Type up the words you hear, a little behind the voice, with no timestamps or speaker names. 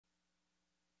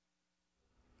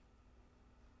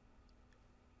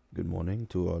Good morning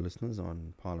to our listeners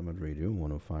on Parliament Radio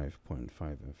 105.5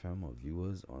 FM, or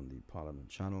viewers on the Parliament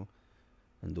channel,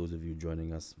 and those of you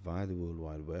joining us via the World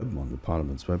Wide Web on the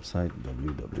Parliament's website,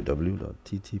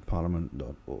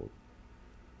 www.ttparliament.org.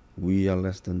 We are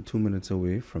less than 2 minutes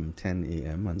away from 10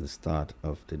 a.m. and the start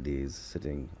of today's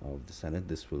sitting of the Senate.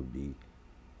 This will be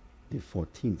the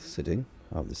 14th sitting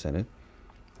of the Senate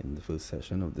in the first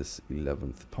session of this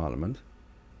 11th Parliament.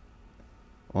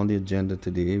 On the agenda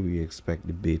today, we expect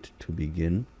debate to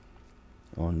begin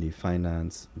on the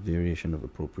Finance Variation of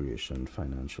Appropriation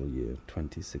Financial Year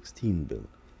 2016 bill.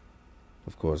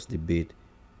 Of course, debate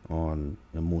on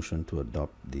a motion to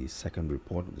adopt the second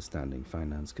report of the Standing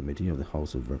Finance Committee of the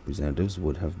House of Representatives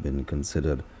would have been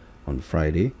considered on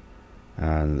Friday,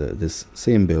 and this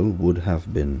same bill would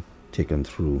have been taken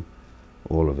through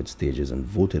all of its stages and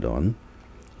voted on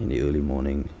in the early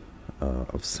morning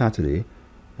of Saturday.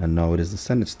 And now it is the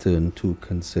Senate's turn to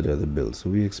consider the bill. So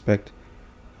we expect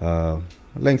a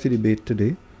lengthy debate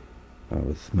today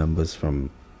with members from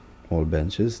all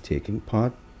benches taking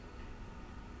part.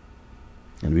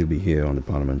 And we'll be here on the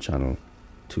Parliament channel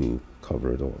to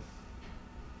cover it all.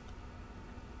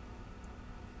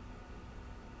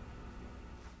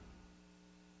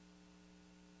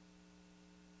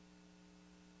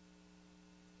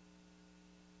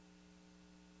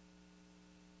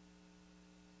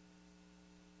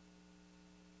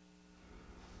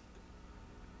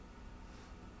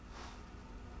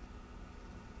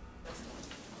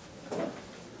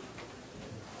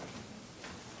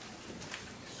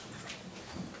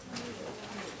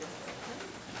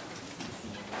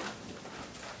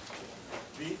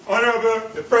 Honorable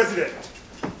the President.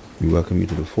 We welcome you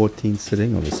to the 14th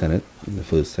sitting of the Senate in the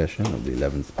first session of the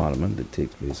 11th Parliament that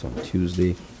takes place on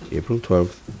Tuesday, April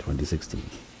 12th, 2016.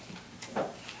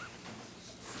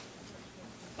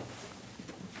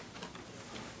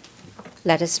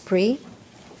 Let us pray.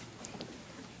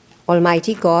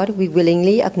 Almighty God, we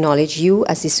willingly acknowledge you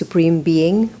as the Supreme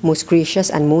Being, most gracious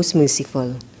and most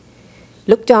merciful.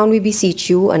 Look down, we beseech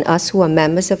you, on us who are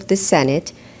members of this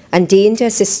Senate, and deign to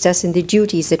assist us in the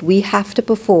duties that we have to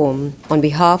perform on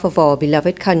behalf of our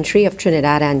beloved country of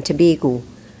Trinidad and Tobago.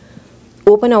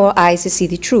 Open our eyes to see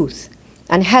the truth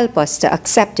and help us to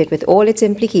accept it with all its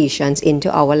implications into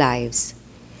our lives.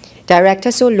 Direct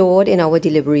us, O Lord, in our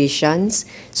deliberations,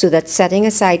 so that setting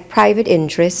aside private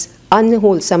interests,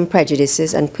 unwholesome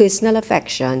prejudices, and personal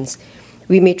affections,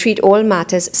 we may treat all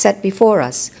matters set before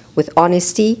us with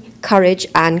honesty, courage,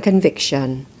 and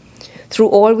conviction. Through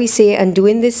all we say and do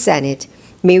in this Senate,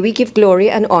 may we give glory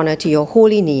and honor to your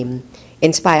holy name,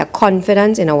 inspire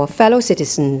confidence in our fellow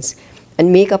citizens,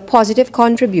 and make a positive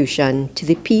contribution to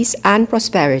the peace and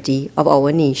prosperity of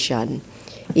our nation.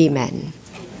 Amen.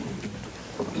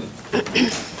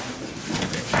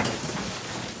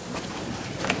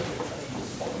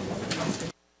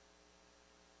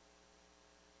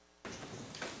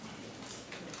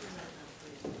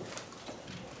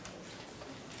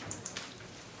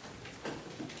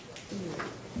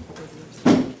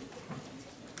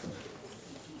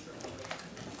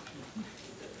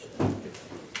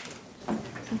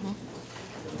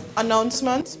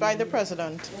 Announcements by the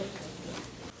President.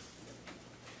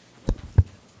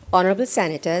 Honorable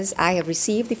Senators, I have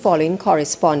received the following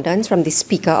correspondence from the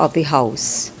Speaker of the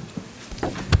House.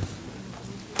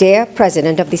 Dear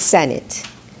President of the Senate,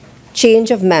 change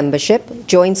of membership,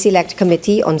 Joint Select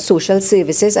Committee on Social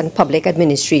Services and Public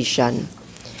Administration.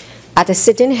 At a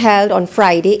sitting held on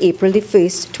Friday, April the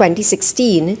 1st,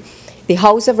 2016, the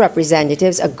House of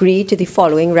Representatives agreed to the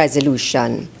following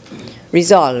resolution.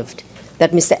 Resolved,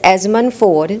 that Mr. Esmond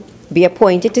Ford be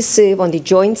appointed to serve on the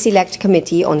Joint Select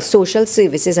Committee on Social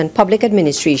Services and Public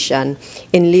Administration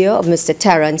in lieu of Mr.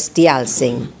 Terence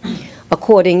Dialsing.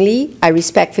 Accordingly, I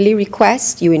respectfully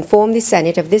request you inform the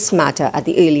Senate of this matter at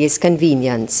the earliest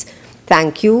convenience.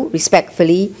 Thank you.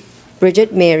 Respectfully,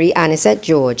 Bridget Mary Anisette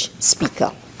George,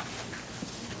 Speaker.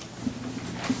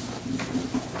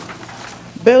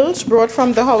 Bills brought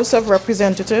from the House of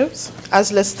Representatives,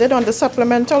 as listed on the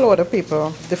supplemental order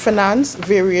paper, the Finance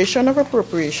Variation of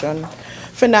Appropriation,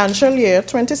 Financial Year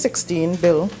 2016,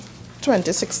 Bill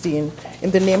 2016,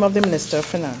 in the name of the Minister of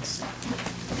Finance.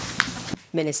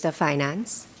 Minister of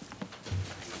Finance.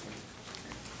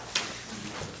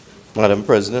 Madam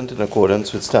President, in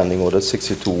accordance with Standing Order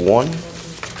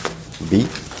 62(1)(b),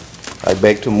 I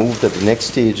beg to move that the next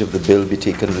stage of the bill be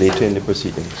taken later in the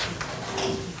proceedings.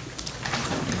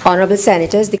 Honorable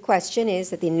Senators, the question is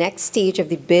that the next stage of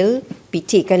the bill be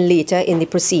taken later in the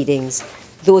proceedings.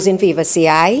 Those in favor say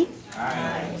aye.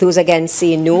 Aye. Those against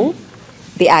say no.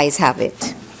 The ayes have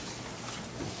it.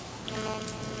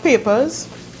 Papers.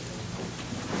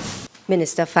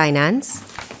 Minister of Finance.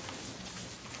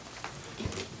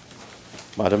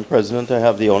 Madam President, I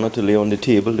have the honor to lay on the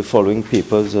table the following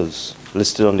papers as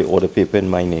listed on the order paper in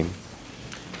my name.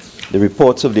 The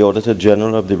reports of the Auditor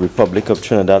General of the Republic of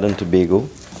Trinidad and Tobago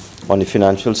on the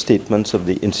financial statements of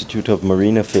the Institute of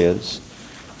Marine Affairs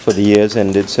for the years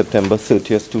ended September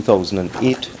 30th,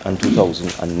 2008 and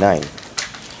 2009.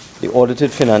 The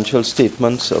audited financial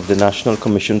statements of the National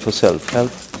Commission for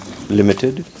Self-Help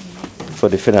Limited for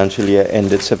the financial year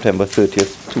ended September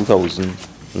 30th,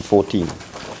 2014.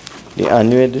 The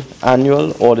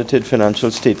annual audited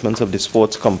financial statements of the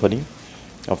Sports Company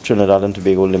of Trinidad and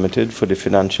Tobago Limited for the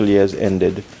financial years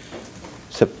ended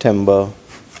September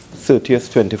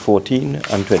 30th, 2014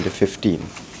 and 2015.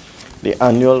 The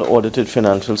annual audited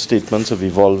financial statements of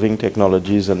Evolving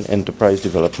Technologies and Enterprise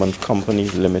Development Company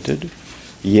Limited,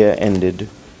 year ended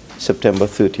September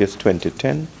 30th,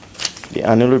 2010. The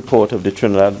annual report of the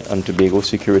Trinidad and Tobago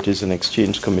Securities and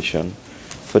Exchange Commission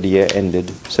for the year ended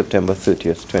September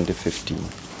 30th, 2015.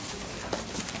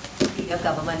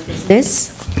 Government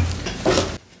business.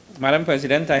 Madam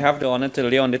President, I have the honor to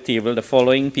lay on the table the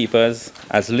following papers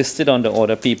as listed on the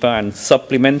order paper and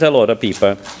supplemental order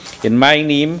paper in my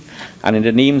name and in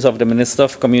the names of the Minister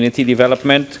of Community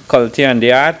Development, Culture and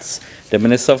the Arts, the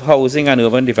Minister of Housing and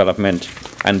Urban Development,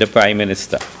 and the Prime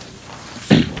Minister.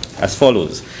 As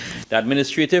follows. The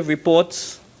administrative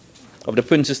reports of the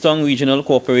Princeton Regional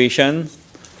Corporation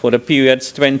for the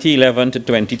periods 2011 to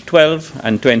 2012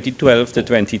 and 2012 to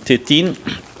 2013,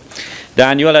 the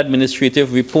annual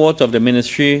administrative report of the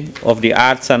Ministry of the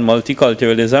Arts and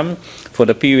Multiculturalism for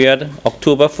the period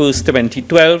October 1st,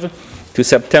 2012 to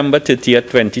September 30th,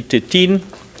 2013,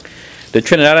 the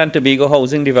Trinidad and Tobago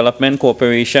Housing Development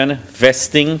Corporation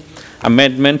vesting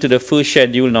amendment to the first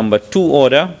schedule number 2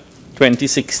 order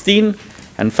 2016,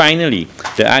 and finally,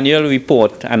 the annual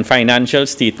report and financial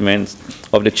statements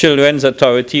of the Children's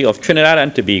Authority of Trinidad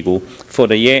and Tobago for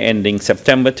the year ending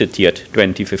September 30th,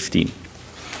 2015.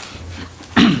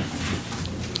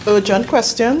 Urgent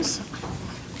questions?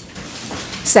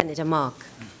 Senator Mark.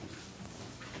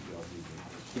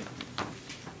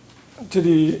 To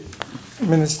the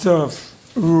Minister of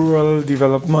Rural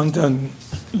Development and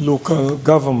Local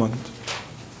Government,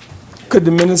 could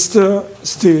the Minister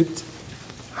state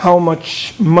how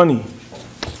much money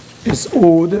is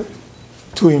owed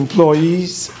to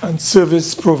employees and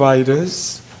service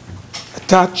providers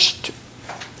attached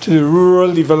to the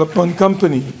Rural Development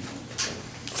Company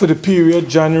for the period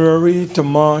January to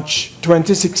March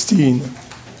 2016,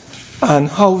 and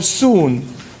how soon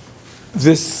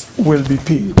this will be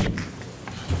paid?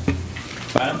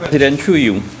 Madam President, through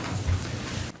you,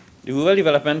 the Rural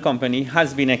Development Company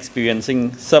has been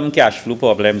experiencing some cash flow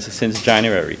problems since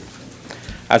January.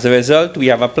 As a result, we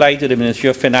have applied to the Ministry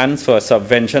of Finance for a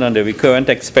subvention on the recurrent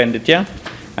expenditure,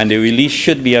 and the release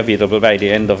should be available by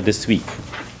the end of this week.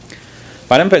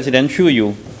 Madam President, through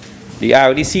you, the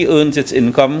RDC earns its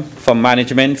income from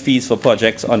management fees for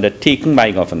projects undertaken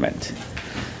by government.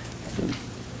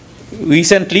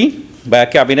 Recently, by a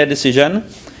cabinet decision,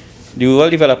 the Rural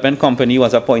Development Company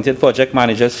was appointed project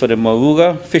managers for the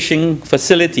Moruga fishing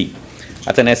facility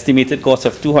at an estimated cost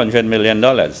of $200 million.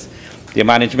 The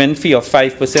management fee of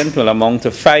 5% will amount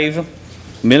to $5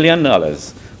 million,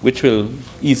 which will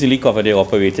easily cover the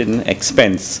operating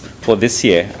expense for this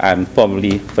year and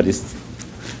probably for this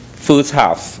first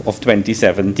half of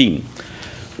 2017.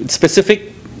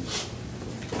 Specific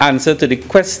answer to the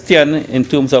question in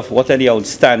terms of what are the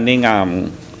outstanding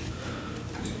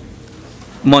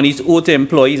monies owed to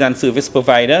employees and service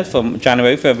providers from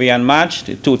January, February, and March.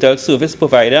 The total service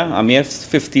provider, a mere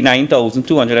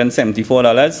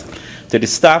 $59,274. To the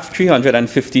staff,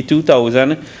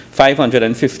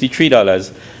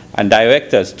 $352,553. And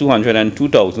directors,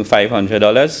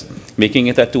 $202,500, making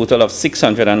it a total of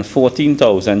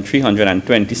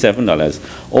 $614,327.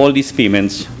 All these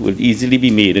payments will easily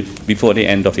be made before the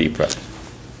end of April.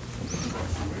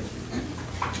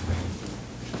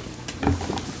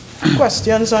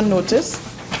 Questions on notice?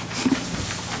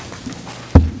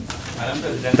 Madam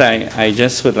President, I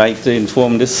just would like to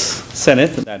inform this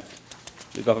Senate that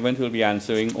the government will be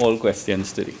answering all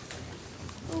questions today.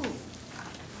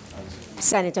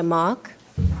 Senator Mark.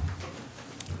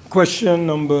 Question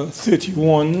number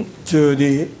 31 to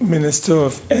the Minister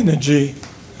of Energy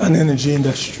and Energy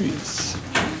Industries.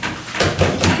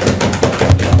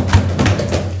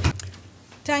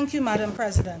 Thank you, Madam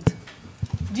President.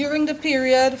 During the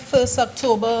period 1st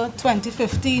October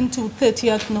 2015 to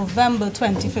 30th November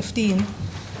 2015,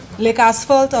 Lake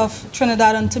Asphalt of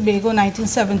Trinidad and Tobago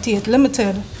 1978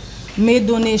 Limited made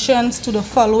donations to the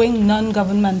following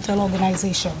non-governmental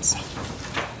organizations: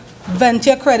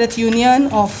 Venture Credit Union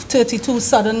of 32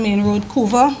 Southern Main Road,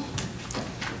 Couva,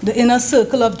 the Inner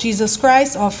Circle of Jesus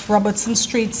Christ of Robertson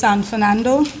Street, San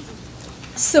Fernando,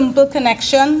 Simple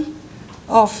Connection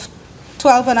of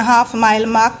 12.5 Mile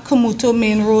Mark, Kumuto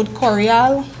Main Road,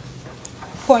 Corial,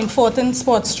 Point Fortin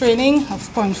Sports Training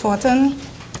of Point Fortin,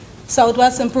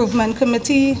 Southwest Improvement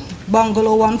Committee,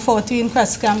 Bungalow 114,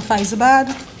 Crescam, Faizabad,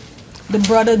 the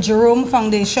Brother Jerome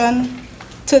Foundation,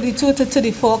 32 to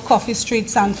 34 Coffee Street,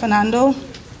 San Fernando,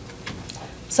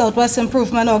 Southwest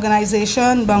Improvement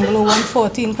Organization, Bungalow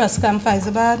 114, Crescam,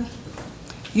 Faizabad,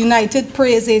 United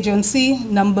Praise Agency,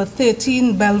 number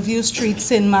 13, Bellevue Street,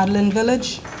 St. Madeleine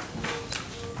Village,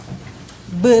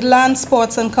 Birdland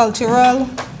Sports and Cultural,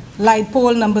 Light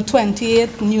Pole number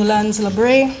 28, Newlands,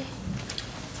 LeBray,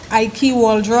 Ike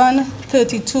Waldron,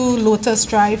 32 Lotus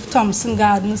Drive, Thompson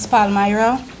Gardens,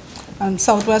 Palmyra, and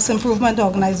Southwest Improvement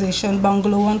Organization,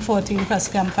 Bungalow 114,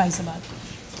 Crescam, Faizabad.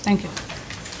 Thank you.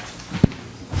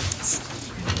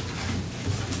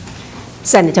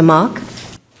 Senator Mark.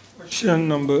 Question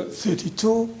number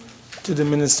 32 to the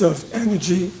Minister of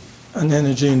Energy and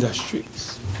Energy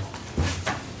Industries.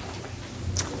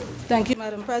 Thank you,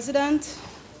 Madam President.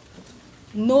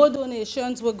 No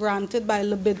donations were granted by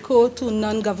LABIDCO to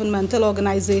non-governmental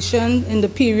organizations in the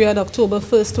period October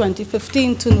 1st,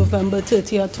 2015 to November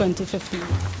 30th, 2015.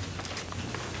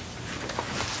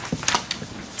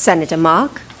 Senator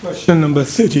Mark. Question number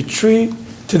 33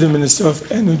 to the Minister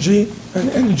of Energy and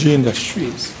Energy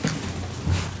Industries.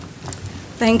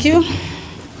 Thank you.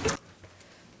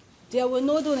 There were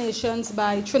no donations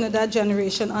by Trinidad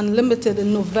Generation Unlimited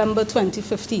in November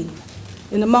 2015.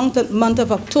 In the month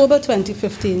of October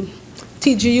 2015,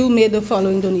 TGU made the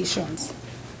following donations: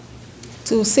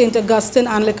 to St. Augustine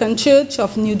Anglican Church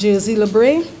of New Jersey,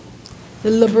 LeBray, the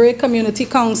LeBray Community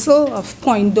Council of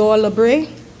Point Door, LeBray,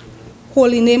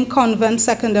 Holy Name Convent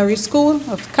Secondary School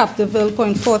of Capdeville,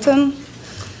 Point Fortin,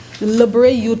 the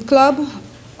LeBray Youth Club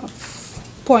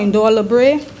of Point Door,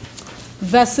 LeBray,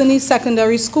 Vesini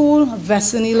Secondary School,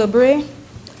 Vesini, LeBray,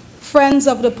 Friends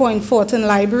of the Point Fortin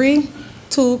Library,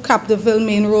 2 Capdeville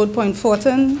Main Road, Point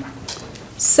Fortin,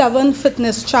 7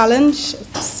 Fitness Challenge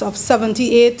of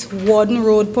 78 Warden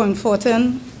Road, Point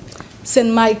Fortin, St.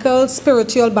 Michael's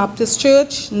Spiritual Baptist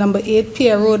Church, number 8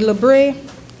 Pierre Road, LeBray,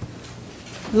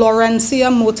 Laurencia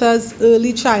Motors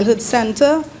Early Childhood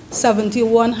Center,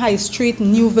 71 High Street,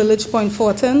 New Village, Point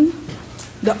Fortin,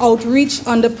 the Outreach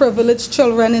Underprivileged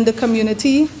Children in the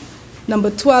Community, number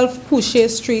 12 Pouchet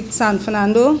Street, San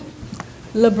Fernando,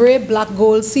 LeBray Black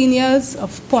Gold Seniors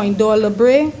of Point Door,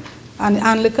 LeBray, and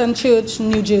Anglican Church,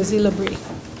 New Jersey, LeBray.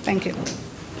 Thank you.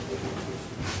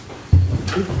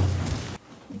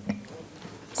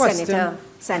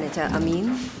 Senator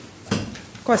Amin.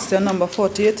 Question number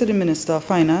 48 to the Minister of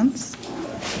Finance.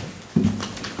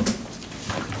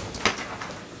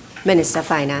 Minister of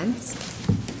Finance.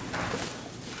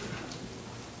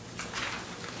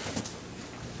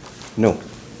 No.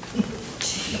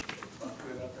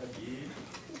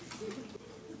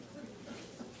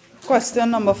 Question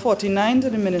number 49 to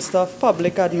the Minister of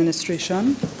Public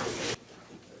Administration.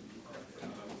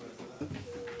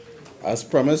 As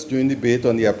promised during debate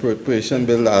on the appropriation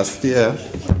bill last year,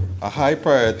 a high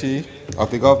priority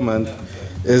of the government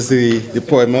is the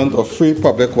deployment of free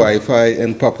public Wi-Fi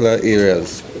in popular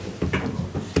areas.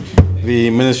 The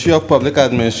Ministry of Public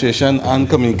Administration and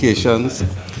Communications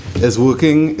is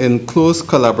working in close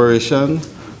collaboration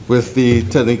with the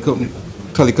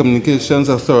Telecommunications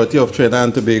Authority of Trinidad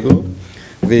and Tobago,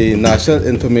 the National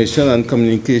Information and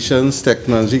Communications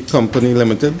Technology Company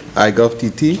Limited,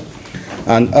 IGovTT,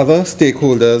 and other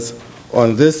stakeholders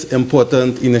on this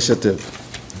important initiative.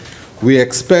 We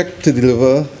expect to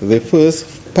deliver the first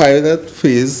pilot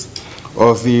phase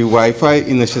of the Wi-Fi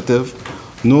initiative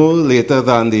no later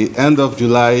than the end of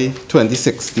July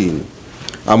 2016.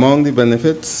 Among the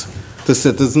benefits to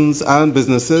citizens and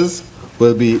businesses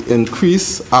will be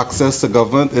increased access to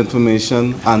government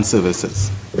information and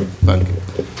services. Thank you.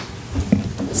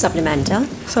 Supplemental.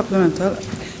 Supplemental.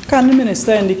 Can the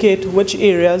Minister indicate which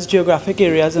areas, geographic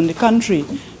areas in the country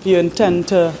you intend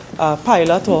to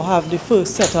pilot or have the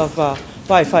first set of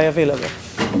Wi-Fi available?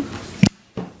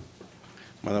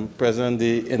 Madam President,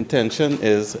 the intention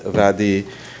is that the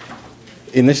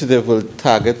initiative will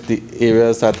target the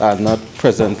areas that are not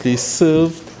presently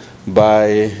served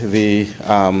by the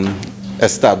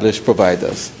established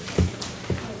providers.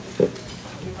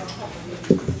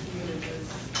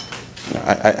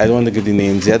 I don't want to give the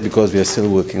names yet because we are still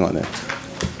working on it.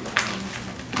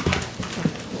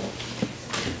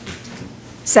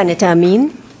 Senator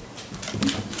Amin.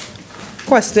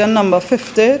 Question number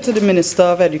 50 to the Minister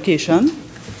of Education.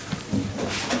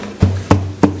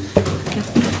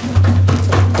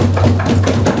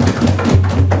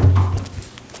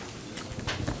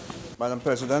 Madam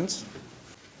President,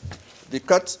 the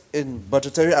cut in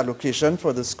budgetary allocation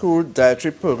for the school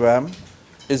dietary program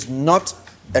is not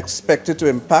expected to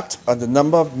impact on the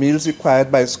number of meals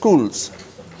required by schools,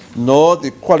 nor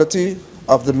the quality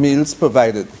of the meals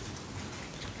provided.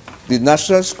 The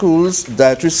National Schools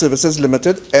Dietary Services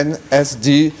Limited,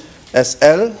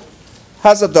 NSDSL,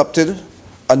 has adopted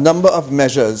a number of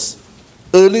measures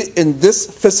early in this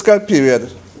fiscal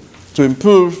period to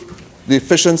improve the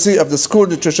efficiency of the school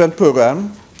nutrition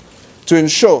program, to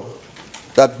ensure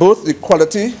that both the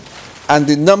quality and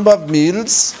the number of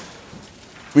meals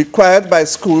required by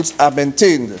schools are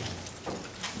maintained.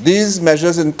 These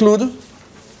measures include: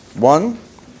 1,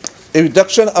 a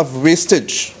reduction of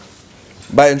wastage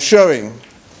by ensuring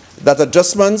that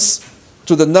adjustments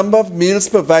to the number of meals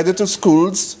provided to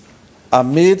schools are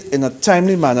made in a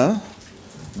timely manner,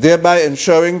 thereby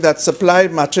ensuring that supply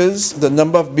matches the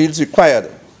number of meals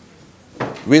required.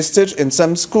 Wastage in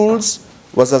some schools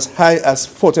was as high as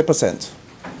 40%.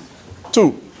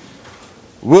 2,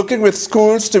 working with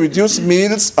schools to reduce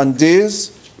meals on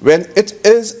days when it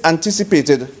is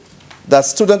anticipated that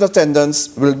student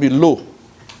attendance will be low.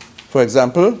 For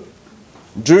example,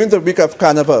 during the week of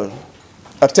Carnival,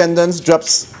 attendance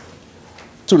drops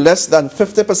to less than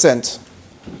 50%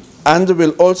 and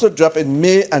will also drop in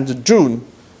May and June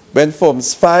when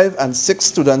Forms 5 and 6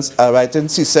 students are writing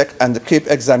CSEC and the CAPE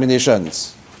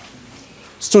examinations.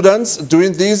 Students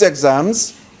doing these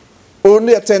exams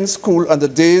only attend school on the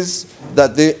days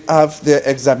that they have their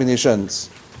examinations.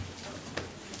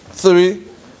 3,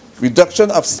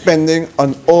 reduction of spending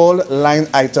on all line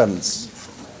items.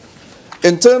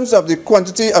 In terms of the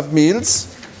quantity of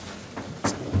meals,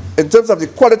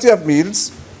 quality of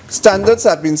meals, standards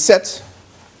have been set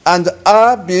and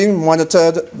are being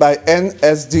monitored by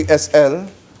NSDSL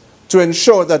to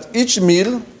ensure that each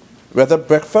meal, whether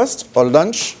breakfast or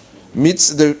lunch, meets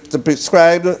the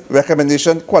prescribed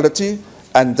recommendation quality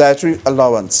and dietary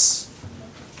allowance.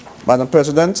 Madam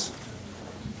President,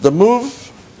 the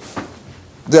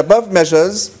above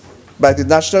measures by the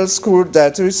National School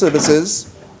Dietary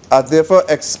Services are therefore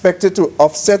expected to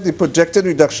offset the projected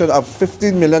reduction of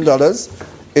 $15 million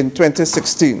in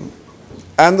 2016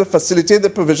 and facilitate the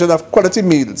provision of quality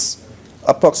meals,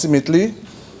 approximately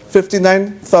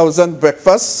 59,000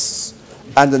 breakfasts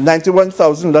and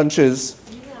 91,000 lunches,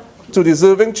 to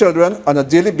deserving children on a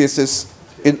daily basis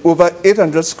in over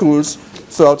 800 schools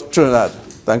throughout Trinidad.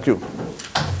 Thank you.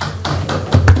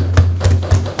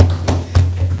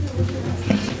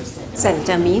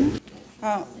 Senator Amin.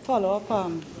 Follow-up,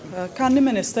 can the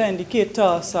minister indicate to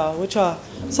us which are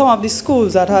some of the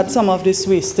schools that had some of this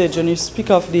wastage, and you speak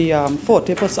of the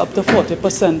 40%, up to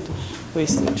 40%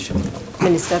 wastage?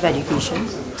 Minister of Education.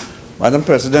 Madam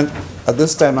President, at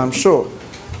this time I'm sure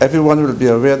everyone will be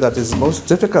aware that it's most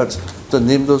difficult to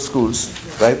name those schools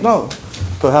right now.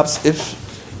 Perhaps if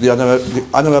the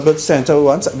Honorable Senator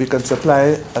wants, we can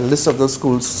supply a list of those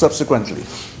schools subsequently.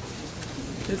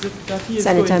 Is it that he is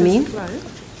Senator going to supply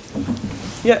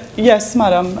it? Yes,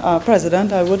 Madam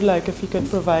President, I would like if you could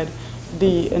provide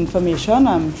the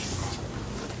information.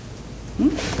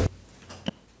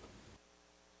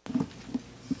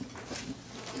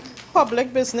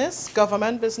 Public business,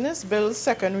 government business, bill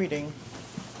second reading.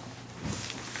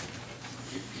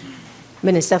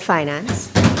 Minister of Finance.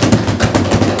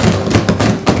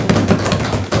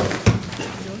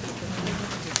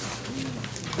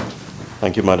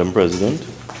 Thank you, Madam President.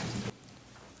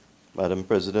 Madam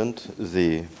President,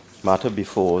 the matter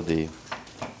before the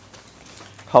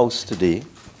House today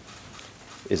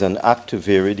is an act to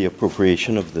vary the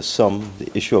appropriation of the sum, the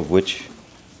issue of which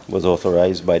was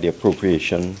authorized by the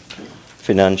Appropriation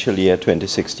Financial Year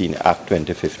 2016 Act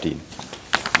 2015.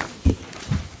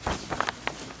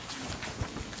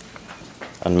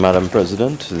 And Madam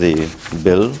President, the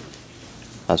bill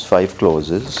has 5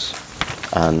 clauses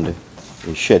and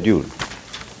a schedule.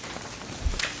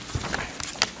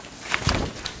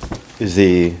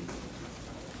 The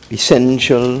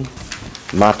essential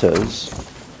matters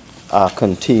are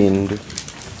contained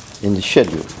in the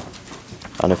schedule.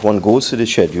 And if one goes to the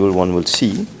schedule, one will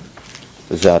see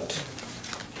that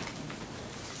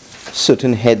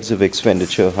certain heads of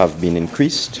expenditure have been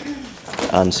increased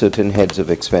and certain heads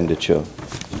of expenditure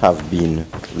have been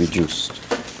reduced.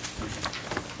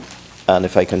 And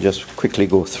if I can just quickly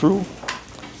go through,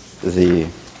 the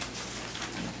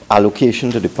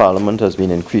allocation to the Parliament has been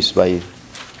increased by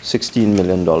 $16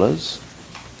 million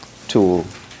to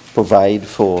provide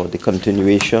for the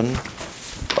continuation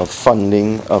of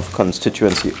funding of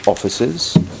constituency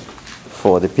offices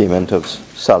for the payment of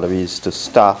salaries to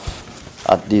staff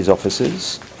at these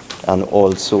offices, and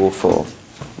also for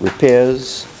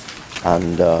repairs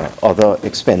and other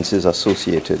expenses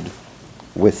associated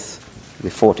with the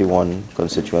 41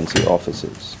 constituency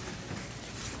offices.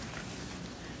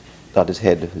 That is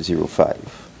head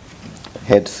 05.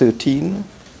 Head 13,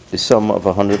 the sum of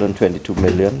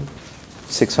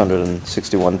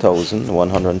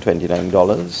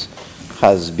 $122,661,129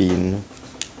 has been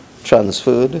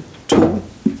transferred to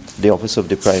the Office of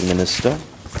the Prime Minister,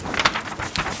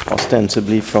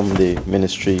 ostensibly from the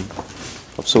Ministry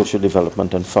of Social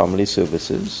Development and Family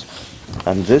Services.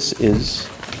 And this is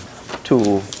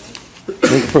to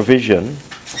make provision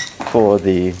for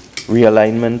the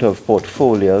realignment of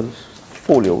portfolios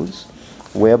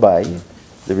whereby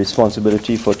the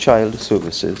responsibility for child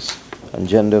services and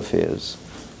gender affairs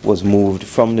was moved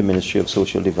from the Ministry of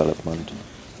Social Development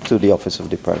to the Office of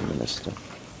the Prime Minister.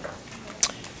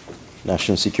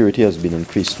 National security has been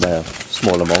increased by a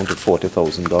small amount of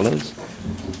 $40,000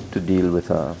 to deal with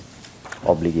an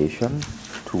obligation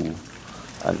to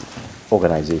an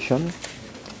organization.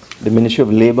 The Ministry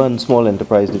of Labor and Small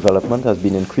Enterprise Development has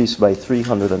been increased by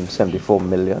 $374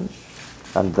 million,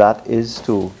 and that is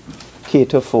to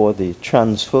cater for the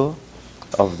transfer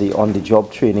of the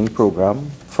on-the-job training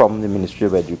program from the Ministry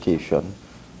of Education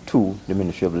to the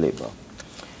Ministry of Labor.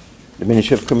 The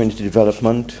Ministry of Community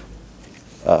Development,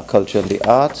 Culture and the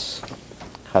Arts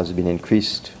has been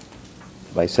increased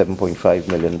by $7.5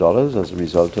 million as a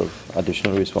result of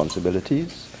additional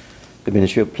responsibilities. The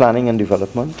Ministry of Planning and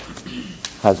Development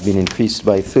has been increased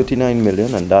by $39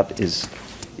 million, and that is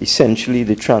essentially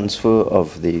the transfer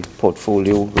of the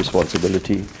portfolio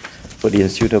responsibility for the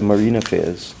Institute of Marine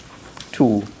Affairs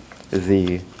to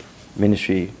the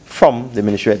Ministry, from the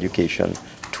Ministry of Education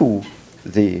to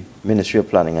the Ministry of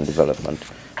Planning and Development.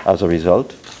 As a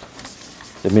result,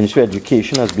 the Ministry of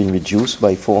Education has been reduced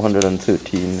by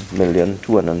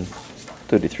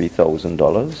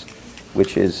 $413,233,000,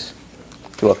 which is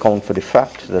to account for the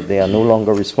fact that they are no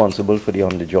longer responsible for the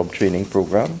on-the-job training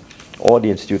program or the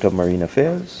Institute of Marine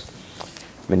Affairs.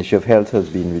 Ministry of Health has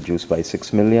been reduced by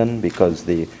 $6 million because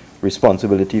the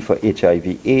responsibility for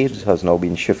HIV/AIDS has now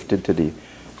been shifted to the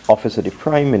Office of the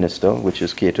Prime Minister, which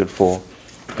is catered for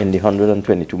in the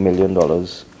 $122 million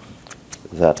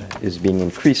that is being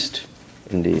increased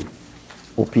in the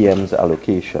OPM's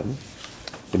allocation.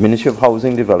 The Ministry of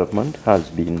Housing Development has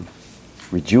been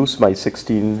reduced by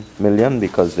 $16 million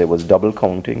because there was double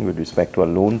counting with respect to a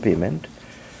loan payment,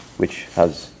 which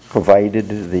has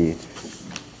provided the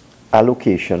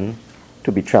allocation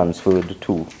to be transferred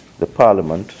to the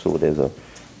Parliament. So there's a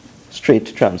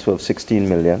straight transfer of $16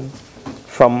 million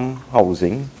from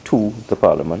housing to the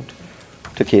Parliament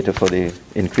to cater for the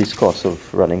increased cost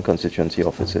of running constituency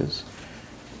offices.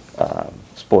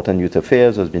 Sport and Youth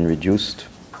Affairs has been reduced,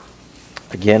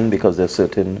 again, because there are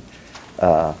certain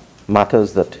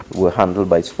matters that were handled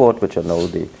by sport, which are now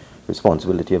the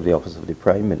responsibility of the Office of the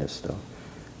Prime Minister.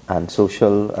 And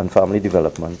Social and Family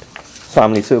Development,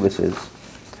 Family Services,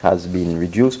 has been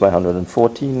reduced by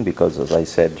 114 because, as I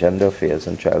said, Gender Affairs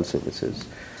and Child Services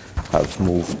have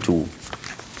moved to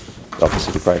the Office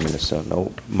of the Prime Minister.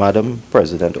 Now, Madam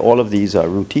President, all of these are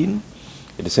routine.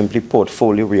 It is simply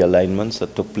portfolio realignments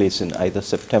that took place in either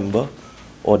September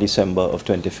or December of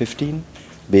 2015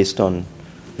 based on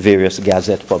various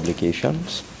Gazette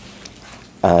publications.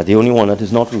 The only one that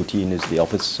is not routine is the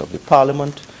Office of the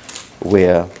Parliament,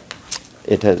 where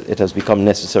it has become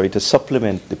necessary to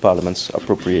supplement the Parliament's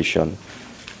appropriation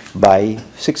by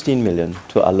 $16 million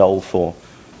to allow for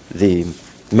the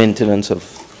maintenance of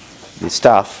the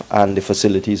staff and the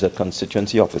facilities at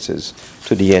constituency offices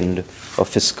to the end of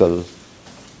fiscal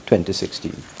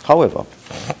 2016. However,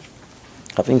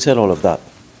 having said all of that,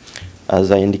 as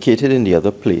I indicated in the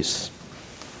other place,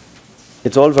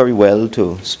 it's all very well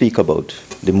to speak about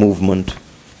the movement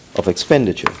of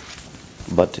expenditure,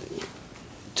 but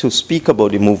to speak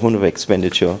about the movement of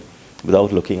expenditure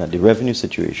without looking at the revenue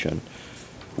situation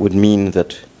would mean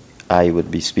that I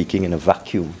would be speaking in a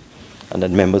vacuum and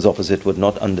that members opposite would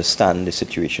not understand the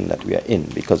situation that we are in.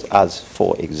 Because as,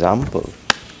 for example,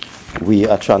 we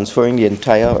are transferring the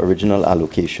entire original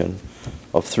allocation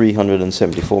of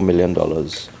 $374 million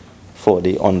for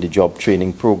the on-the-job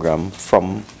training program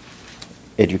from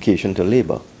education to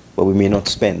labor, but we may not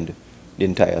spend the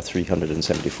entire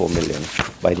 $374 million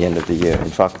by the end of the year. In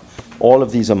fact, all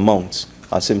of these amounts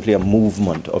are simply a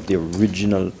movement of the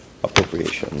original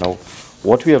appropriation. Now,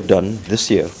 what we have done this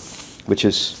year, which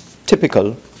is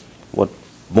typical, what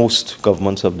most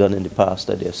governments have done in the past,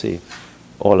 I dare say,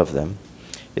 all of them,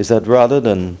 is that rather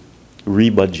than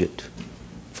re-budget,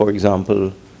 for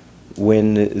example,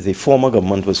 when the former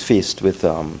government was faced with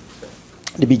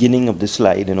the beginning of the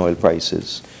slide in oil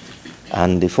prices,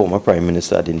 and the former Prime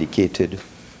Minister had indicated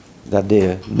that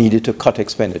they needed to cut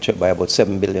expenditure by about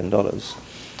 $7 billion.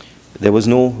 There was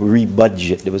no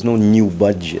re-budget, there was no new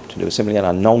budget. There was simply an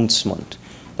announcement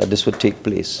that this would take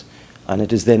place. And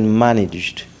it is then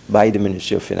managed by the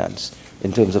Ministry of Finance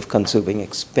in terms of conserving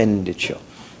expenditure.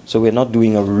 So we're not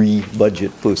doing a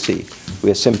re-budget per se.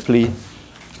 We're simply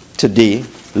today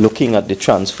looking at the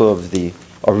transfer of the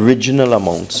original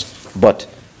amounts, but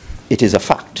it is a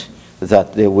fact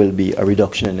that there will be a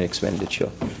reduction in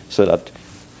expenditure so that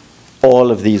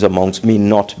all of these amounts may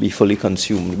not be fully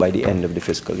consumed by the end of the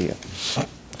fiscal year.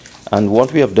 And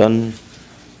what we have done,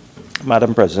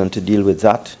 Madam President, to deal with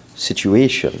that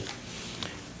situation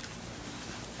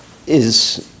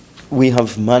is we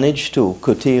have managed to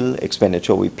curtail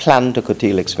expenditure. We plan to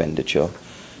curtail expenditure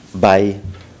by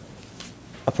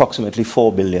approximately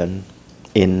 $4 billion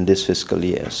in this fiscal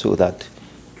year, so that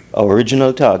our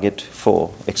original target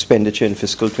for expenditure in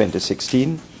fiscal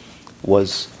 2016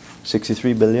 was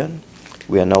 $63 billion.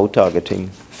 We are now targeting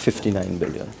 $59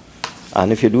 billion.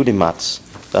 And if you do the maths,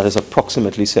 that is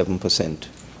approximately 7%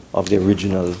 of the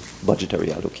original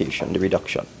budgetary allocation, the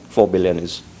reduction. $4 billion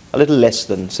is a little less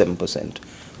than 7%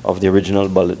 of the original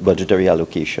budgetary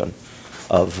allocation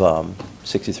of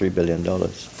 $63 billion.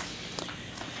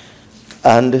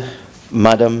 And,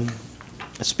 Madam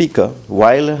Speaker,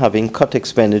 while having cut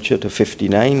expenditure to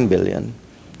 $59 billion,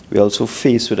 we are also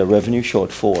faced with a revenue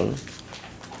shortfall.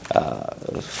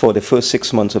 For the first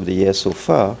 6 months of the year so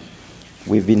far,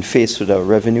 we've been faced with a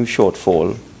revenue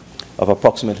shortfall of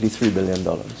approximately $3 billion.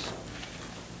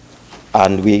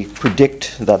 And we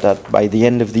predict that by the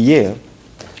end of the year,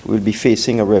 we'll be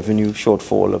facing a revenue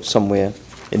shortfall of somewhere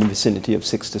in the vicinity of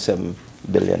 $6 to $7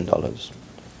 billion.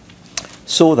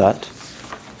 So that,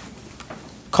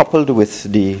 coupled with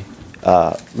the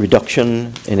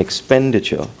reduction in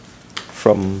expenditure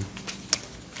from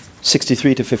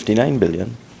 63 to 59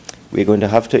 billion, we're going to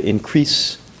have to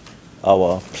increase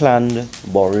our planned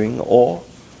borrowing or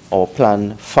our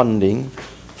planned funding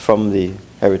from the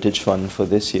Heritage Fund for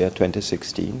this year,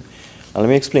 2016. And let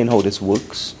me explain how this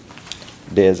works.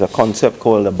 There's a concept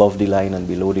called above the line and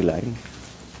below the line.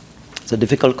 It's a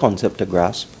difficult concept to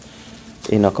grasp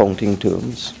in accounting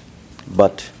terms,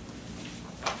 but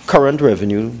current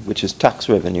revenue, which is tax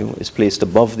revenue, is placed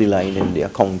above the line in the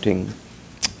accounting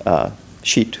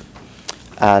sheet,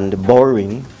 and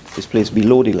borrowing is placed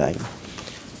below the line.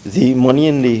 The money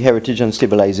in the Heritage and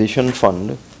Stabilization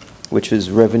Fund, which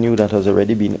is revenue that has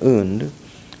already been earned,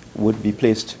 would be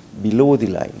placed below the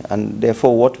line. And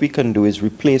therefore, what we can do is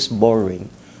replace borrowing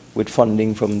with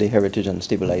funding from the Heritage and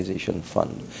Stabilization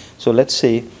Fund. So let's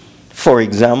say, for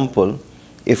example,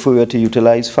 if we were to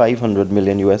utilize $500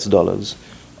 million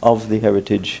of the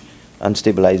Heritage and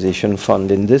Stabilization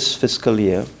Fund in this fiscal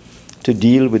year to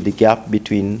deal with the gap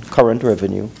between current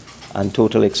revenue and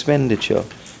total expenditure,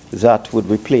 that would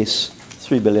replace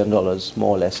 $3 billion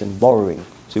more or less in borrowing.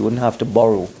 So you wouldn't have to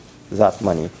borrow that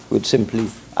money. We'd simply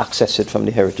access it from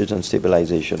the Heritage and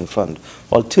Stabilization Fund.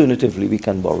 Alternatively, we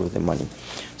can borrow the money.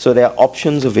 So there are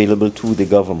options available to the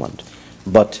government.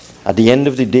 But at the end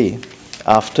of the day,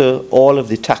 after all of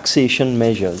the taxation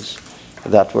measures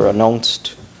that were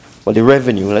announced, well, the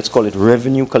revenue, let's call it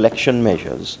revenue collection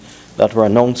measures, that were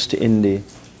announced in the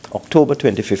October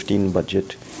 2015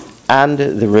 budget, and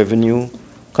the revenue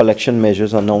collection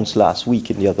measures announced last week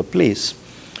in the other place,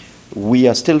 we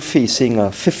are still facing a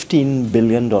 $15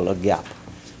 billion gap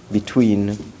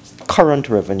between current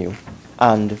revenue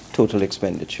and total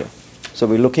expenditure. So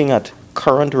we're looking at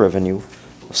current revenue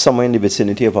somewhere in the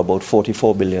vicinity of about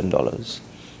 $44 billion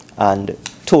and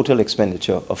total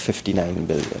expenditure of $59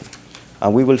 billion.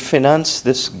 And we will finance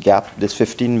this gap, this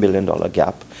 $15 billion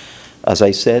gap, as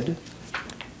I said,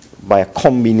 by a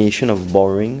combination of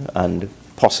borrowing and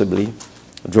possibly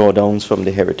drawdowns from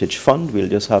the Heritage Fund. We'll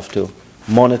just have to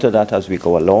monitor that as we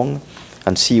go along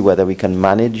and see whether we can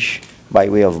manage by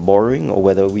way of borrowing or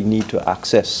whether we need to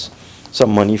access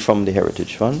some money from the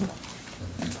Heritage Fund.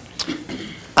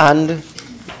 And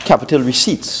capital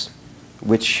receipts,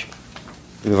 which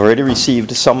we've already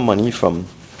received some money from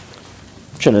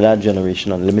Trinidad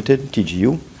Generation Unlimited,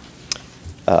 TGU.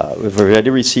 We've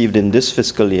already received in this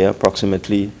fiscal year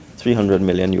approximately $300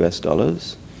 million,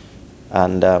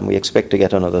 and we expect to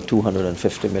get another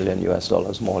 $250 million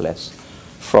more or less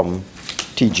from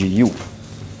TGU.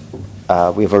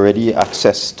 We've already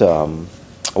accessed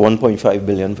 $1.5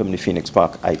 billion from the Phoenix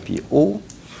Park IPO,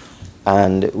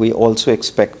 and we also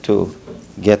expect to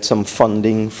get some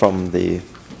funding from the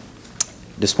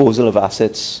disposal of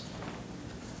assets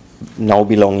now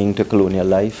belonging to Colonial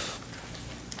Life,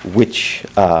 which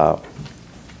are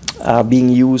being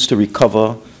used to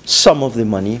recover some of the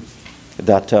money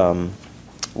that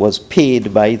was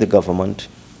paid by the government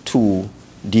to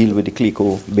deal with the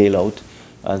CLICO bailout.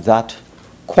 That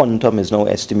quantum is now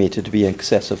estimated to be in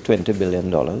excess of $20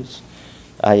 billion.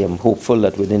 I am hopeful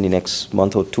that within the next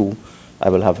month or two, I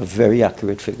will have a very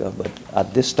accurate figure, but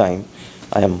at this time,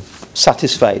 I am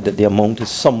satisfied that the amount is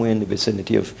somewhere in the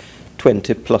vicinity of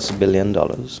 $20+ billion.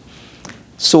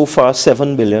 So far,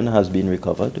 $7 billion has been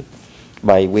recovered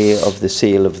by way of the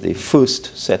sale of the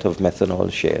first set of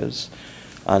methanol shares,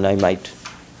 and I might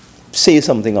say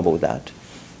something about that.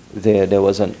 There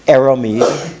was an error made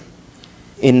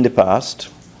in the past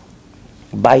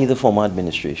by the former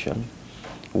administration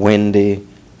when they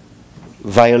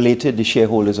violated the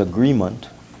shareholders' agreement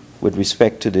with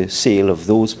respect to the sale of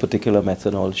those particular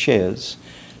methanol shares,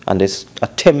 and they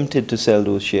attempted to sell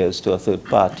those shares to a third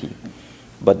party.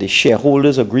 But the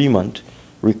shareholders' agreement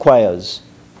requires,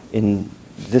 in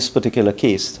this particular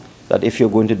case, that if you're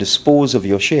going to dispose of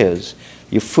your shares,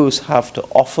 you first have to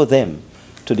offer them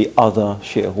to the other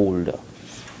shareholder.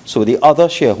 So the other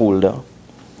shareholder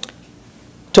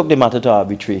took the matter to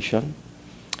arbitration.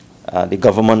 The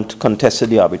government contested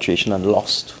the arbitration and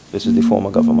lost. This is the former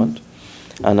government.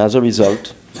 And as a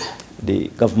result, the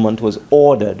government was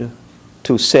ordered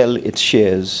to sell its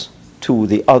shares to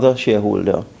the other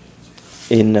shareholder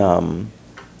in the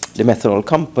methanol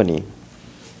companies,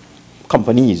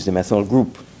 the methanol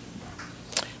group.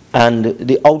 And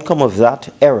the outcome of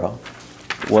that error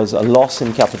was a loss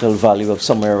in capital value of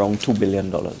somewhere around $2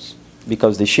 billion,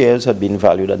 because the shares had been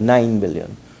valued at $9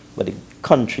 billion, but the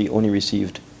country only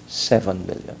received $7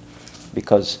 billion,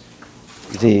 because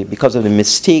of the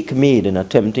mistake made in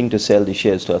attempting to sell the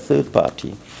shares to a third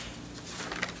party.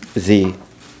 The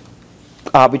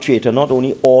arbitrator not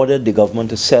only ordered the government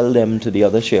to sell them to the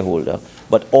other shareholder,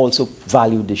 but also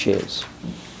valued the shares.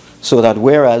 So that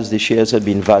whereas the shares had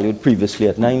been valued previously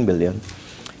at $9 billion,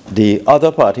 the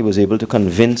other party was able to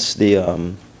convince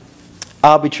the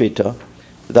arbitrator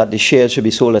that the shares should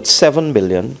be sold at $7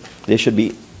 billion. They should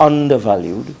be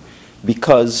undervalued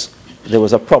because there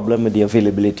was a problem with the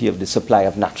availability of the supply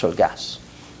of natural gas.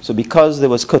 So because there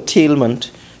was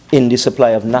curtailment in the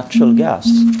supply of natural gas,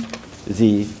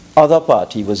 the other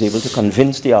party was able to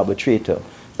convince the arbitrator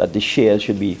that the shares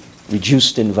should be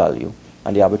reduced in value,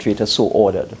 and the arbitrator so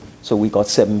ordered. So we got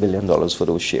 $7 billion for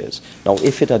those shares. Now,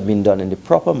 if it had been done in the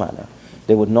proper manner,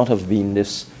 there would not have been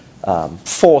this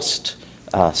forced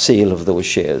sale of those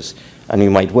shares, and we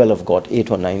might well have got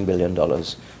 $8 or $9 billion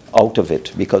out of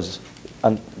it, because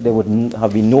there would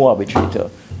have been no arbitrator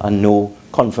and no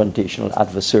confrontational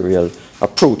adversarial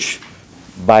approach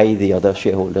by the other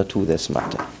shareholder to this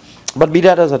matter. But be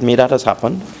that as it may, that has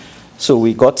happened. So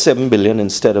we got $7 billion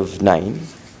instead of $9 billion,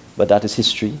 but that is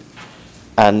history.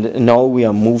 And now we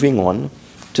are moving on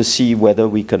to see whether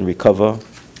we can recover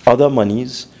other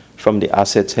monies from the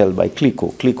assets held by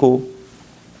CLICO. CLICO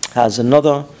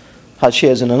has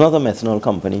shares in another methanol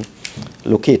company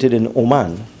located in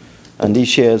Oman, and these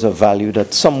shares are valued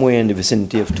at somewhere in the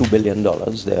vicinity of $2 billion.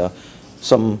 There are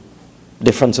some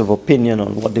difference of opinion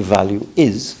on what the value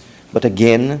is, but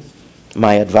again,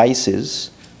 my advice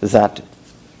is that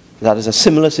that is a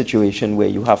similar situation where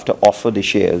you have to offer the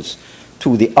shares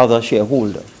to the other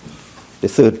shareholder, the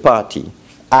third party,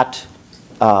 at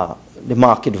the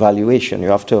market valuation. You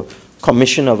have to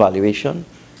commission a valuation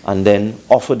and then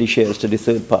offer the shares to the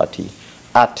third party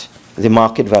at the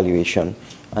market valuation,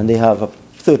 and they have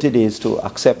 30 days to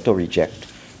accept or reject,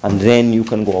 and then you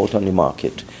can go out on the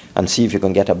market and see if you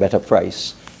can get a better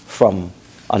price from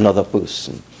another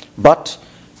person. But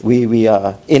we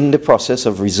are in the process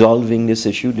of resolving this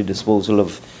issue, the disposal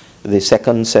of the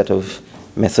second set of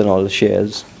methanol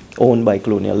shares owned by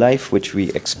Colonial Life, which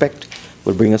we expect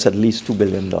will bring us at least $2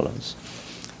 billion.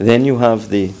 Then you have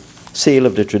the sale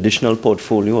of the traditional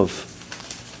portfolio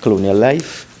of Colonial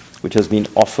Life, which has been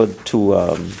offered to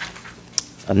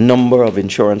a number of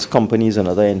insurance companies and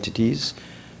other entities.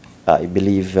 I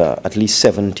believe at least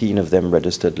 17 of them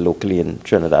registered locally in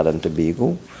Trinidad and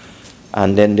Tobago.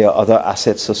 And then there are other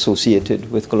assets associated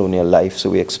with Colonial Life, so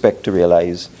we expect to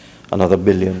realize another $1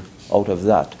 billion out of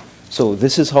that. So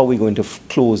this is how we're going to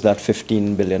close that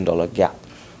 $15 billion gap.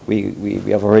 We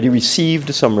have already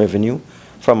received some revenue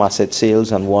from asset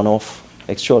sales and one-off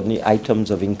extraordinary items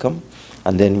of income,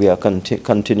 and then we are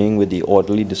continuing with the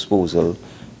orderly disposal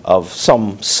of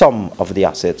some of the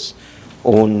assets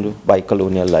owned by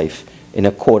Colonial Life in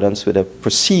accordance with a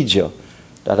procedure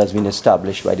that has been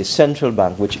established by the central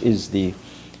bank, which is the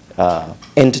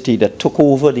entity that took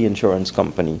over the insurance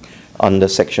company under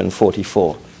Section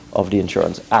 44 of the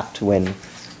Insurance Act, when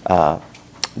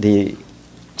the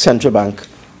central bank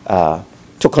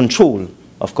took control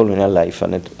of Colonial Life,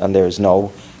 and there is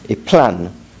now a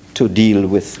plan to deal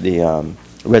with the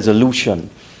resolution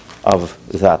of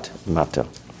that matter.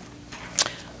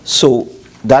 So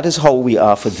that is how we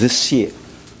are for this year.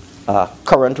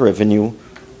 Current revenue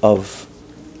of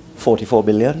 44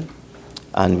 billion,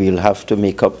 and we'll have to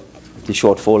make up the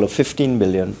shortfall of 15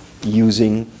 billion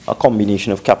using a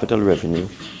combination of capital revenue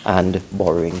and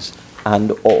borrowings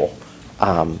and or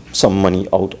some money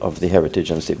out of the Heritage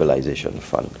and Stabilization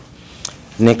Fund.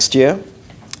 Next year,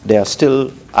 there are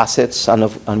still assets,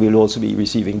 and we'll also be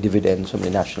receiving dividends from the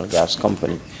National Gas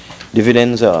Company.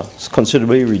 Dividends are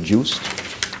considerably reduced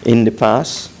in the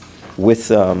past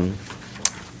with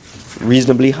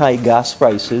reasonably high gas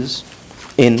prices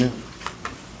in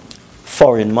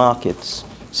foreign markets,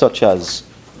 such as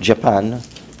Japan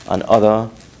and other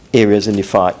areas in the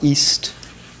Far East,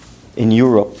 in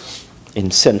Europe, in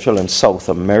Central and South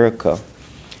America.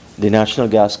 The National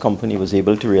Gas Company was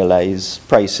able to realize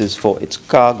prices for its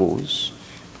cargoes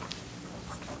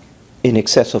in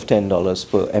excess of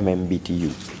 $10 per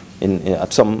MMBTU.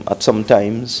 At some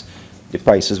times, the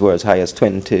prices were as high as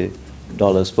 $20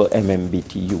 per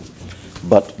MMBTU.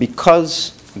 But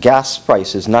because gas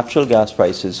prices, natural gas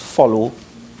prices, follow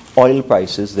oil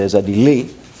prices, there's a delay,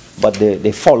 but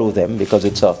they follow them because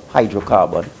it's a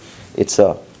hydrocarbon, it's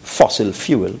a fossil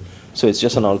fuel. So it's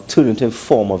just an alternative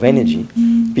form of energy.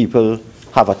 People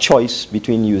have a choice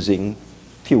between using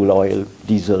fuel oil,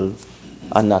 diesel,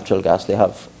 and natural gas. They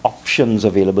have options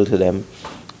available to them.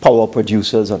 Power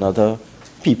producers and other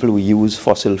people who use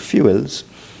fossil fuels,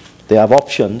 they have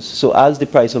options. So as the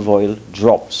price of oil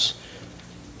drops,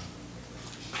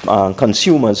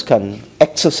 consumers can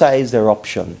exercise their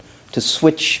option to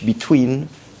switch between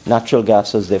natural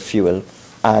gas as their fuel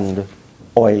and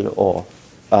oil or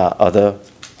other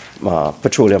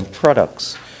petroleum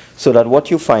products, so that what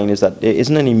you find is that there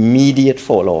isn't an immediate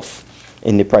fall off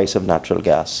in the price of natural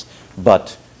gas,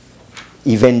 but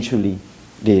eventually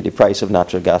the price of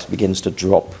natural gas begins to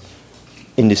drop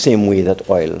in the same way that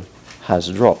oil has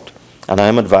dropped. And I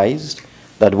am advised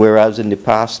that whereas in the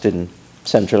past in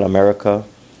Central America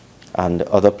and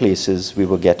other places we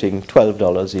were getting $12,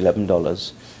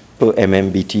 $11 per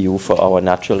MMBTU for our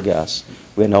natural gas,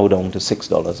 we're now down to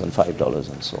 $6 and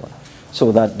 $5 and so on.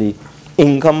 So that the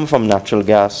income from natural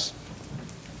gas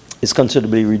is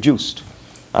considerably reduced.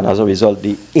 And as a result,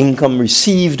 the income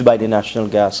received by the National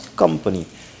Gas Company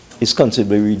is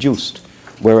considerably reduced.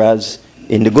 Whereas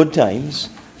in the good times,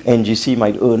 NGC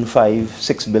might earn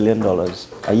 $5–6 billion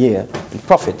a year in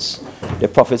profits. Their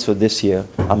profits for this year,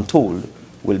 I'm told,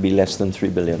 will be less than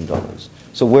 $3 billion.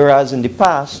 So whereas in the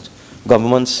past,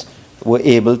 governments were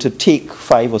able to take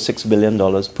 $5 or $6 billion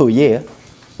per year,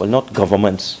 well, not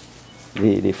governments,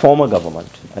 the former government.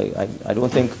 I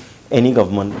don't think any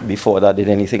government before that did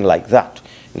anything like that.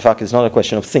 In fact, it's not a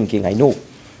question of thinking. I know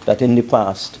that in the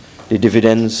past, the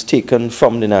dividends taken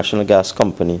from the National Gas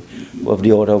Company were of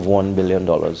the order of $1 billion,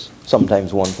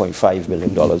 sometimes $1.5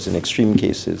 billion in extreme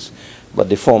cases. But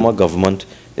the former government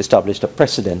established a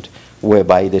precedent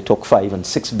whereby they took $5 and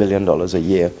 $6 billion a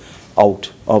year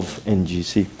out of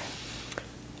NGC.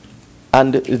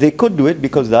 And they could do it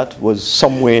because that was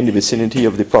somewhere in the vicinity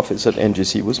of the profits that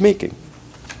NGC was making.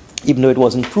 Even though it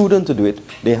wasn't prudent to do it,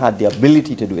 they had the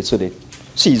ability to do it, so they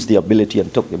seized the ability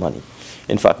and took the money.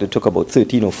 In fact, it took about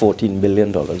 $13 or $14 billion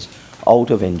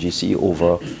out of NGC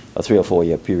over a 3 or 4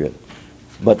 year period.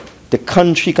 But the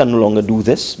country can no longer do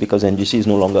this because NGC is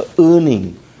no longer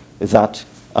earning that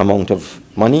amount of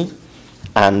money,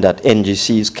 and that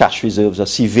NGC's cash reserves are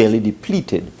severely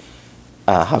depleted,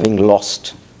 having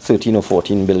lost $13 or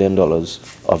 $14 billion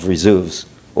of reserves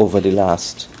over the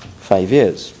last 5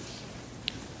 years.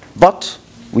 But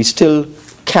we still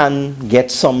can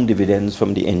get some dividends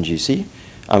from the NGC,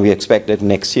 and we expect that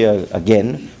next year,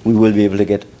 again, we will be able to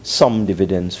get some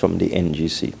dividends from the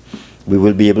NGC. We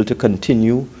will be able to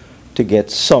continue to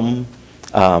get some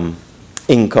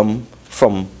income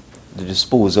from the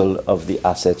disposal of the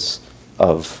assets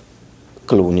of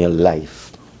colonial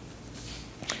life.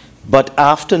 But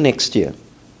after next year,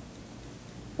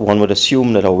 one would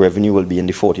assume that our revenue will be in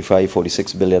the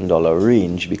 $45–46 billion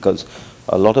range, because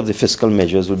a lot of the fiscal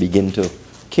measures will begin to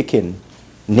kick in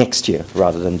next year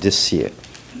rather than this year,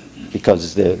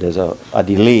 because there's a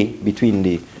delay between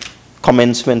the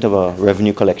commencement of a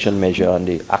revenue collection measure and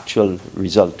the actual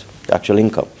result, the actual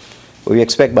income. But we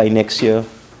expect by next year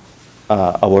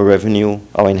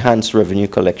our enhanced revenue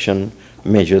collection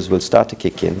measures will start to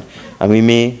kick in, and we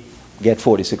may get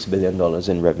 $46 billion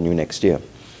in revenue next year,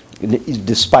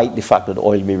 despite the fact that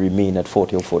oil may remain at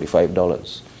 $40 or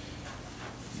 $45.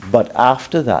 But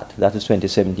after that, that is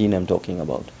 2017 I'm talking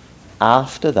about,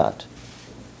 after that,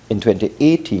 in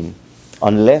 2018,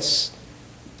 unless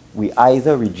we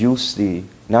either reduce the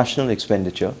national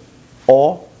expenditure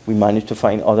or we manage to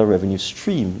find other revenue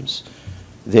streams,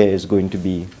 there is going to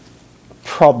be a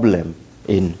problem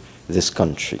in this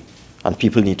country. And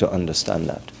people need to understand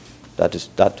that. That is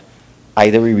that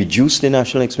either we reduce the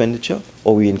national expenditure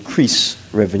or we increase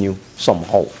revenue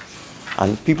somehow.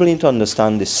 And people need to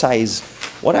understand the size.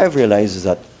 What I've realized is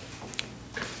that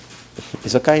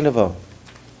it's a kind of a,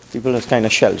 people are kind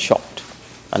of shell-shocked.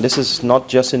 And this is not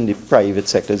just in the private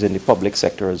sector, it's in the public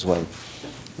sector as well.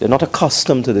 They're not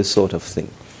accustomed to this sort of thing.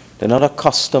 They're not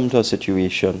accustomed to a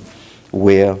situation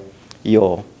where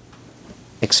your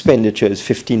expenditure is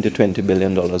 $15 to $20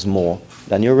 billion more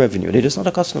than your revenue. They're just not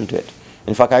accustomed to it.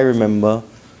 In fact, I remember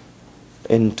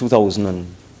in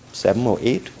 2007 or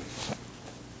 8,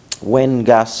 when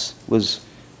gas was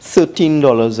 $13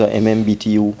 a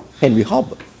MMBTU Henry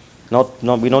Hub.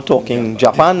 We're not talking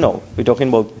Japan now. We're talking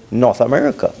about North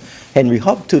America. Henry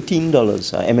Hub, $13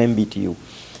 a MMBTU.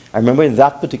 I remember in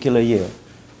that particular year,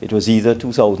 it was either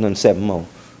 2007 or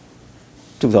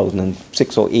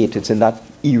 2006 or 8, it's in that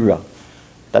era,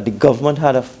 that the government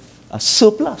had a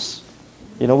surplus.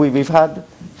 You know, we've had,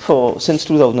 since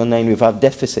 2009, we've had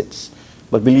deficits.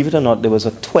 But believe it or not, there was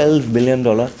a $12 billion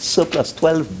surplus,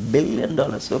 $12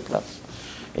 billion surplus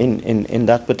in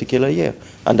that particular year.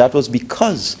 And that was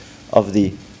because of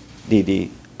the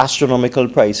astronomical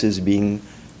prices being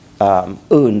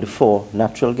earned for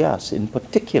natural gas in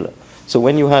particular. So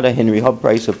when you had a Henry Hub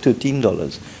price of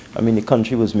 $13, I mean, the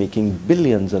country was making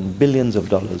billions and billions of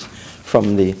dollars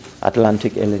from the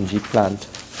Atlantic LNG plant,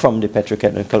 from the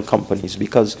petrochemical companies,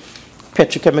 because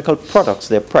petrochemical products,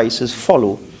 their prices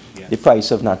follow the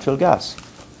price of natural gas.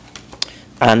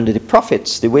 And the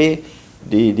profits, the way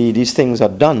these things are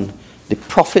done, the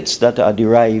profits that are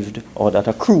derived or that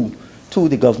accrue to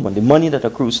the government, the money that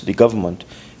accrues to the government,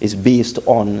 is based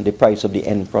on the price of the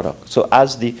end product. So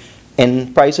as the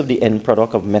price of the end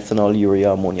product of methanol,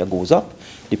 urea, ammonia goes up,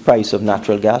 the price of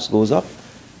natural gas goes up.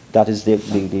 That is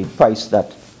the price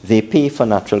that they pay for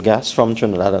natural gas from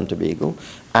Trinidad and Tobago,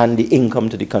 and the income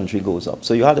to the country goes up.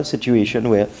 So you had a situation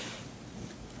where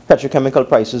petrochemical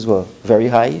prices were very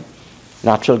high,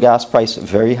 natural gas price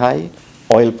very high,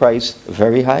 oil price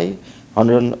very high.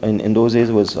 In those days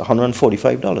it was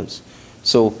 $145.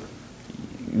 So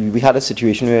we had a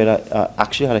situation where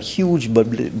actually had a huge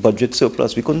budget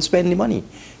surplus. We couldn't spend the money.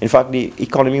 In fact, the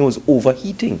economy was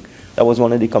overheating. That was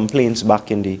one of the complaints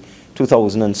back in the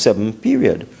 2007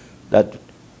 period, that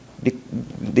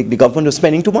the government was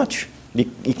spending too much. The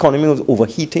economy was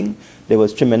overheating. There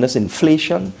was tremendous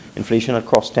inflation. Inflation had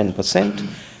crossed 10%,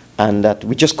 and that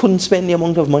we just couldn't spend the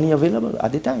amount of money available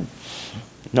at the time.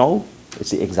 Now,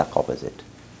 it's the exact opposite.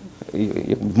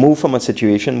 You move from a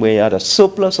situation where you had a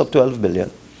surplus of $12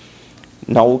 billion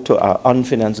now to an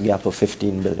unfinanced gap of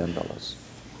 $15 billion.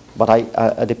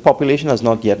 But the population has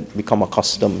not yet become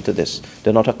accustomed to this.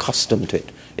 They're not accustomed to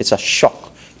it. It's a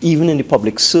shock. Even in the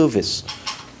public service,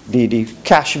 the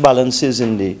cash balances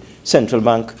in the central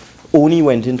bank only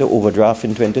went into overdraft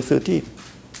in 2013.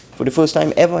 For the first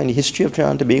time ever in the history of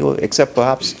Trinidad and Tobago, except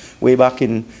perhaps way back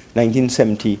in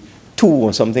 1972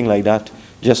 or something like that,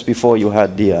 just before you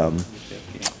had the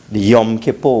Yom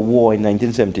Kippur War in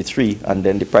 1973, and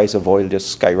then the price of oil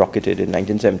just skyrocketed in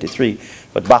 1973.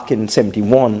 But back in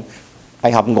 71,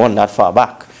 I haven't gone that far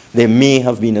back. There may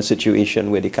have been a situation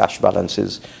where the cash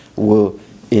balances were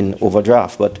in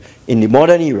overdraft. But in the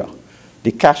modern era,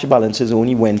 the cash balances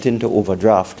only went into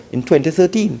overdraft in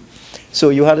 2013. So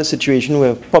you had a situation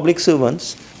where public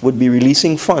servants would be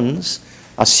releasing funds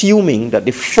assuming that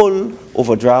the full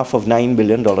overdraft of $9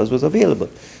 billion was available.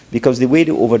 Because the way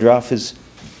the overdraft is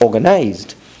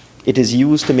organized, it is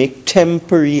used to make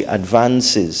temporary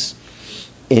advances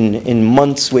in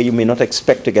months where you may not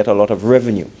expect to get a lot of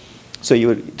revenue. So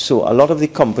a lot of the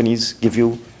companies give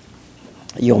you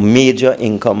your major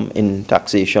income in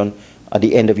taxation at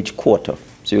the end of each quarter.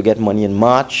 So you get money in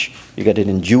March, you get it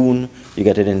in June, you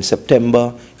get it in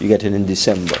September, you get it in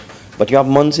December. But you have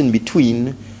months in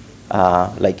between,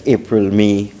 like April,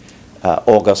 May,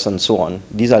 August, and so on.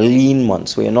 These are lean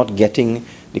months where you're not getting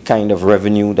the kind of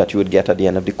revenue that you would get at the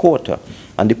end of the quarter.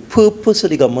 And the purpose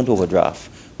of the government overdraft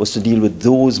was to deal with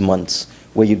those months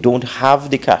where you don't have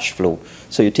the cash flow.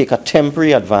 So you take a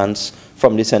temporary advance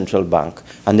from the central bank,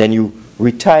 and then you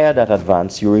retire that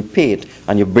advance, you repay it,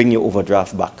 and you bring your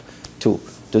overdraft back to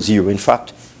zero. In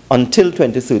fact, until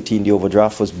 2013, the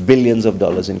overdraft was billions of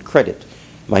dollars in credit.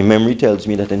 My memory tells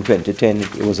me that in 2010,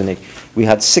 we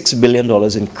had $6 billion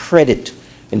in credit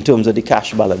in terms of the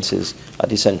cash balances at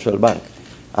the central bank.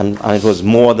 And it was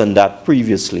more than that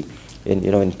previously.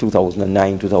 in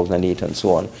 2009, 2008, and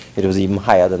so on. It was even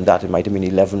higher than that. It might have been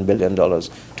 $11 billion,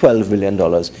 $12 billion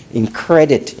in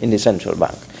credit in the central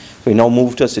bank. We now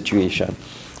move to a situation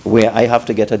where I have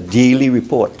to get a daily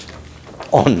report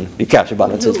on the cash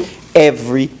balances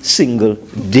every single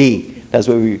day. That's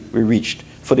where we reached.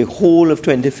 For the whole of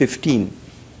 2015,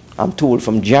 I'm told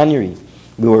from January,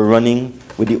 we were running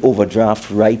with the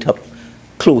overdraft right up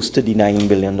close to the $9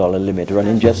 billion limit,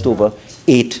 running just over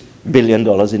 $8 billion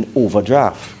in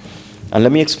overdraft. And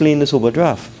let me explain this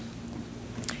overdraft.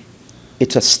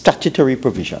 It's a statutory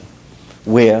provision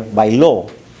where, by law,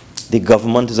 the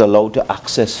government is allowed to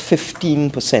access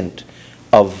 15%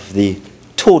 of the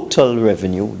total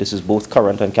revenue, this is both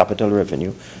current and capital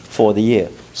revenue, for the year.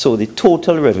 So the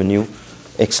total revenue,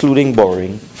 excluding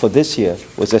borrowing, for this year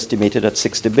was estimated at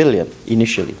 $60 billion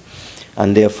initially.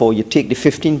 And therefore, you take the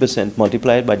 15%,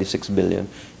 multiply it by the $6 billion,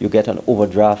 you get an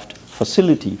overdraft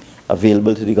facility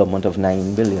available to the government of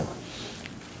 $9 billion.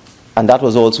 And that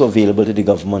was also available to the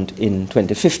government in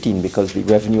 2015 because the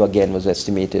revenue again was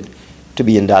estimated to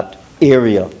be in that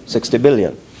area, $60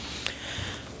 billion.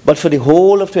 But for the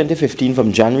whole of 2015,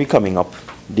 from January coming up,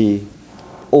 the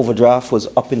overdraft was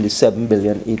up in the $7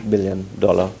 billion, $8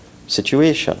 billion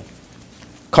situation,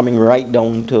 coming right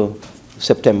down to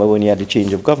September when you had the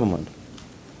change of government.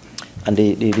 And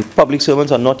the public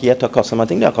servants are not yet accustomed. I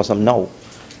think they're accustomed now.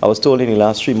 I was told in the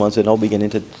last 3 months they're now beginning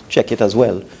to check it as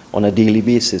well on a daily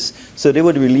basis. So they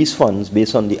would release funds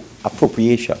based on the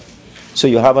appropriation. So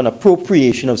you have an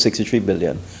appropriation of $63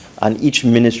 billion, and each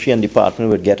ministry and department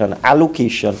would get an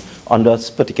allocation under a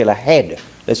particular head.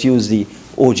 Let's use the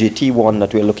OJT one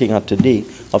that we're looking at today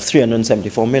of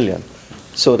 $374 million.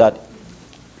 So that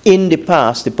in the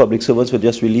past, the public servants would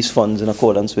just release funds in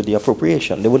accordance with the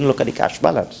appropriation. They wouldn't look at the cash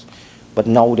balance. But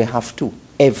now they have to,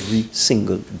 every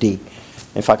single day.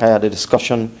 In fact, I had a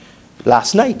discussion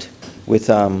last night with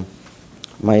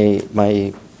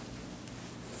my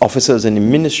officers in the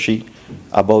ministry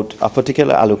about a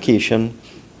particular allocation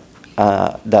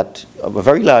that a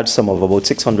very large sum of about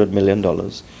 $600 million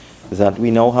that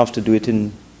we now have to do it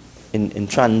in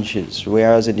tranches,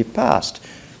 whereas in the past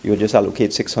you would just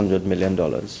allocate $600 million.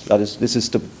 This is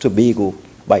Tobago,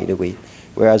 by the way.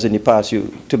 Whereas in the past,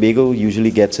 Tobago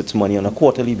usually gets its money on a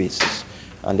quarterly basis,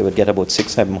 and they would get about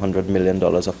 $600–700 million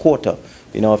a quarter.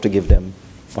 You now have to give them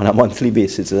on a monthly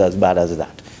basis. It's as bad as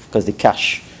that, because the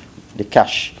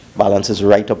cash balance is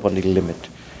right up on the limit.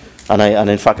 And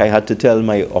in fact, I had to tell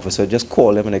my officer, just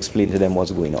call them and explain to them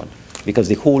what's going on, because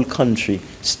the whole country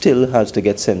still has to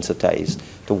get sensitized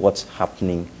to what's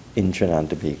happening in Trinidad and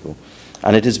Tobago.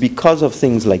 And it is because of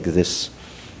things like this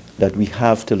that we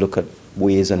have to look at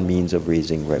ways and means of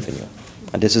raising revenue.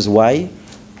 And this is why,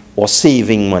 or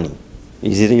saving money.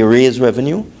 Is either you raise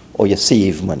revenue or you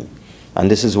save money. And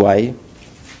this is why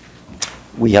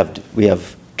we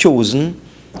have chosen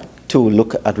to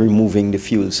look at removing the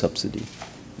fuel subsidy.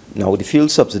 Now, the fuel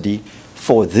subsidy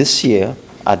for this year,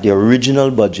 at the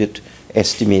original budget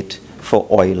estimate for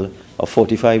oil of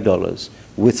 $45,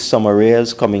 with some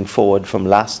arrears coming forward from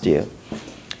last year,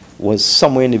 was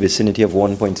somewhere in the vicinity of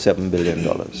 $1.7 billion.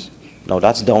 Now,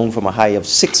 that's down from a high of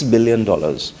 $6 billion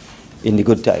in the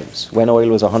good times. When oil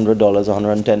was $100,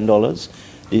 $110,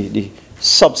 the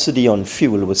subsidy on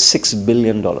fuel was $6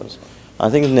 billion. I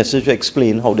think it's necessary to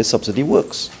explain how this subsidy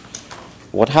works.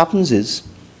 What happens is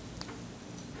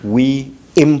we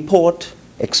import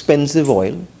expensive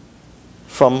oil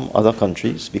from other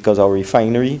countries because our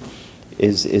refinery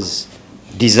is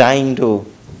designed to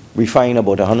refine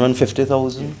about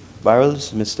 150,000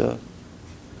 barrels, Mr.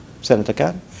 Senator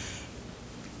Khan.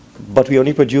 But we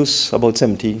only produce about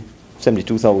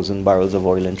 72,000 barrels of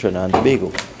oil in Trinidad and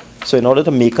Tobago. So in order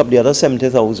to make up the other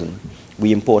 70,000,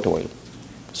 we import oil.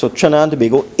 So Trinidad and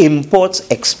Tobago imports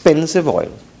expensive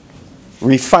oil,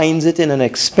 refines it in an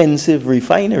expensive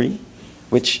refinery,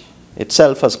 which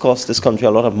itself has cost this country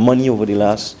a lot of money over the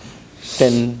last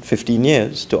 10, 15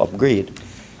 years to upgrade,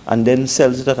 and then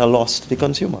sells it at a loss to the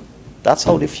consumer. That's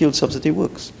how the fuel subsidy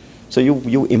works. So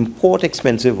you import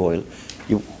expensive oil,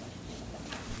 you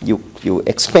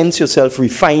expense yourself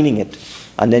refining it,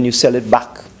 and then you sell it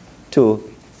back to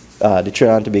the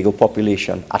Trinidad and Tobago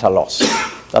population at a loss.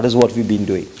 That is what we've been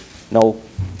doing. Now,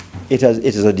 it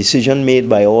is a decision made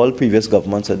by all previous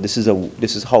governments that this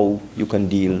is how you can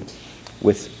deal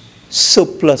with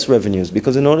surplus revenues,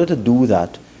 because in order to do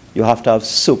that, you have to have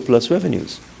surplus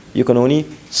revenues. You can only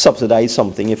subsidize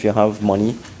something if you have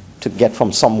money to get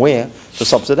from somewhere to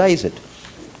subsidize it.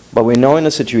 But we're now in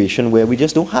a situation where we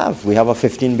just don't have. We have a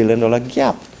 $15 billion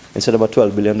gap instead of a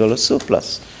 $12 billion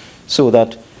surplus. So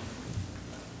that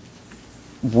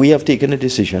we have taken a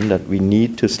decision that we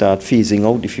need to start phasing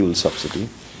out the fuel subsidy.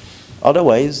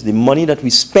 Otherwise, the money that we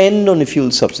spend on the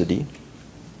fuel subsidy,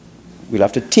 we'll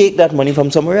have to take that money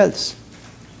from somewhere else.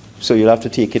 So you'll have to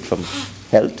take it from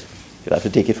health, you'll have to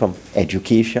take it from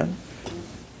education,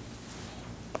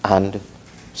 and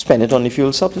spend it on the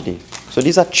fuel subsidy. So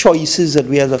these are choices that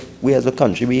we as a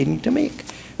country we need to make.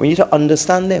 We need to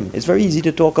understand them. It's very easy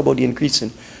to talk about the increase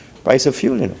in price of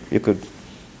fuel. You could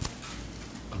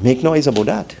make noise about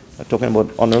that. I'm talking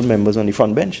about honorable members on the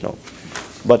front bench now.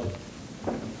 But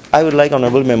I would like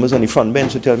honorable members on the front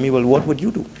bench to tell me, well, what would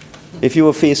you do? If you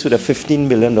were faced with a $15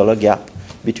 billion gap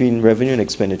between revenue and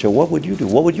expenditure, what would you do?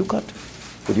 What would you cut?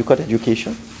 Would you cut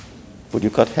education? Would you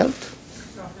cut health?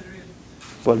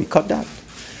 Well, we cut that.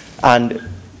 And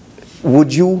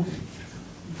would you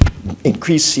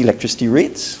increase electricity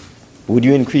rates? Would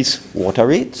you increase water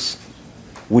rates?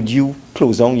 Would you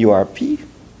close down URP?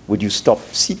 Would you stop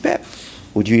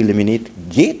CPEP? Would you eliminate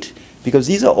GATE? Because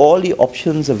these are all the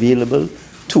options available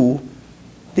to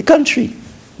the country.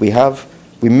 We're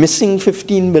missing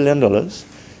 $15 billion.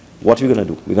 What are we going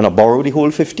to do? We're going to borrow the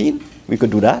whole 15? We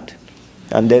could do that.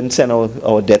 And then send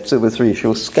our debt service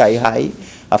ratio sky high,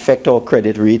 affect our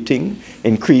credit rating,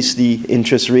 increase the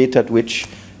interest rate at which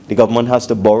the government has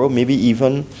to borrow, maybe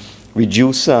even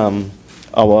reduce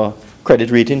our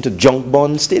credit rating to junk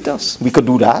bond status. We could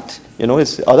do that.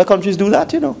 Other countries do that,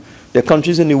 There are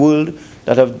countries in the world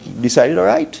that have decided, all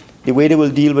right, the way they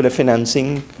will deal with a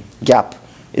financing gap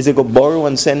is they go borrow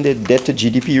and send their debt to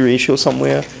GDP ratio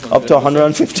somewhere up to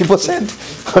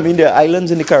 150%. I mean, there are islands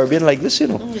in the Caribbean like this,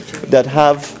 that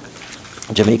have,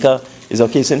 Jamaica is a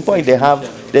case in point, they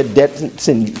have their debt,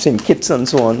 St. Kitts and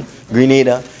so on,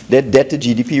 Grenada, their debt to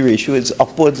GDP ratio is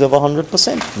upwards of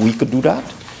 100%. We could do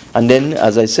that. And then,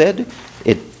 as I said,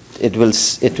 it will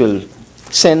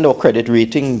send our credit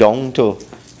rating down to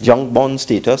junk bond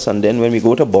status, and then when we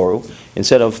go to borrow,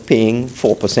 instead of paying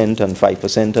 4% and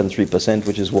 5% and 3%,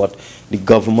 which is what the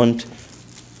government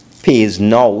pays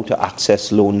now to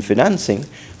access loan financing,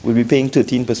 we'll be paying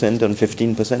 13% and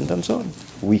 15% and so on.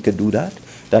 We could do that.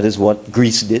 That is what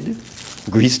Greece did.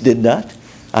 Greece did that,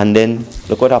 and then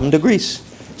look what happened to Greece.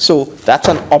 So that's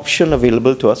an option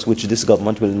available to us which this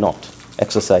government will not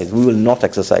exercise. We will not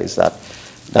exercise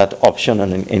that option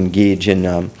and engage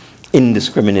in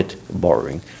indiscriminate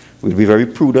borrowing. We'll be very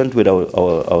prudent with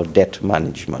our debt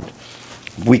management.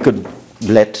 We could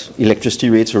let electricity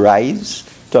rates rise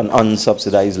to an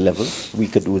unsubsidized level. We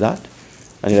could do that.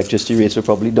 And electricity rates will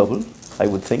probably double, I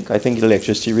would think. I think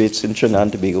electricity rates in Trinidad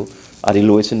and Tobago are the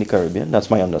lowest in the Caribbean. That's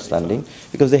my understanding,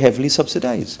 because they're heavily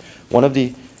subsidized. One of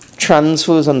the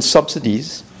transfers and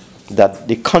subsidies that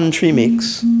the country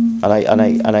makes, and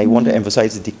I want to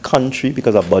emphasize the country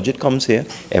because our budget comes here,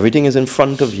 everything is in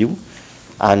front of you,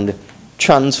 and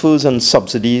transfers and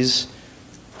subsidies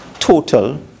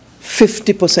total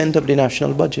 50% of the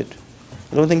national budget.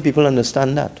 I don't think people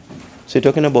understand that. So you're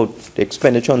talking about the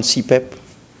expenditure on CPEP,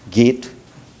 GATE,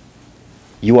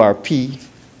 URP,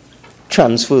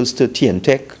 transfers to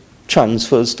TNTech,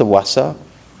 transfers to WASA,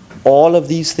 all of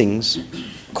these things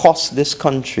cost this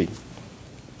country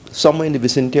somewhere in the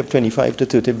vicinity of $25 to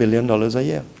 $30 billion a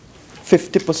year.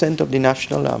 50% of the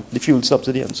national, the fuel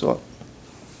subsidy and so on.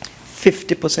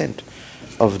 50%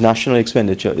 of national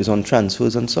expenditure is on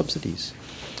transfers and subsidies.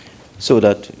 So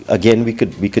that, again, we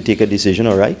could take a decision,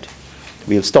 all right,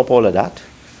 we'll stop all of that.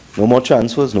 No more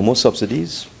transfers, no more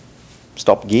subsidies.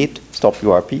 Stop GATE, stop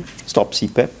URP, stop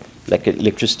CPEP. Let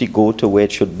electricity go to where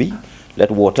it should be.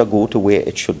 Let water go to where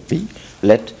it should be.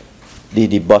 Let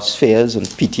the bus fares and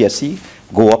PTSE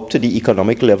go up to the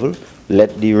economic level.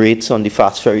 Let the rates on the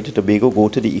fast ferry to Tobago go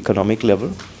to the economic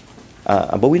level.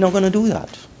 But we're not going to do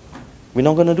that. We're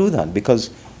not going to do that because,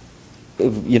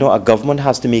 a government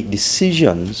has to make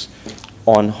decisions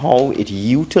on how it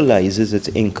utilizes its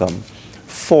income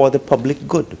for the public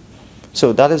good.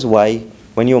 So that is why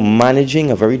when you're managing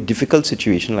a very difficult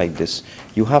situation like this,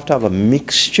 you have to have a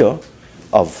mixture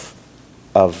of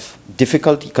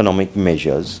difficult economic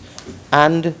measures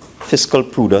and fiscal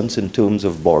prudence in terms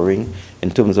of borrowing,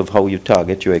 in terms of how you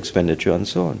target your expenditure and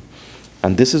so on.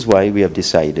 And this is why we have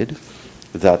decided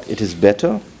that it is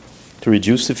better to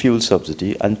reduce the fuel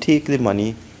subsidy and take the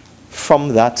money from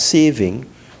that saving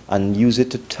and use it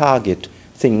to target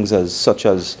things such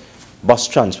as bus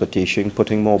transportation,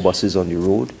 putting more buses on the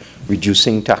road,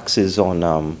 reducing taxes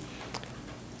on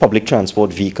public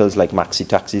transport vehicles like maxi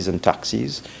taxis and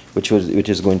taxis, which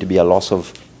is going to be a loss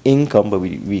of income, but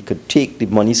we could take the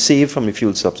money saved from the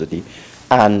fuel subsidy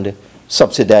and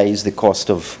subsidize the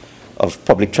cost of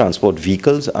public transport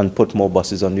vehicles and put more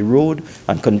buses on the road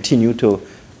and continue to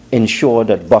ensure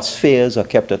that bus fares are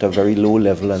kept at a very low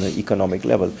level and an economic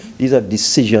level. These are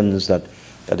decisions that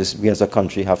we as a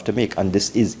country have to make, and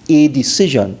this is a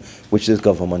decision which this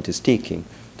government is taking,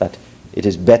 that it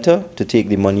is better to take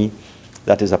the money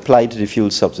that is applied to the fuel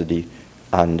subsidy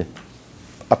and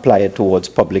apply it towards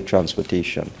public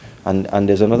transportation. And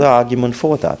there's another argument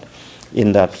for that,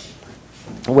 in that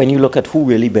when you look at who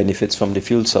really benefits from the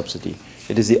fuel subsidy,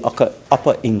 it is the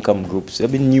upper income groups. There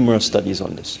have been numerous studies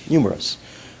on this, numerous.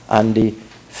 And the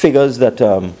figures that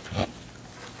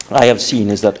I have seen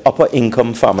is that upper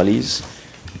income families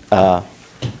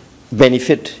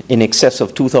benefit in excess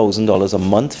of $2,000 a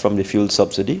month from the fuel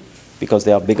subsidy, because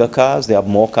they have bigger cars, they have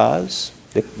more cars,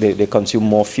 they consume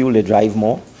more fuel, they drive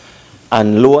more.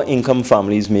 And lower income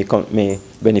families may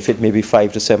benefit maybe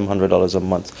 $500 to $700 a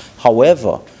month.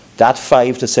 However, that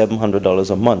 $500 to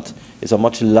 $700 a month is a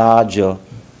much larger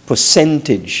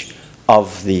percentage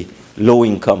of the low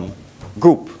income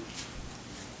group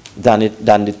than the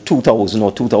 $2,000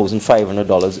 or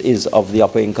 $2,500 is of the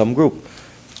upper income group.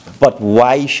 But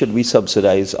why should we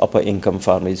subsidize upper income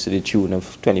families to the tune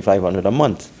of $2,500 a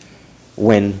month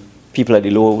when people at the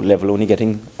low level only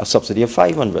getting a subsidy of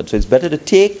 $500? So it's better to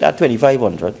take that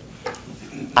 $2,500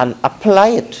 and apply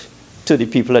it to the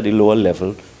people at the lower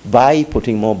level by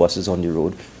putting more buses on the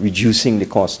road, reducing the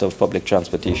cost of public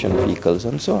transportation vehicles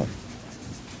and so on.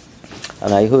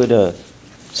 And I heard a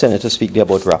senator speak there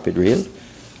about rapid rail.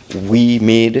 We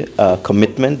made a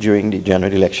commitment during the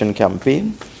general election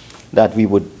campaign that we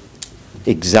would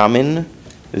examine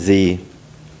the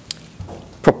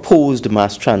proposed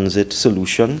mass transit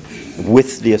solution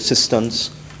with the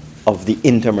assistance of the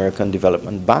Inter-American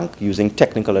Development Bank, using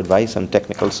technical advice and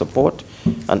technical support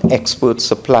and experts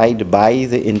supplied by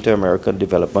the Inter-American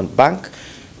Development Bank,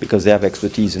 because they have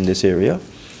expertise in this area.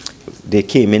 They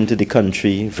came into the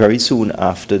country very soon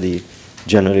after the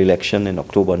general election in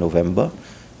October, November.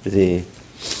 They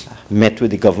met with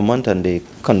the government and they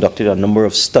conducted a number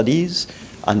of studies,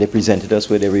 and they presented us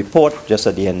with a report just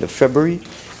at the end of February,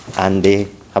 and they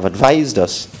have advised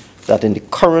us that in the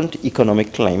current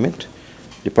economic climate,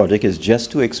 the project is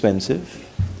just too expensive.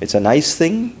 It's a nice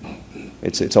thing.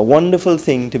 It's a wonderful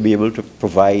thing to be able to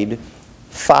provide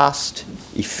fast,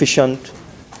 efficient,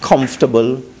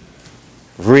 comfortable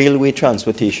railway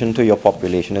transportation to your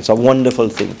population. It's a wonderful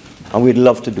thing, and we'd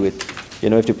love to do it.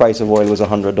 You know, if the price of oil was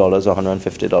 $100 or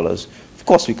 $150, of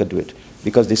course we could do it,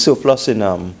 because the surplus in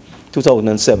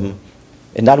 2007,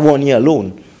 in that 1 year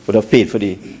alone, would have paid for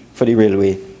the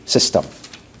railway system.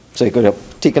 So you could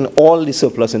have taken all the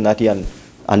surplus in that year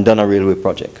and done a railway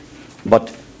project.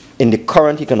 But in the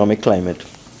current economic climate,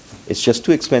 it's just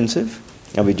too expensive,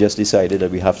 and we just decided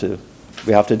that we have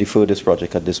to defer this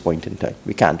project at this point in time.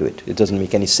 We can't do it. It doesn't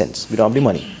make any sense. We don't have the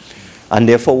money. And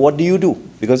therefore, what do you do?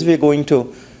 Because if you're going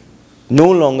to no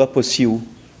longer pursue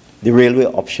the railway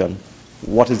option,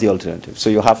 what is the alternative? So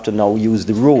you have to now use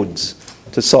the roads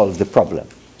to solve the problem.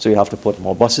 So you have to put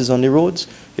more buses on the roads,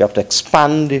 you have to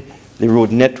expand the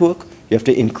road network, you have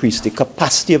to increase the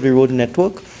capacity of the road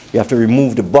network, you have to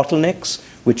remove the bottlenecks,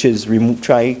 which is remove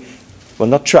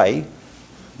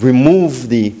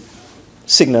the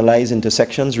signalized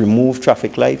intersections, remove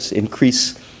traffic lights,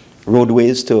 increase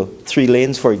roadways to 3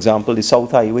 lanes. For example, the South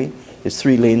Highway is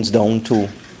 3 lanes down to,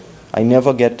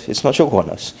 it's not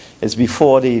Shogunas, it's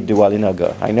before the Diwali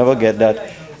Nagar. I never get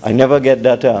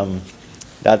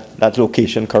that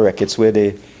location correct. It's where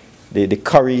the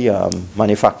curry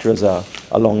manufacturers are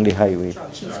along the highway.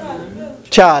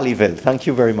 Charlieville, thank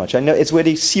you very much. I know it's where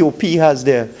the COP has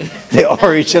their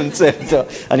origin center,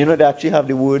 and you know they actually have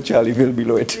the word Charlieville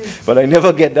below it. But I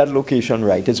never get that location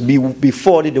right. It's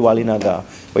before the Diwali Nagar,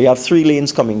 where you have 3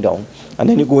 lanes coming down, and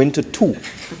then you go into 2,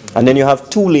 and then you have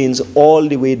 2 lanes all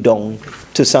the way down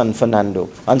to San Fernando.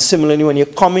 And similarly, when you're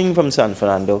coming from San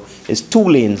Fernando, it's 2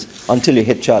 lanes until you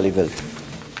hit Charlieville.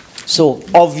 So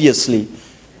obviously,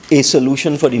 a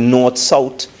solution for the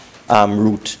north-south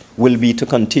route will be to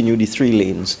continue the 3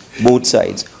 lanes, both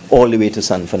sides, all the way to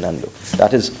San Fernando.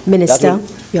 That is... Minister,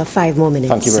 you have 5 more minutes.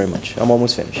 Thank you very much. I'm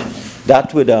almost finished.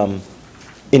 That would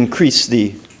increase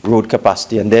the road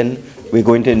capacity, and then we're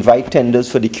going to invite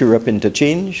tenders for the Curup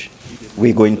interchange.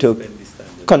 We're going to...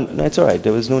 No, it's all right.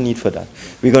 There was no need for that.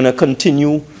 We're going to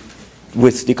continue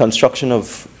with the construction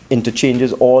of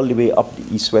interchanges all the way up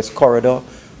the east-west corridor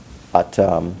at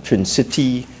Trin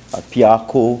City, at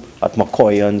Piarco, at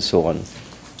McCoy, and so on.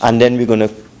 And then we're going to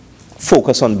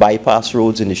focus on bypass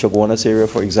roads in the Shogunas area,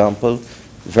 for example,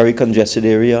 very congested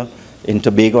area. In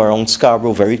Tobago, around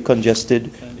Scarborough, very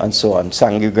congested, and so on.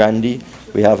 Sangre Grande,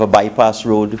 we have a bypass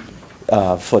road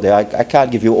for there. I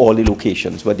can't give you all the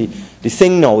locations, but the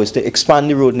thing now is to expand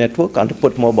the road network and to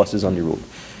put more buses on the road.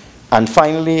 And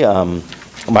finally,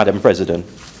 Madam President,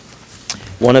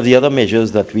 one of the other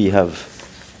measures that we have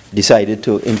decided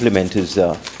to implement is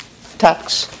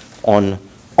tax on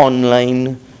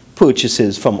online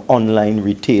purchases from online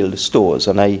retail stores.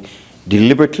 And I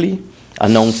deliberately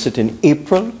announced it in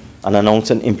April and announced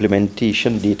an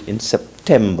implementation date in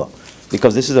September,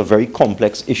 because this is a very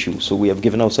complex issue. So we have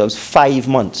given ourselves 5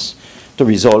 months to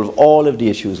resolve all of the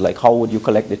issues, like how would you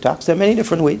collect the tax? There are many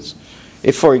different ways.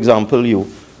 If, for example,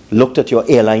 you looked at your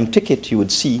airline ticket, you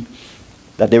would see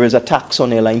that there is a tax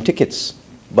on airline tickets,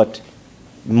 but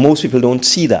most people don't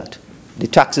see that. The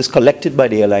tax is collected by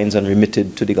the airlines and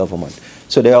remitted to the government.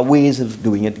 So there are ways of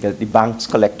doing it. Let the banks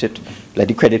collect it, let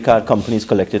the credit card companies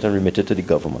collect it and remit it to the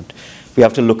government. We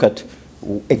have to look at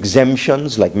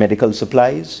exemptions like medical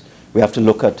supplies. We have to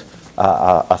look at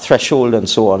a threshold and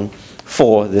so on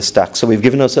for this tax. So we've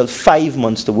given ourselves 5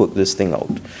 months to work this thing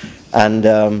out.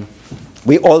 And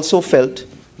we also felt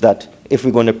that if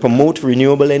we're going to promote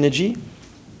renewable energy,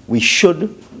 we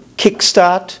should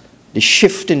kickstart the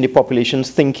shift in the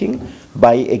population's thinking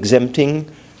by exempting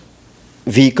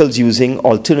vehicles using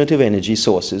alternative energy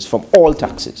sources from all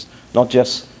taxes, not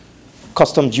just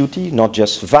customs duty, not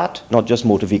just VAT, not just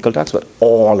motor vehicle tax, but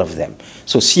all of them.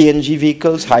 So CNG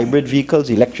vehicles, hybrid vehicles,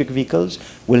 electric vehicles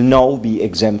will now be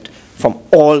exempt from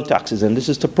all taxes. And this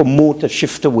is to promote a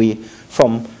shift away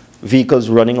from vehicles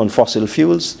running on fossil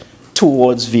fuels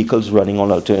towards vehicles running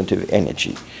on alternative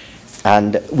energy.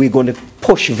 And we're going to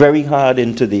push very hard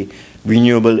into the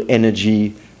renewable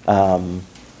energy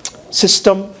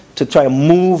system to try and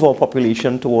move our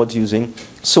population towards using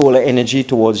solar energy,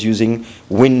 towards using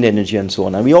wind energy and so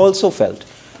on. And we also felt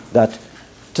that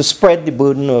to spread the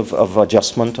burden of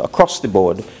adjustment across the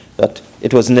board, that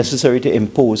it was necessary to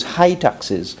impose high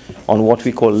taxes on what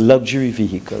we call luxury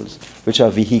vehicles, which are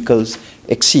vehicles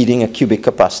exceeding a cubic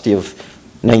capacity of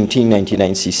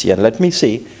 1999 cc. And let me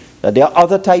say that there are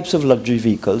other types of luxury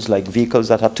vehicles, like vehicles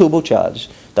that are turbocharged,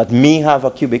 that may have a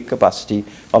cubic capacity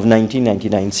of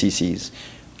 1999 cc's.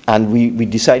 And we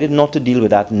decided not to deal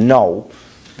with that now,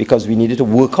 because we needed to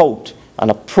work out an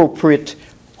appropriate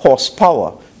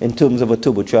horsepower in terms of a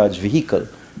turbocharged vehicle.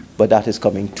 But that is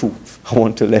coming too. I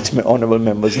want to let my honorable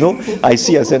members know. I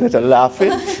see a senator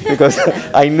laughing, because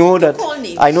I know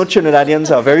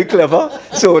Trinidadians are very clever,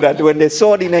 so that when they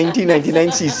saw the 1999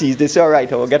 cc's, they said, all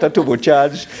right, I will get a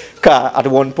turbocharged car at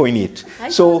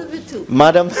 1.8. So,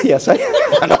 Madam, yes,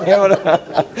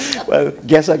 well,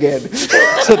 guess again.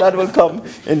 So that will come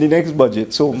in the next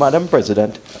budget. So, Madam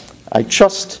President, I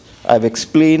trust I've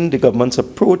explained the government's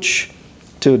approach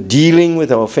to dealing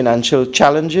with our financial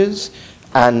challenges.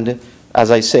 And as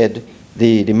I said,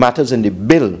 the matters in the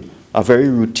bill are very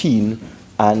routine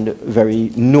and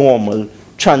very normal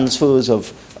transfers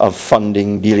of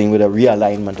funding dealing with a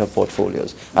realignment of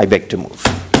portfolios. I beg to move.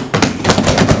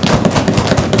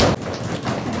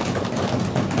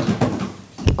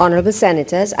 Honourable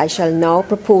Senators, I shall now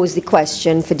propose the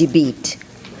question for debate.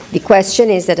 The question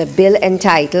is that a bill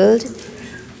entitled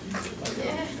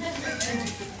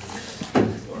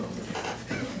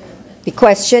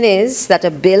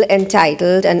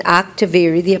An Act to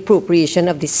Vary the Appropriation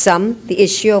of the Sum, the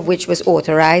issue of which was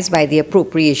authorized by the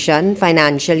Appropriation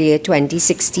Financial Year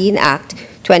 2016 Act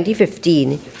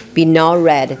 2015, be now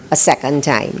read a second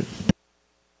time.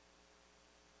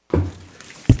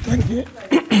 Thank you.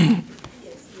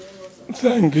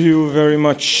 Thank you very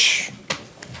much.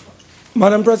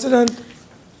 Madam President,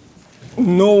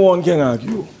 no one can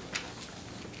argue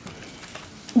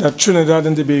that Trinidad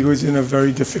and Tobago is in a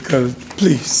very difficult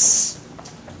place,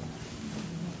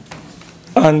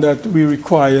 and that we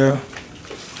require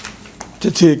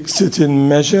to take certain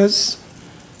measures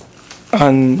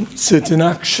and certain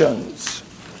actions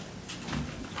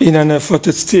in an effort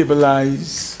to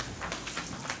stabilize,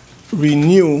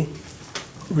 renew,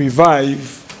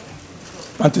 revive,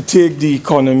 and to take the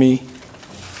economy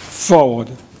forward.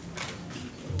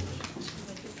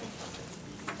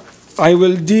 I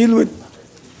will deal with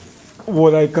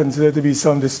what I consider to be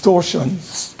some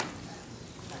distortions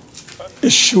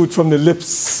issued from the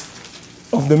lips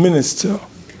of the minister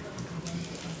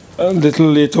a little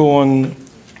later on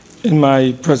in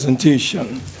my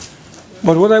presentation.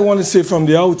 But what I want to say from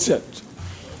the outset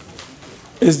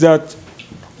is that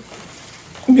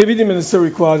maybe the minister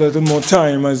required a little more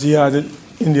time, as he had it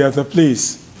in the other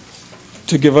place,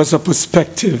 to give us a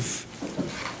perspective.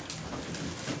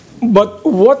 But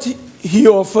what he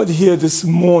offered here this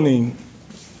morning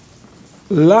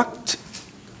lacked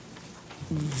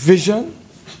vision,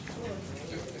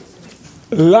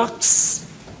 lacks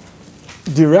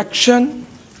direction,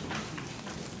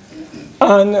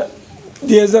 and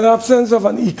there's an absence of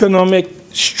an economic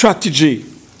strategy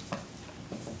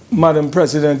Madam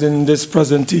President, in this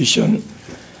presentation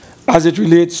as it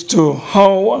relates to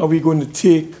how are we going to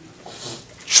take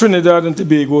Trinidad and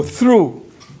Tobago through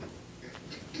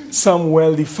some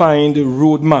well-defined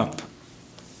roadmap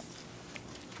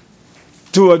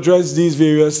to address these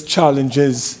various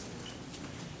challenges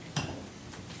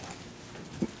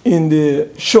in the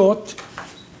short,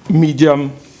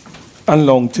 medium, and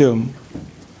long term.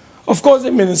 Of course,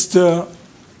 the minister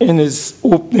in his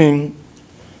opening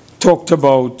talked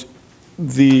about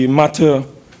the matter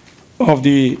of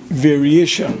the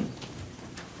variation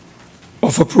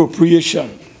of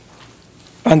appropriation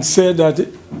and said that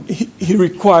he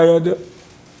required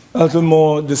a little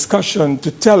more discussion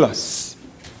to tell us,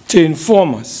 to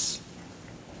inform us,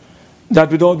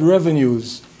 that without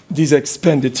revenues, these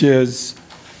expenditures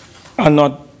are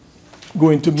not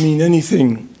going to mean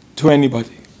anything to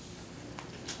anybody.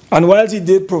 And while he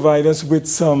did provide us with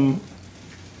some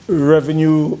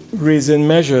revenue-raising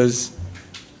measures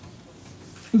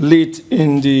late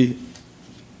in the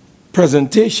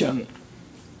presentation,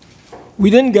 we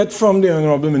didn't get from the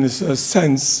Honorable Minister a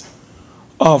sense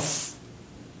of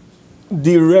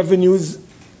the revenues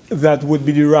that would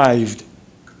be derived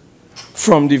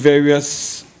from the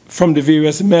various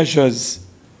measures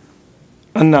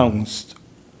announced.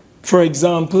 For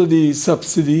example, the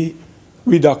subsidy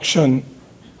reduction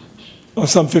of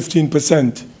some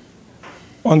 15%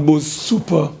 on both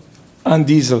super and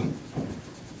diesel.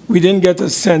 We didn't get a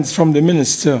sense from the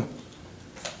minister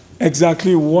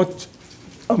exactly what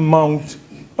amount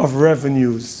of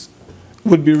revenues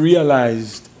would be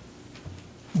realized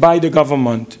by the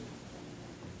government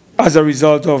as a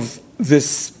result of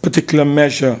this particular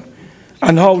measure,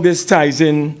 and how this ties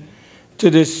in to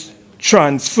this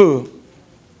transfer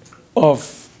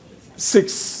of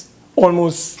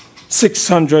almost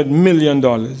 $600 million.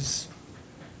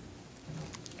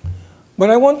 But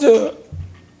I want to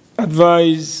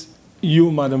advise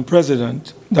you, Madam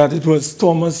President, that it was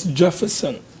Thomas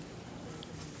Jefferson,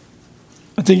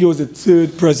 I think he was the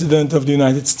 3rd President of the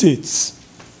United States,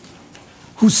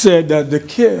 who said that the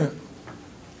care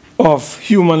of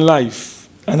human life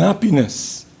and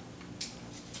happiness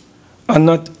and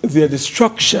not their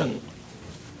destruction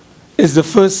is the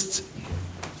first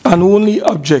and only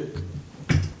object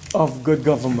of good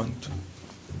government.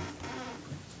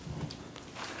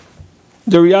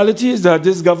 The reality is that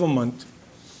this government,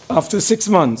 after 6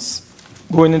 months,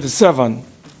 going into 7,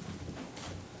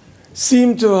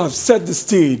 seemed to have set the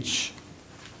stage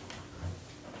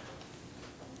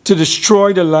to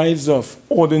destroy the lives of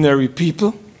ordinary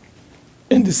people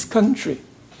in this country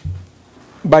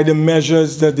by the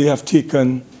measures that they have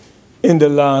taken in the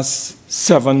last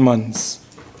 7 months.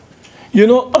 You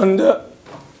know, under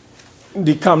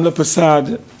the Kamla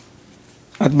Prasad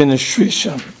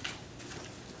administration,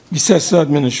 the successor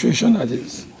administration, that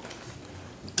is,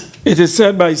 it is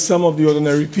said by some of the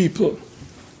ordinary people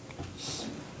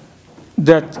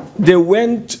that they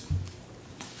went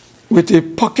with a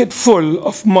pocket full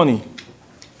of money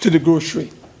to the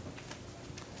grocery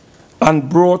and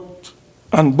bought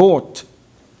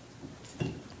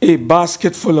a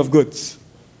basket full of goods.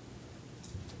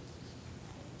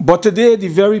 But today, the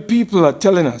very people are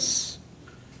telling us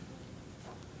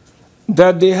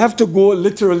that they have to go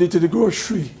literally to the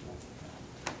grocery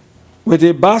with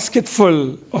a basket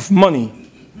full of money,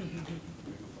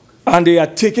 and they are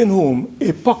taking home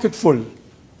a pocket full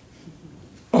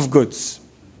of goods.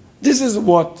 This is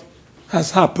what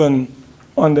has happened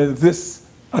under this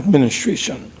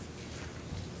administration.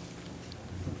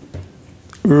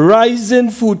 Rising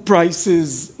food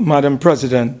prices, Madam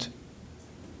President,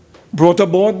 brought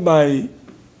about by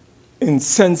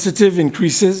insensitive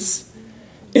increases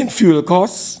in fuel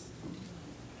costs,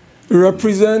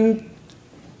 represent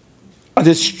a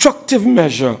destructive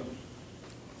measure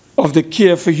of the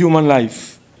care for human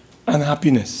life and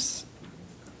happiness.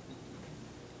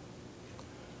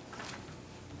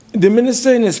 The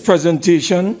minister in his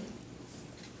presentation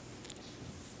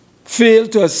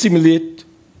failed to assimilate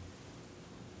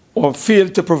or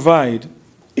failed to provide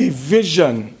a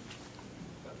vision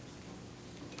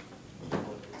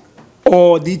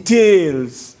or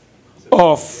details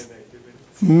of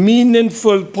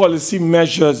meaningful policy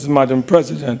measures, Madam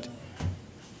President,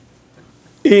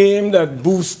 aimed at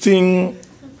boosting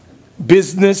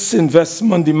business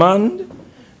investment demand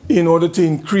in order to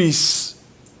increase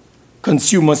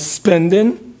consumer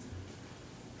spending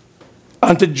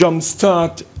and to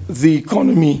jumpstart the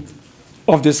economy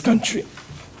of this country.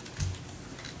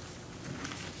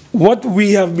 What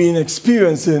we have been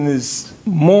experiencing is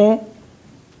more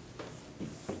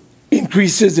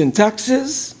increases in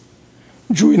taxes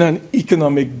during an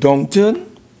economic downturn,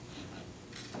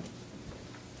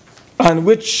 and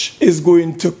which is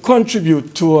going to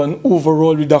contribute to an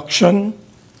overall reduction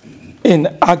in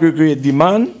aggregate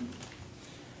demand,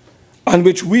 and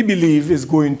which we believe is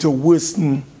going to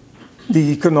worsen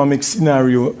the economic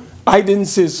scenario. I didn't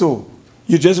say so.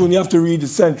 You just only have to read the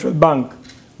central bank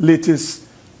latest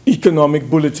economic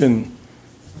bulletin,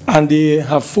 and they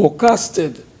have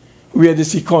forecasted where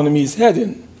this economy is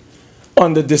heading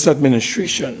under this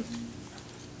administration.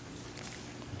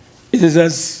 It is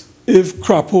as if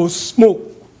Crapo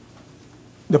smoked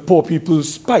the poor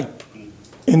people's pipe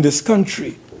in this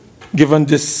country, given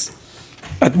this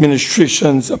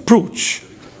administration's approach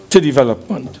to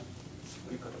development.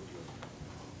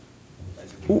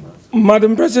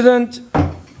 Madam President,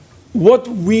 what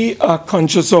we are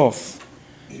conscious of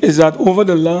is that over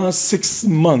the last 6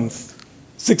 months,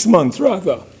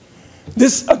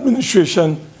 this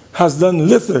administration has done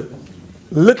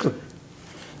little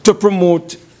to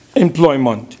promote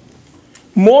employment.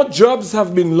 More jobs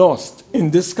have been lost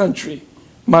in this country,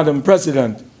 Madam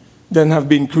President, than have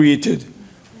been created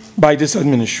by this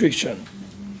administration.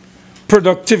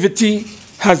 Productivity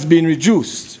has been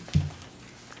reduced.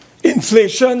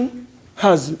 Inflation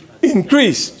has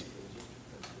increased.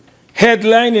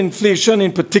 Headline inflation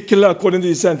in particular, according to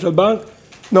the central bank,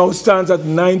 now stands at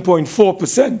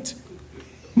 9.4%,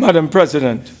 Madam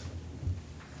President.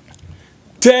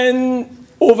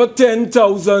 Over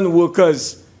 10,000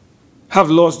 workers have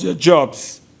lost their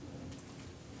jobs,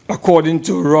 according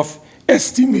to rough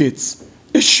estimates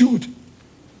issued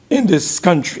in this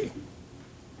country.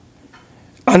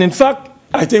 And in fact,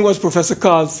 I think it was Professor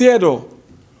Carl Theodore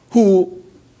who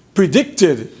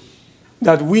predicted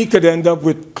that we could end up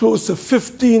with close to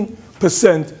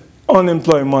 15%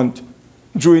 unemployment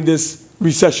during this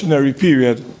recessionary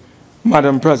period,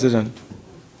 Madam President.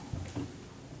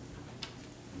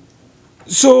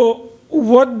 So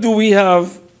what do we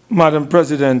have, Madam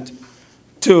President,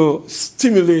 to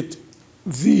stimulate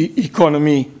the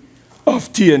economy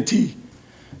of TNT,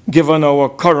 given our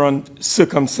current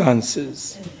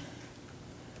circumstances?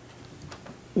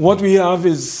 What we have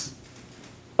is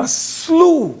a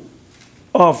slew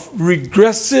of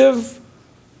regressive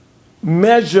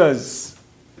measures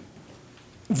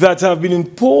that have been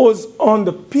imposed on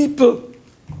the people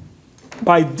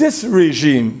by this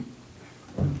regime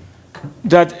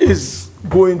that is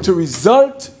going to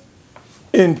result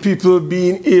in people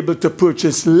being able to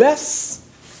purchase less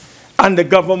and the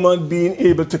government being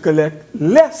able to collect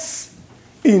less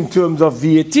in terms of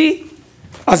VAT,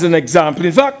 as an example.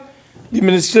 In fact, the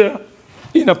minister,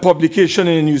 in a publication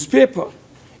in a newspaper,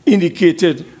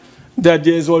 indicated that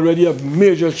there is already a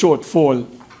major shortfall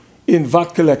in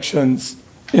VAT collections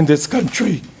in this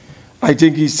country. I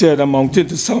think he said amounting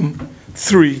to some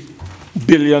 $3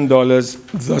 billion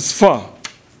thus far.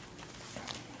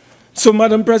 So,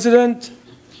 Madam President,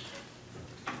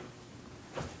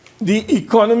 the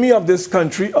economy of this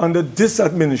country under this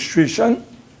administration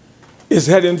is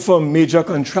heading for major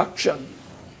contraction.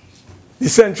 The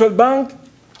central bank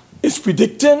is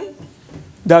predicting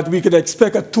that we could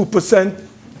expect a 2%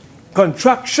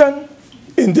 contraction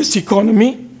in this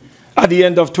economy at the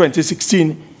end of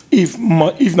 2016, if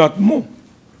not more.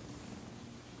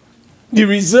 The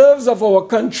reserves of our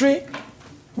country,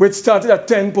 which started at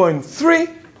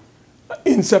 10.3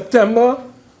 in September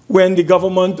when the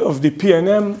government of the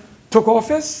PNM took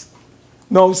office,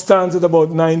 now stands at about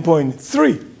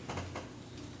 9.3.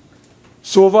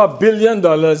 So over $1 billion,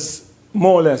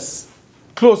 more or less,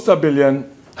 close to $1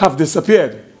 billion, have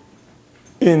disappeared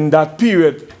in that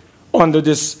period under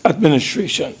this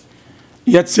administration.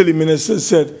 Yet silly ministers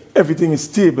said everything is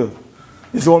stable.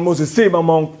 It's almost the same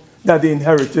amount that they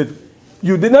inherited.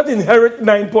 You did not inherit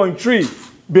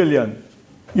 9.3 billion.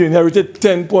 You inherited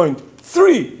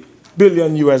 10.3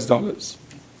 billion US dollars.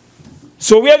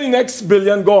 So where the next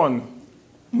billion gone,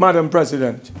 Madam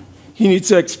President? He needs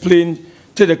to explain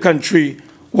to the country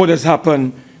what has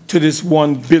happened to this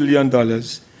 $1 billion.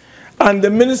 And the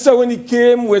minister, when he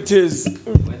came with his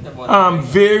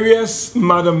various,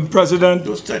 Madam President,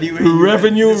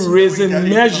 revenue-raising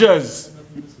measures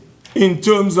in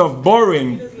terms of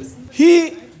borrowing,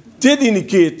 he did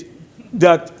indicate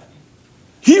that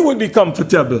he would be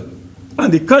comfortable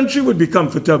and the country would be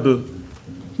comfortable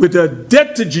with a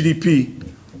debt to GDP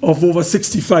of over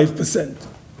 65%.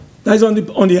 That is on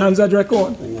the Hansard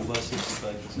record. Over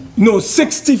 65%. No,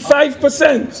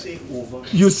 65%.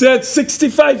 You said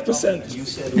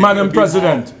 65%, Madam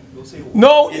President.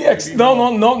 No,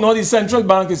 the central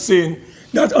bank is saying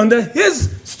that under his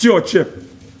stewardship,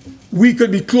 we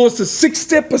could be close to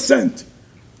 60%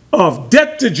 of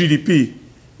debt to GDP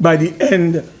by the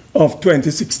end of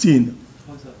 2016.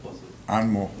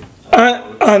 And more.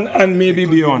 and maybe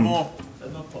beyond.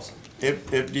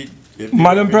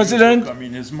 Madam President,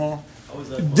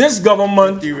 this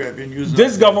government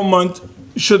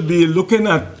should be looking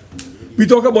at, we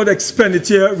talk about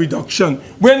expenditure reduction.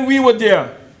 When we were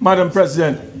there, Madam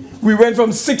President, we went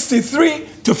from 63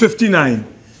 to 59.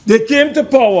 They came to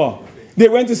power, they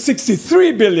went to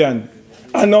 63 billion,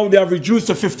 and now they have reduced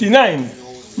to 59,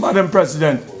 Madam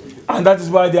President. And that is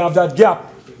why they have that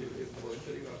gap.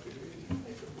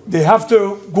 They have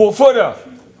to go further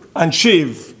and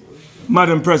shave,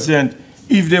 Madam President,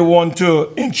 if they want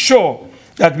to ensure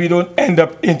that we don't end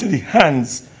up into the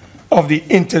hands of the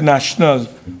International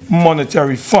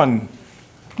Monetary Fund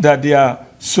that they are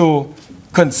so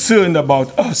concerned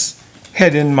about us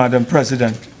heading, Madam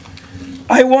President.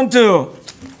 I want to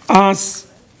ask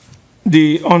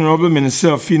the Honorable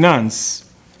Minister of Finance,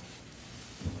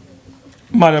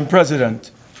 Madam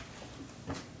President,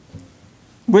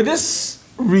 with this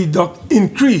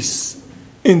increase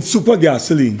in super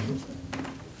gasoline,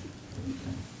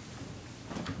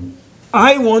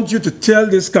 I want you to tell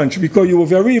this country, because you were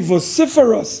very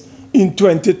vociferous in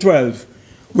 2012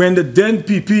 when the then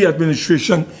PP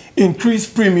administration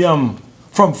increased premium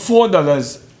from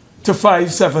 $4 to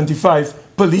 $5.75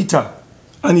 per liter,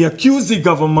 and he accused the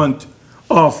government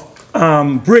of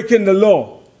breaking the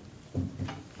law.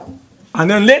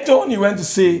 And then later on he went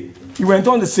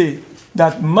on to say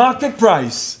that market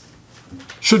price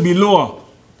should be lower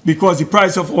because the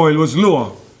price of oil was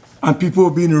lower and people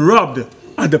were being robbed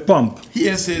at the pump. He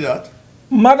didn't say that.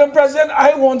 Madam President,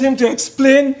 I want him to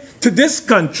explain to this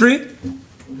country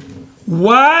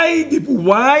why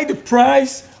the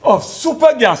price of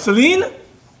super gasoline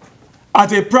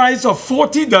at a price of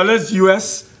 $40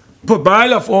 US per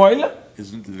barrel of oil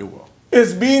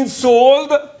is being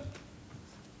sold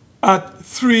at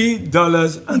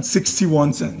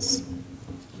 $3.61.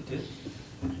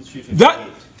 That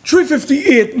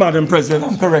 $3.58, Madam President,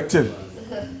 I'm corrected.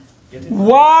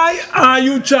 Why are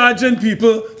you charging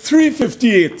people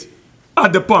 $3.58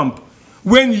 at the pump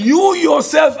when you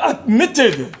yourself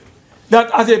admitted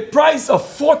that at a price of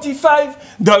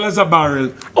 $45 a barrel,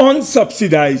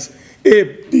 unsubsidized, a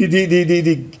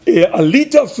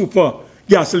liter of super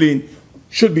gasoline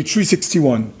should be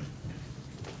 $3.61?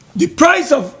 The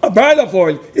price of a barrel of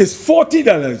oil is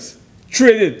 $40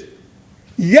 traded,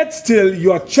 yet still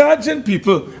you are charging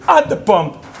people at the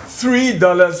pump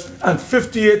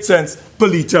 $3.58 per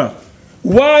liter.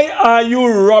 Why are you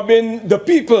robbing the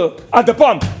people at the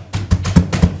pump?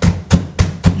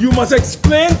 You must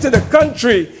explain to the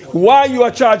country why you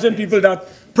are charging people that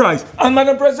price. And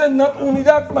Madam President, not only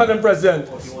that, Madam President,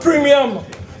 premium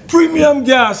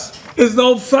gas is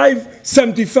now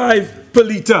 $5.75 per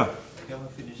liter.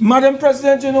 Madam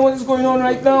President, you know what is going on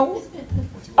right now?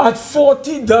 At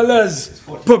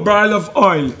 $40 per barrel of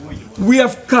oil, we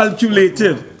have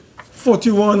calculated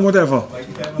 41, whatever.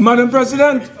 Madam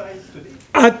President,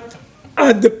 at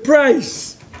the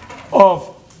price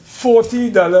of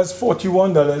 $40,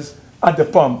 $41 at the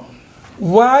pump,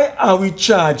 why are we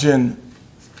charging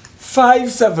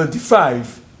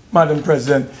 $5.75, Madam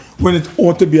President, when it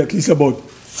ought to be at least about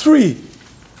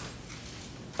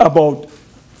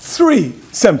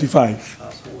 $3.75?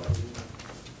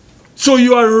 So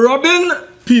you are robbing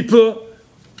people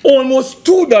almost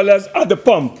 $2 at the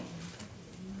pump.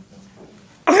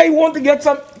 I want to get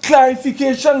some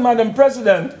clarification, Madam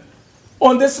President,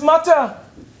 on this matter.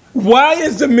 Why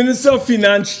is the Minister of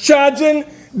Finance charging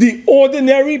the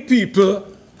ordinary people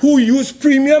who use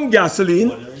premium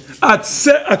gasoline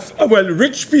well,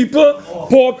 rich people,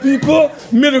 poor people,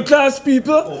 middle-class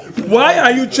people? Why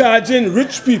are you charging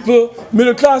rich people,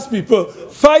 middle-class people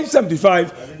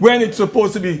 $5.75 when it's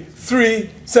supposed to be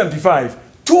 $3.75?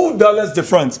 $2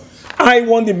 difference. I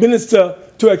want the minister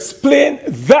to explain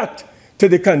that to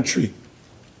the country.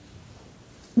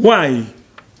 Why?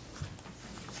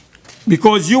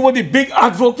 Because you were the big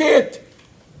advocate,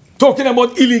 talking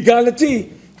about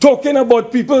illegality, talking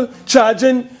about people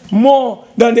charging more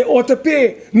than they ought to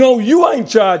pay. Now you are in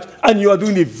charge and you are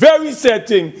doing the very same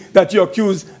thing that you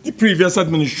accused the previous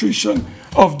administration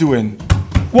of doing.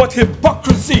 What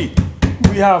hypocrisy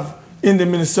we have in the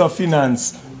Minister of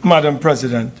Finance, Madam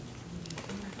President.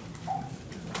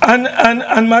 And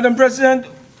Madam President,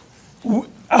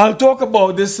 I'll talk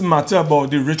about this matter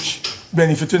about the rich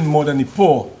benefiting more than the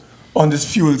poor on this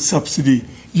fuel subsidy,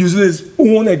 using his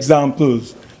own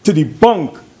examples to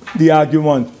debunk the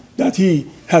argument that he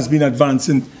has been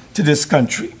advancing to this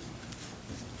country.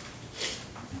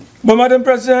 But Madam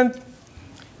President,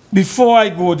 before I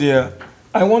go there,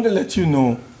 I want to let you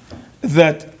know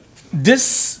that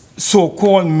this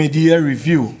so-called mid-year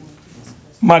review,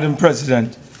 Madam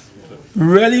President,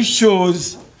 really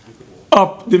shows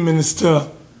up the minister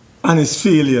and his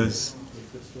failures.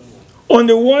 On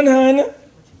the one hand,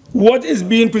 what is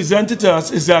being presented to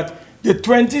us is that the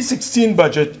 2016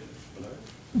 budget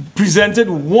presented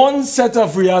one set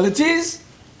of realities,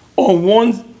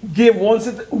 or gave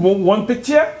one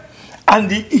picture, and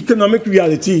the economic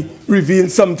reality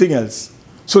revealed something else.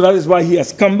 So that is why he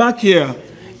has come back here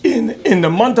in the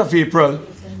month of April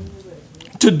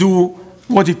to do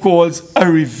what he calls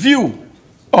a review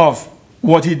of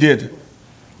what he did.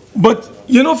 But,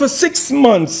 you know, for 6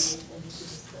 months,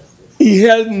 he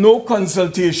held no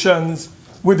consultations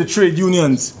with the trade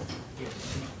unions.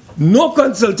 No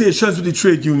consultations with the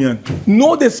trade union.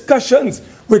 No discussions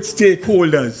with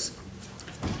stakeholders.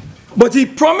 But he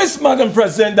promised, Madam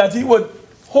President, that he would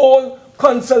hold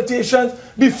consultations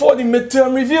before the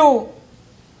midterm review.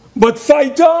 But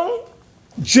Faitong,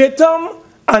 Jetam,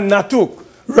 and Natuk,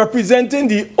 representing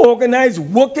the organized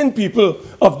working people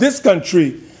of this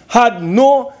country, had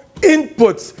no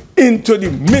inputs into the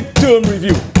midterm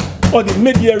review or the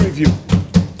mid-year review.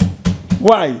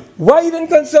 Why? Why he didn't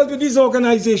consult with these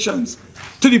organizations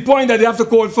to the point that they have to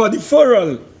call for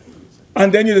deferral,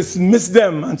 and then you dismiss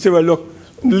them and say, well, look,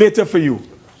 later for you.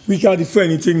 We can't defer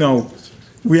anything now.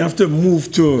 We have to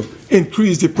move to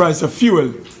increase the price of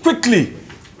fuel quickly.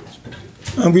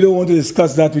 And we don't want to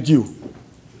discuss that with you,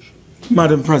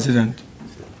 Madam President.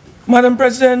 Madam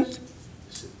President,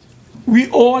 we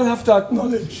all have to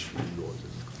acknowledge,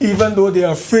 even though they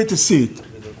are afraid to say it,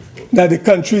 that the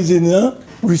country is in a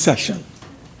recession.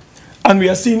 And we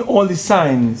are seeing all the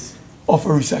signs of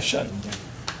a recession.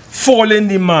 Falling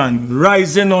demand,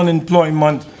 rising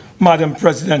unemployment, Madam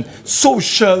President,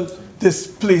 social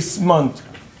displacement,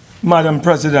 Madam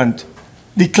President,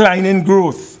 declining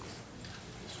growth.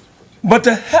 But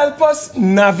to help us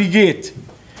navigate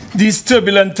these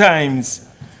turbulent times,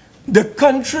 the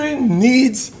country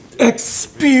needs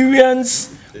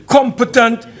experienced,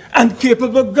 competent, and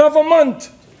capable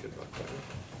government.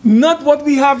 Not what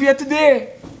we have here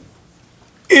today.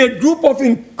 A group of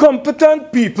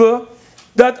incompetent people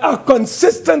that are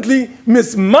consistently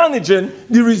mismanaging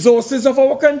the resources of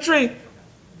our country.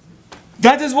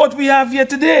 That is what we have here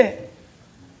today.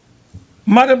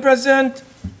 Madam President,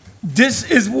 this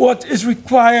is what is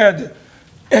required.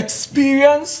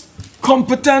 Experienced,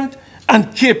 competent,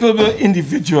 and capable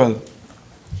individual.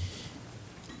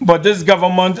 But this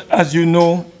government, as you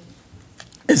know,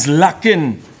 is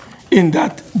lacking in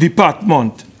that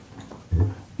department.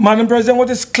 Madam President, what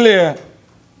is clear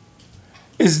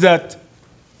is that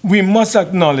we must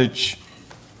acknowledge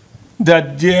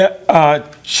that there are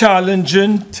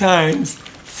challenging times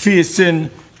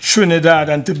facing Trinidad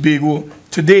and Tobago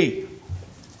today.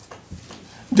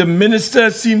 The minister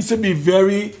seems to be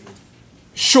very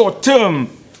short-term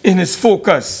in his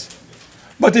focus.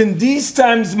 But in these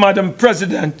times, Madam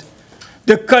President,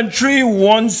 the country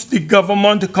wants the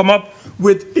government to come up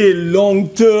with a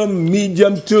long-term,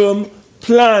 medium-term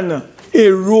plan, a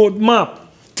roadmap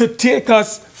to take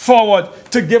us forward,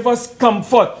 to give us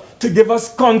comfort, to give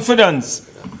us confidence.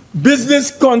 Business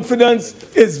confidence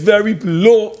is very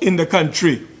low in the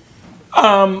country.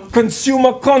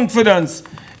 Consumer confidence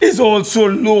is also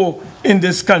low in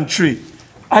this country.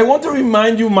 I want to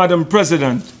remind you, Madam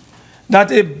President,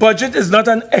 that a budget is not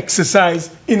an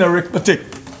exercise in arithmetic.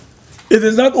 It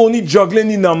is not only juggling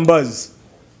the numbers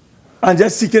and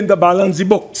just seeking to balance the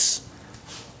books.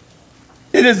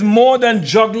 It is more than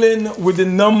juggling with the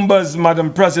numbers,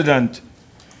 Madam President.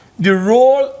 The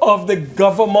role of the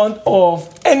government,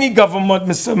 of any government,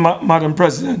 Madam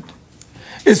President,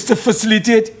 is to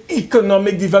facilitate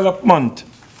economic development.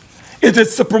 It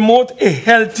is to promote a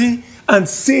healthy and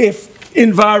safe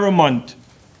environment.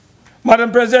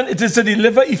 Madam President, it is to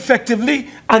deliver effectively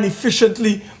and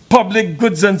efficiently public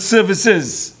goods and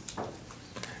services.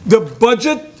 The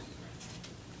budget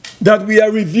that we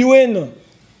are reviewing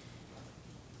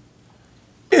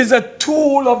is a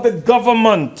tool of the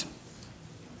government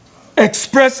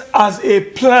expressed as a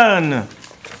plan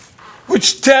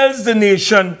which tells the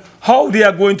nation how they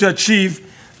are going to achieve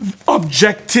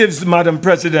objectives, Madam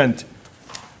President.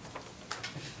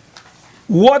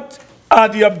 What are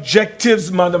the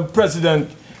objectives, Madam President,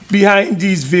 behind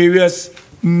these various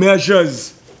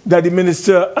measures that the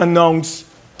minister announced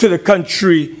to the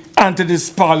country and to this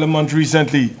parliament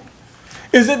recently?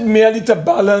 Is it merely to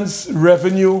balance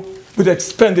revenue with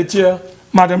expenditure,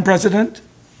 Madam President?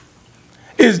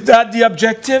 Is that the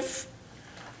objective?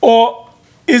 Or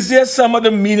is there some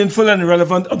other meaningful and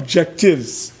relevant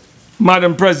objectives,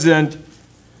 Madam President,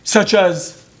 such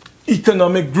as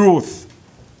economic growth,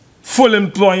 full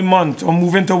employment or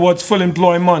moving towards full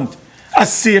employment, a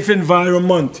safe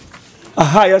environment, a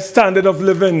higher standard of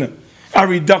living, a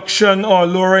reduction or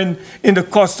lowering in the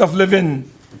cost of living.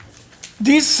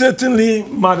 These certainly,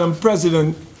 Madam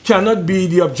President, cannot be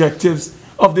the objectives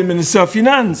of the Minister of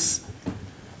Finance,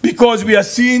 because we are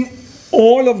seeing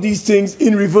all of these things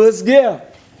in reverse gear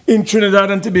in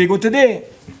Trinidad and Tobago today.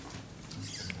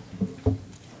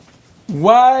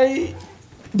 Why,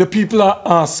 the people are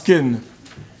asking,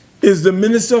 is the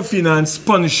Minister of Finance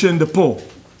punishing the poor?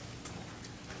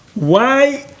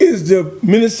 Why is the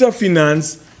Minister of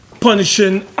Finance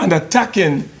punishing and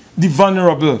attacking the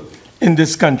vulnerable in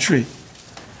this country?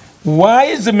 Why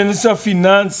is the Minister of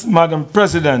Finance, Madam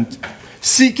President,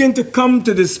 seeking to come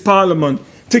to this Parliament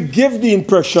to give the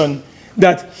impression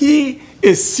that he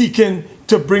is seeking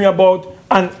to bring about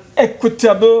an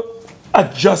equitable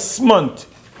adjustment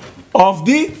of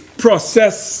the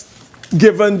process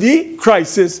given the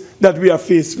crisis that we are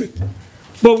faced with?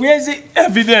 But where is the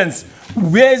evidence?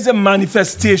 Where is the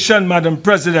manifestation, Madam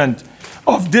President,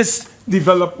 of this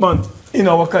development in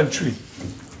our country?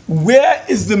 Where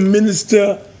is the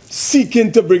minister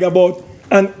seeking to bring about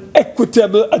an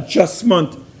equitable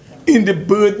adjustment in the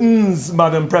burdens,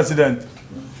 Madam President?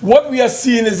 What we are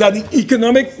seeing is that the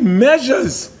economic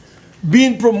measures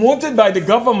being promoted by the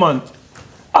government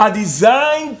are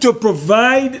designed to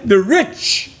provide the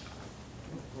rich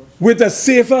with a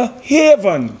safer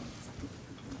haven,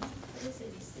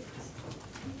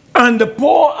 and the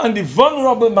poor and the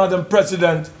vulnerable, Madam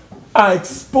President, are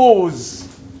exposed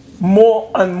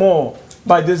more and more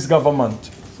by this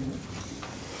government.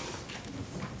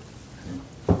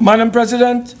 Madam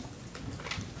President,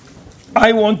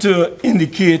 I want to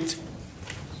indicate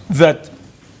that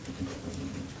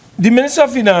the Minister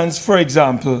of Finance, for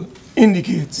example,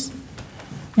 indicates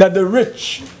that the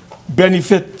rich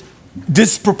benefit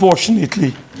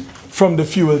disproportionately from the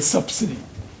fuel subsidy.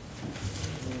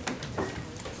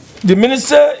 The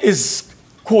minister is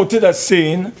quoted as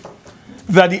saying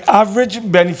that the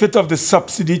average benefit of the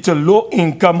subsidy to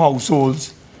low-income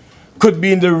households could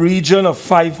be in the region of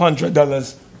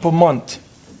 $500 per month,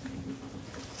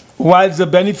 while the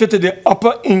benefit to the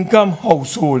upper-income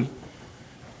household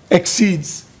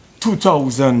exceeds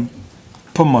 $2,000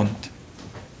 per month.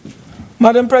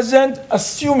 Madam President,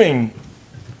 assuming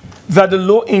that the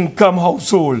low-income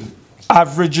household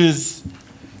averages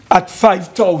at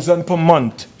 $5,000 per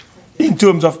month in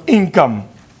terms of income,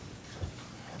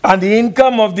 and the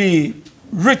income of the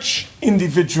rich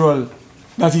individual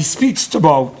that he speaks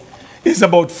about is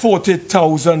about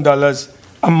 $40,000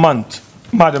 a month,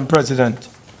 Madam President.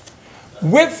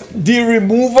 With the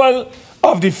removal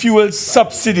of the fuel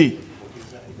subsidy,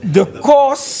 the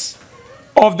cost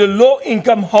of the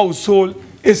low-income household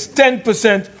is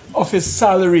 10% of his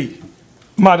salary,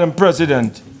 Madam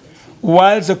President,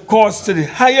 while the cost to the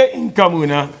higher income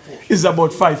earner is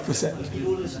about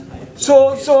 5%.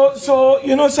 So,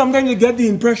 you know, sometimes you get the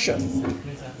impression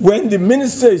when the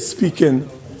minister is speaking,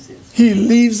 he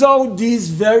leaves out these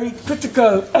very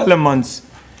critical elements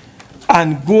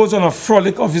and goes on a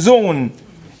frolic of his own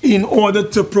in order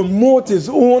to promote his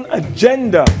own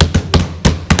agenda,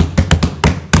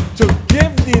 to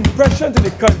give the impression to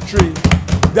the country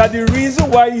that the reason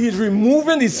why he's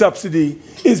removing the subsidy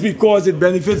is because it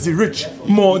benefits the rich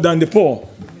more than the poor.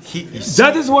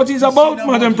 That is what he's about,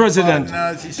 Madam President.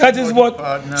 That is what.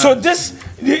 So this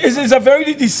is a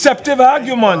very deceptive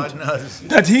argument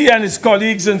that he and his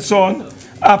colleagues and so on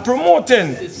are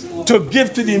promoting to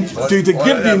give to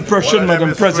the impression,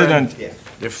 Madam President,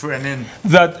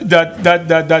 that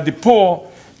the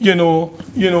poor, you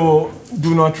know,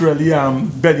 do not really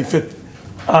benefit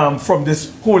from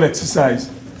this whole exercise.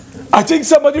 I think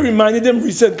somebody reminded them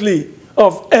recently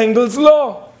of Engel's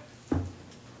law,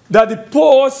 that the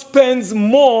poor spends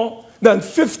more than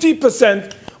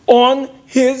 50% on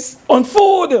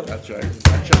food. That's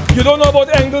right. You don't know about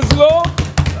Engel's law?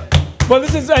 Well,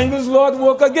 this is Engel's law at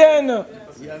work again.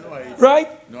 Yeah, no idea.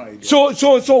 Right? No idea.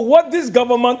 So what this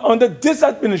government under this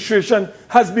administration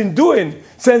has been doing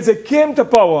since it came to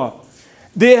power,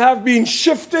 they have been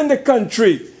shifting the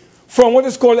country from what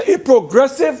is called a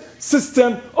progressive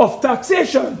system of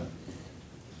taxation,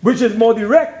 which is more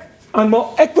direct and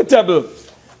more equitable.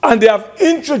 And they have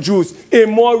introduced a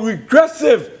more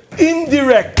regressive,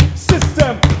 indirect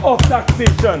system of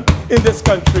taxation in this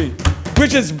country,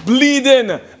 which is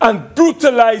bleeding and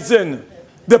brutalizing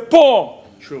the poor,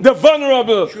 the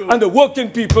vulnerable, and the working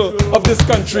people of this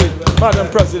country, Madam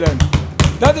President.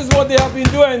 That is what they have been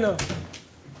doing.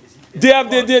 They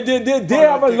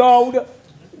have allowed,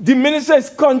 the minister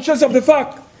is conscious of the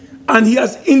fact, and he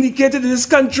has indicated in this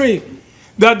country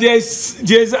that there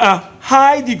is a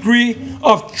high degree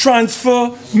of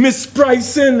transfer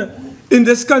mispricing in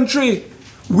this country,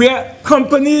 where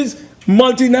companies,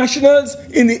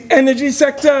 multinationals in the energy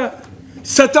sector,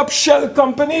 set up shell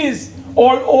companies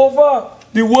all over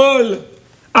the world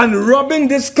and robbing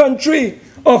this country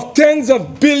of tens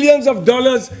of billions of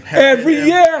dollars every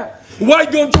year. Why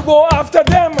don't you go after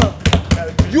them?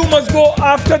 You must go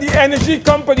after the energy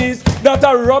companies that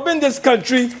are robbing this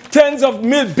country tens of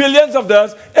billions of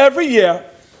dollars every year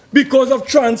because of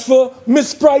transfer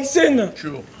mispricing.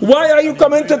 True. Why are you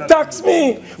coming to tax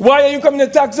me? Why are you coming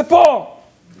to tax the poor?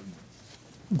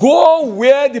 Go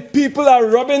where the people are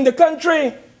robbing the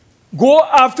country. Go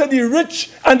after the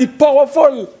rich and the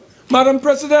powerful. Madam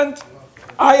President,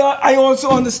 I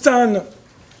also understand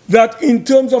that in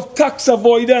terms of tax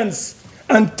avoidance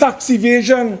and tax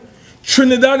evasion,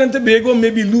 Trinidad and Tobago may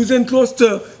be losing close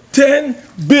to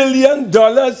 $10 billion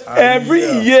every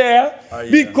year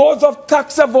because of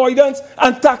tax avoidance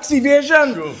and tax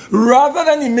evasion. True. Rather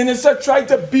than the minister try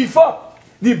to beef up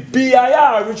the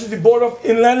BIR, which is the Board of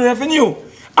Inland Revenue,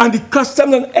 and the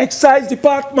Customs and Excise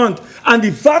Department, and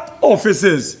the VAT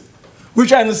offices,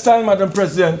 which I understand, Madam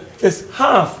President, is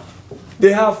half.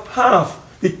 They have half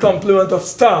the complement of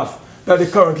staff that they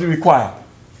currently require.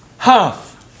 Half.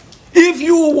 If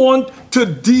you want to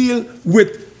deal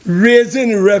with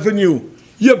raising revenue,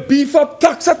 you beef up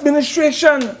tax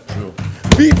administration. True.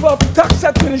 Beef up tax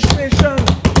administration.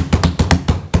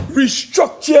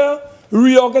 Restructure,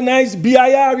 reorganize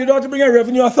BIR. You don't have to bring a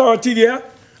revenue authority there.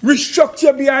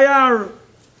 Restructure BIR.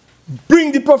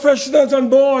 Bring the professionals on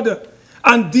board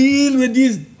and deal with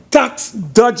these tax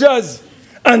dodgers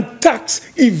and tax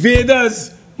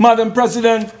evaders, Madam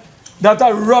President, that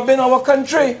are robbing our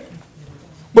country.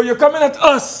 But you're coming at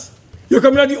us. You're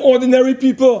coming at the ordinary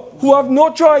people who have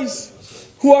no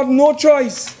choice. Who have no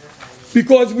choice.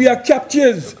 Because we are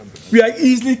captives. We are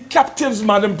easily captives,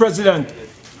 Madam President.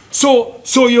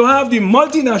 So you have the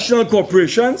multinational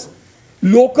corporations,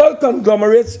 local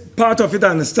conglomerates, part of it I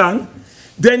understand.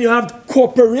 Then you have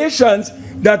corporations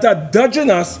that are dodging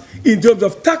us in terms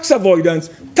of tax avoidance,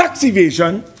 tax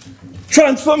evasion,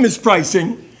 transfer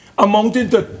mispricing, amounting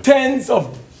to tens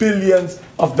of billions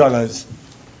of dollars.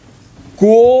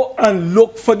 Go and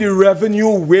look for the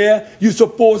revenue where you're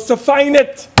supposed to find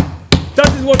it.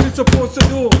 That is what you're supposed to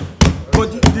do.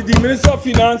 But the Minister of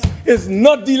Finance is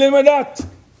not dealing with that.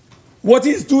 What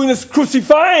he's doing is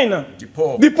crucifying the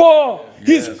poor. The poor.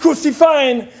 Yes. He's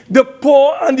crucifying the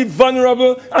poor and the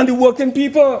vulnerable and the working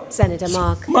people. Senator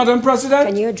Mark. Madam President.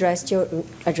 Can you address your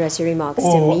remarks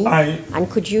to me? And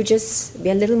could you just be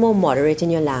a little more moderate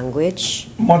in your language?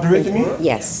 Moderate me?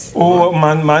 Yes. Oh,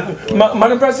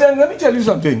 Madam President, let me tell you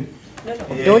something. No.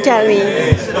 Don't tell me.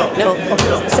 No.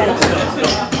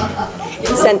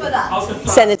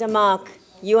 Senator Mark,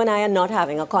 you and I are not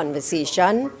having a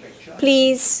conversation.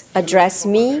 Please address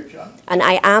me, and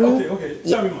I am... Okay.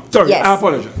 Sorry, yes. I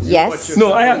apologize. Yes.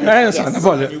 No, I understand. Yes. I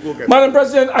apologize. Madam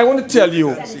President, I want to tell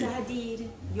you...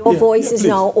 Your voice is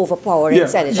now overpowering,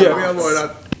 Senator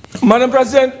Marks. Madam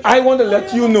President, I want to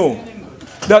let you know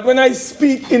that when I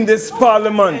speak in this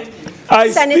parliament,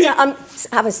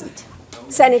 have a seat.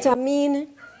 Senator Mean,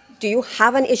 do you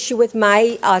have an issue with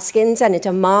my asking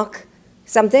Senator Mark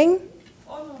something?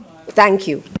 Thank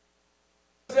you.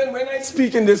 When I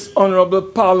speak in this honorable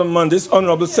parliament, this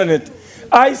honorable Senate,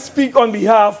 I speak on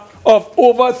behalf of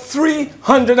over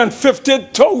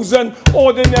 350,000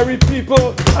 ordinary people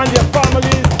and their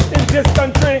families in this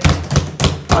country.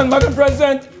 And Madam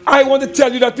President, I want to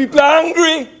tell you that people are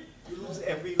angry.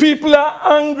 People are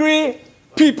angry.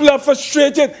 People are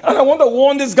frustrated. And I want to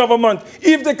warn this government,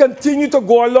 if they continue to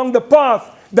go along the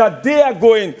path that they are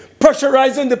going,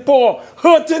 pressurizing the poor,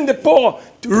 hurting the poor,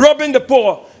 robbing the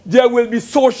poor, there will be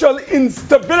social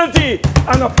instability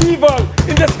and upheaval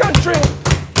in this country.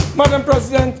 Madam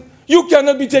President, you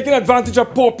cannot be taking advantage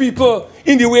of poor people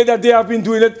in the way that they have been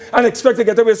doing it and expect to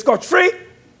get away scot-free.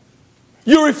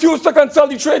 You refuse to consult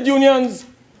the trade unions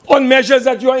on measures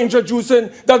that you are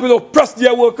introducing that will oppress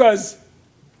their workers,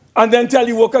 and then tell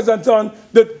the workers and so on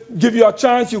that give you a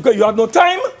chance, you have no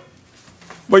time.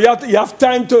 But you have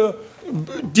time to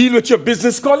deal with your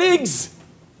business colleagues.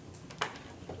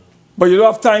 But you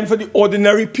don't have time for the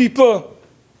ordinary people.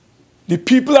 The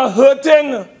people are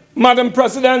hurting, Madam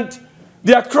President.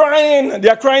 They are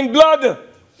crying blood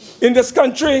in this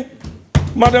country,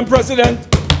 Madam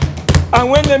President. And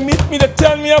when they meet me, they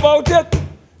tell me about it.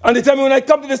 And they tell me when I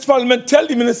come to this parliament, tell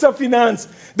the Minister of Finance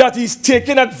that he's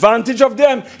taking advantage of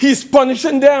them. He's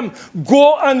punishing them.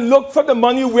 Go and look for the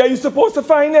money where you're supposed to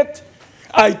find it.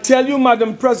 I tell you,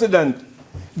 Madam President,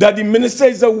 that the minister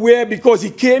is aware because he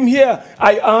came here.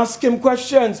 I asked him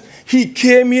questions. He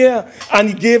came here and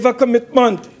he gave a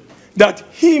commitment that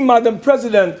he, Madam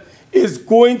President, is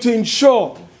going to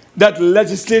ensure that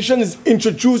legislation is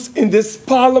introduced in this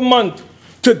Parliament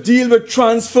to deal with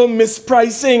transfer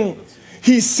mispricing.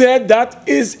 He said that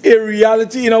is a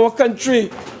reality in our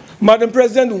country. Madam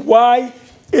President, why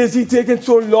is he taking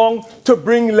so long to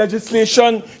bring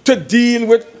legislation to deal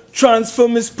with transfer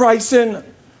mispricing?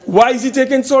 Why is he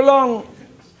taking so long?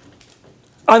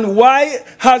 And why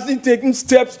has he taken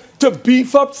steps to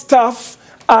beef up staff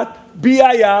at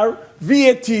BIR,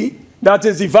 VAT, that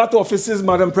is the VAT offices,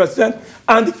 Madam President,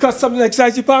 and the Customs and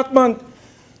Excise Department?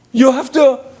 You have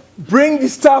to bring the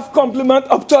staff complement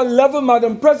up to a level,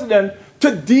 Madam President,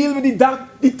 to deal with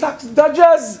the tax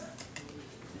dodgers.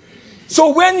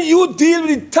 So when you deal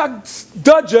with the tax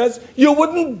dodgers, you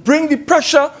wouldn't bring the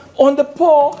pressure on the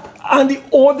poor and the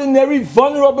ordinary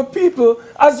vulnerable people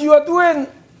as you are doing.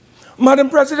 Madam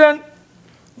President,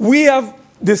 we have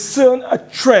discerned a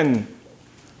trend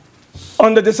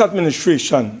under this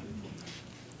administration.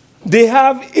 They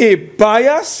have a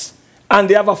bias and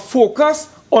they have a focus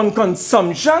on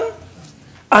consumption,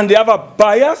 and they have a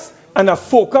bias and a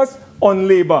focus on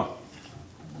labor.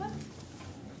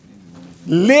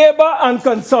 Labor and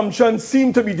consumption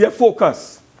seem to be their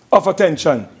focus of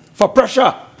attention for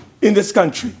pressure in this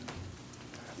country.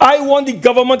 I want the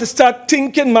government to start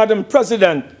thinking, Madam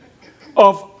President,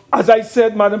 of, as I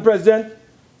said, Madam President,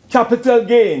 capital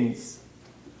gains.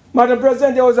 Madam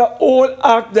President, there was an old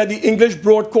act that the English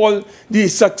brought called the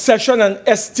Succession and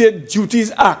Estate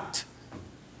Duties Act,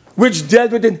 which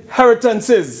dealt with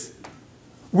inheritances,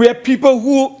 where people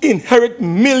who inherit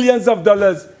millions of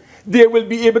dollars, they will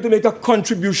be able to make a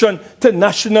contribution to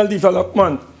national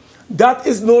development. That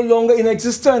is no longer in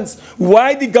existence.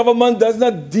 Why the government does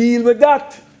not deal with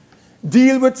that?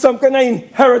 Deal with some kind of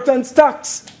inheritance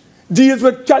tax. Deal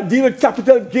with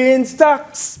capital gains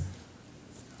tax.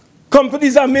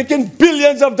 Companies are making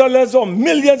billions of dollars or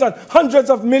millions and hundreds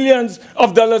of millions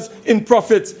of dollars in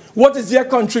profits. What is their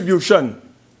contribution?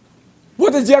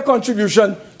 What is their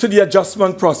contribution to the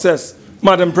adjustment process,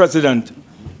 Madam President?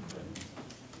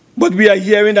 But we are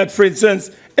hearing that, for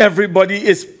instance, everybody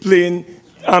is playing,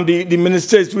 the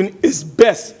minister is doing his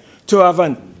best to have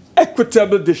an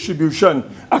equitable distribution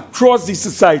across the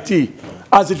society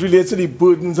as it relates to the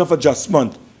burdens of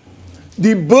adjustment.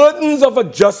 The burdens of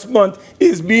adjustment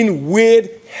is being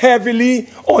weighed heavily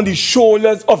on the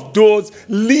shoulders of those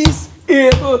least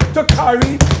able to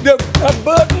carry the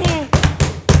burden.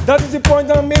 That is the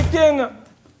point I'm making.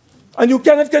 And you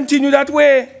cannot continue that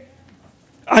way.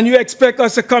 And you expect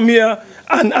us to come here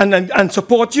and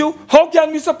support you? How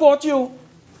can we support you?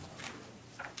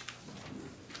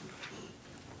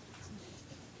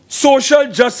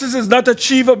 Social justice is not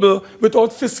achievable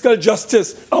without fiscal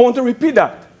justice. I want to repeat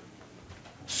that.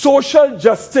 Social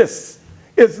justice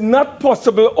is not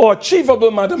possible or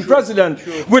achievable, Madam President,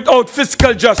 without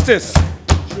fiscal justice.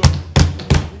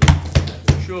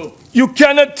 You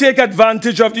cannot take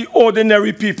advantage of the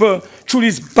ordinary people through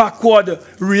these backward,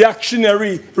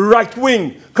 reactionary,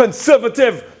 right-wing,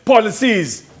 conservative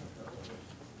policies.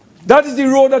 That is the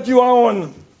road that you are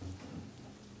on.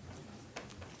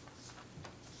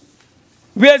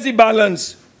 Where's the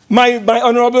balance? My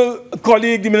honorable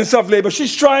colleague, the Minister of Labour,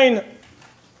 she's trying.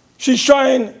 She's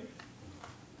trying.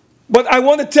 But I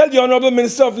want to tell the honorable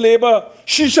Minister of Labour,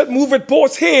 she should move with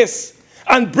post-haste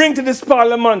and bring to this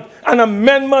Parliament an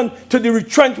amendment to the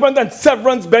Retrenchment and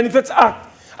Severance Benefits Act.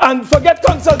 And forget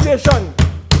consultation.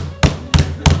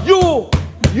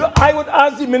 I would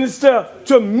ask the Minister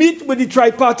to meet with the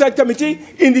tripartite committee,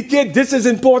 indicate this is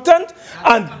important,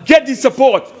 and get the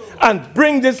support, and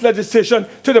bring this legislation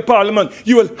to the Parliament.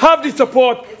 You will have the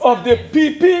support of the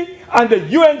PP and the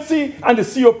UNC and the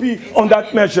COP on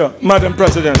that measure, Madam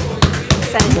President.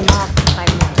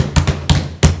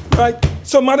 Right.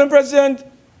 So, Madam President,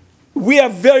 we are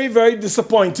very, very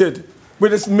disappointed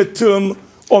with this midterm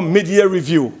or mid-year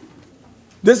review.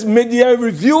 This mid-year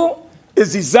review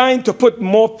is designed to put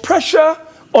more pressure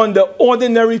on the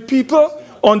ordinary people,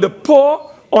 on the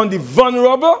poor, on the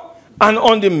vulnerable, and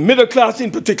on the middle class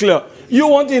in particular. You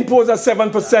want to impose a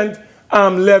 7%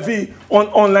 levy on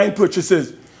online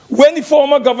purchases. When the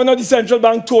former governor of the central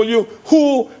bank told you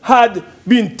who had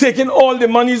been taking all the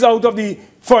monies out of the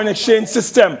foreign exchange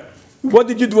system, what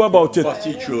did you do about it? Bust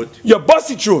his throat. You bust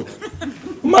his throat.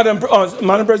 Madam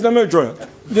President,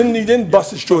 he didn't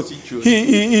bust his throat.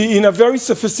 He, in a very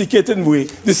sophisticated way,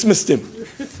 dismissed him.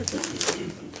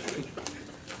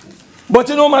 But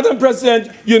you know, Madam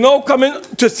President, you're now coming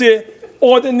to say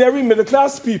ordinary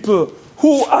middle-class people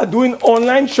who are doing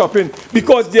online shopping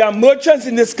because there are merchants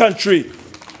in this country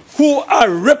who are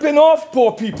ripping off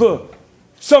poor people.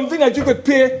 Something that you could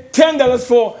pay $10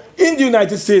 for in the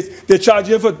United States, they charge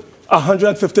you for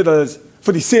 $150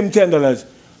 for the same $10.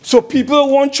 So people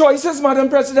want choices, Madam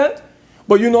President,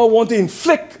 but you now want to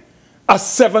inflict a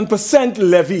 7%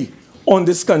 levy on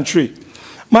this country.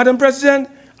 Madam President,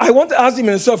 I want to ask the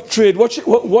Minister of Trade,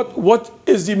 what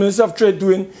is the Minister of Trade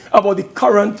doing about the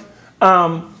current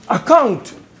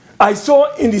account? I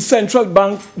saw in the Central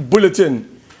Bank Bulletin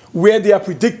where they are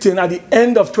predicting at the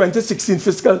end of 2016,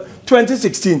 fiscal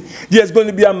 2016, there's going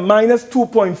to be a minus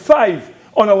 2.5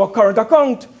 on our current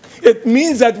account. It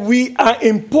means that we are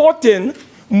importing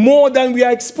more than we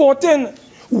are exporting.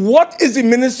 What is the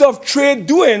Minister of Trade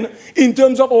doing in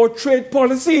terms of our trade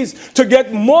policies to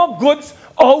get more goods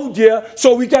out there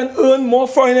so we can earn more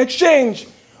foreign exchange?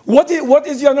 What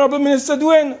is the Honorable Minister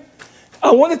doing?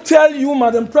 I want to tell you,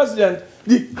 Madam President,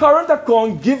 the current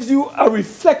account gives you a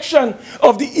reflection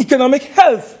of the economic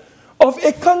health of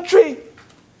a country.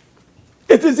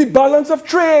 It is the balance of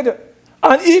trade.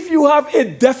 And if you have a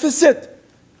deficit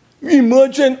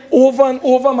emerging over and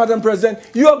over, Madam President,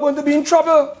 you are going to be in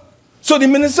trouble. So the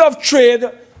Minister of Trade,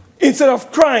 instead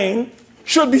of crying,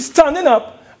 should be standing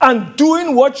up and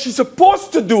doing what she's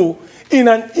supposed to do in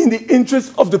the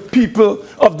interest of the people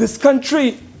of this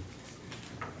country.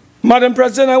 Madam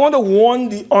President, I want to warn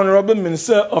the Honorable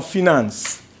Minister of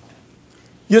Finance.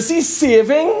 You see,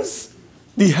 savings,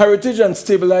 the Heritage and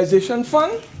Stabilization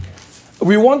Fund,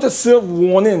 we want to serve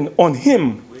warning on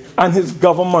him and his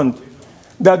government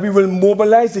that we will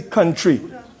mobilize the country.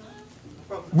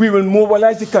 We will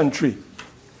mobilize the country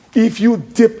if you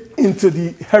dip into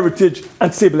the Heritage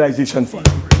and Stabilization Fund.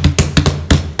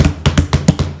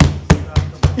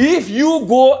 If you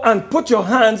go and put your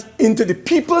hands into the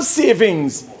people's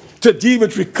savings to deal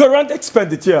with recurrent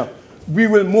expenditure, we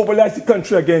will mobilize the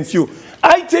country against you.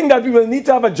 I think that we will need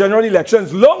to have a general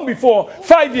elections long before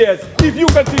 5 years if you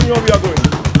continue how we are going.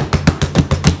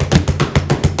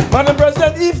 Madam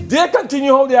President, if they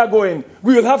continue how they are going,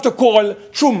 we will have to call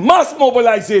through mass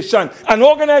mobilization and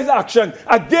organized action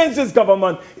against this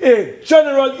government a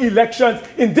general elections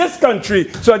in this country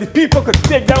so that the people could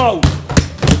take them out.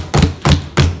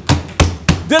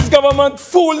 This government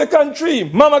fooled the country,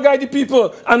 mama guide the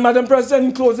people. And Madam President,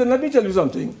 in closing, let me tell you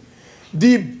something.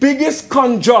 The biggest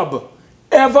con job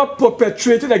ever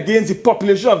perpetrated against the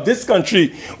population of this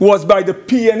country was by the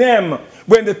PNM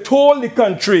when they told the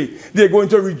country they're going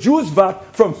to reduce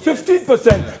VAT from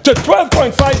 15% to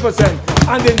 12.5%.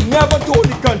 And they never told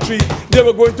the country they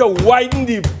were going to widen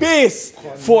the base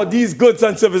for these goods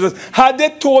and services. Had they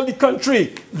told the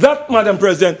country that, Madam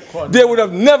President, they would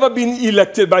have never been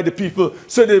elected by the people.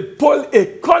 So they pull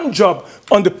a con job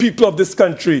on the people of this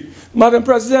country. Madam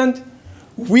President,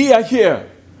 we are here.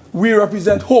 We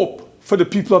represent hope for the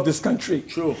people of this country.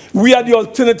 True. We are the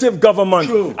alternative government.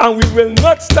 True. And we will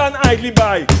not stand idly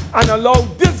by and allow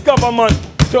this government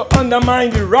to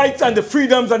undermine the rights and the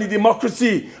freedoms and the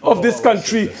democracy of this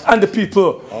country and the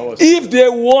people. If they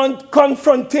want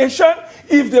confrontation,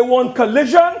 if they want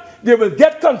collision, they will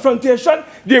get confrontation,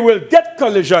 they will get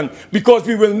collision, because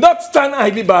we will not stand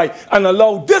idly by and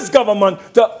allow this government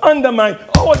to undermine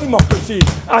our democracy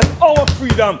and our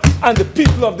freedom and the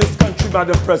people of this country,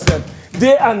 Madam President.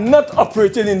 They are not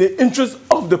operating in the interest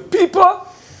of the people,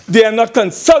 they are not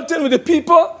consulting with the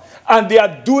people, and they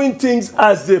are doing things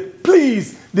as they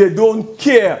please. They don't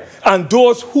care. And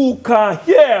those who can't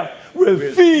hear will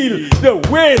feel the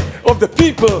weight of the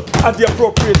people at the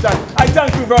appropriate time. I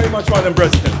thank you very much, Madam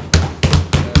President.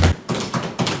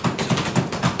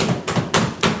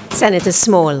 Senator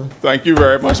Small. Thank you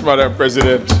very much, Madam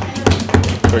President,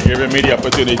 for giving me the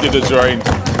opportunity to join.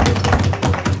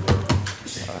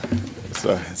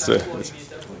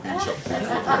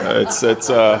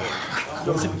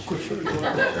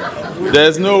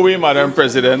 There's no way, Madam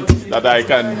President, that I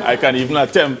can even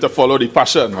attempt to follow the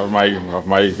passion of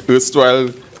my erstwhile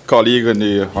colleague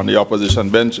on the opposition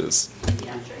benches.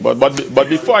 But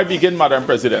before I begin, Madam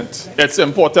President, it's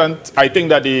important. I think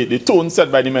that the tone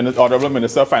set by the Honourable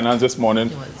Minister of Finance this morning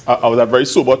was a very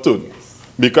sober tone,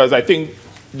 because I think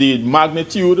the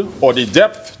magnitude or the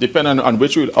depth, depending on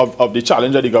which of the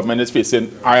challenge that the government is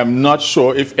facing, I am not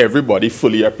sure if everybody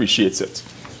fully appreciates it.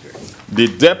 The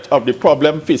depth of the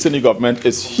problem facing the government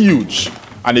is huge,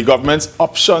 and the government's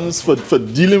options for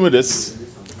dealing with this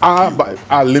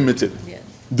are limited. Yes.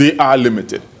 They are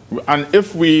limited. And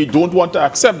if we don't want to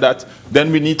accept that,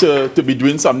 then we need to be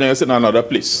doing something else in another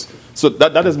place. So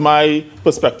that is my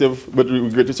perspective with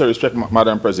greatest respect,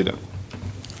 Madam President.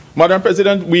 Madam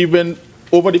President, we've been,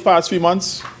 over the past few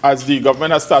months, as the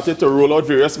government has started to roll out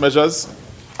various measures,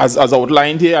 as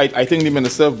outlined here, I think the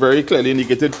Minister very clearly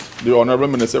indicated, the Honourable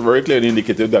Minister very clearly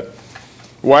indicated that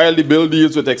while the bill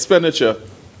deals with expenditure,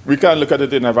 we can't look at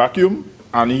it in a vacuum.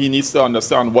 and he needs to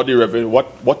understand what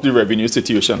the revenue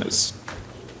situation is.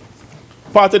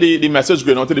 Part of the message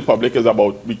going out to the public is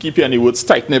about, we keep hearing the words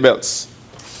tighten the belts.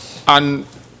 And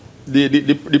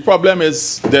the problem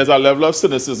is there's a level of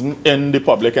cynicism in the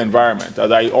public environment.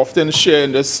 As I often share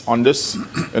in this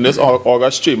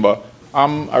August chamber,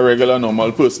 I'm a regular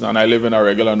normal person and I live in a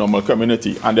regular normal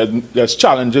community, and there's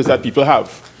challenges that people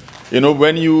have. You know,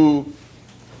 when you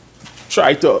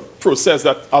try to process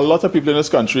that a lot of people in this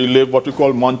country live what we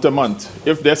call month to month.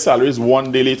 If their salary is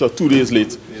 1 day late or 2 days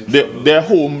late, their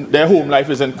home life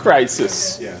is in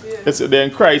crisis. They're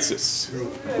in crisis.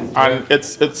 And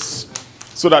it's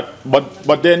so that,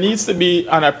 but there needs to be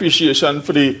an appreciation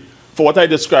for what I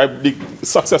described. The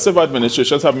successive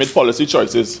administrations have made policy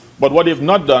choices, but what they've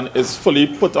not done is fully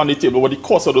put on the table what the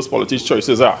cost of those policy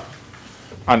choices are.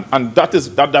 And that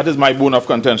is my bone of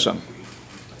contention.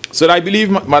 So I believe,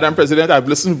 Madam President, I've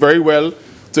listened very well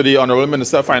to the Honorable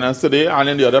Minister of Finance today and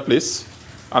in the other place,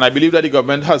 and I believe that the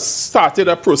government has started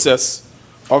a process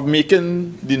of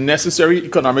making the necessary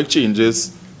economic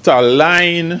changes to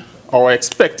align our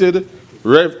expected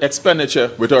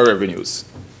expenditure with our revenues.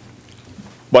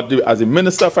 But as the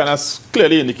Minister of Finance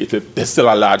clearly indicated, there's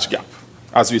still a large gap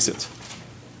as we sit.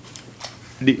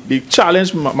 The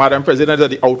challenge, Madam President, that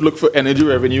the outlook for energy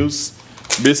revenues,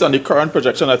 based on the current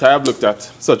projection that I have looked at,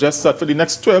 suggests that for the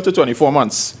next 12 to 24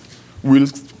 months, we'll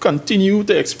continue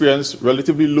to experience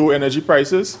relatively low energy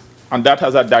prices, and that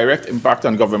has a direct impact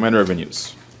on government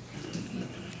revenues.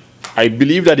 I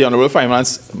believe that the Honorable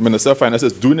Minister of Finance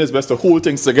is doing his best to hold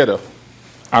things together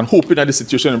and hoping that the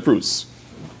situation improves.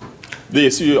 The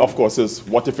issue, of course, is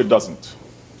what if it doesn't?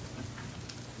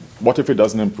 What if it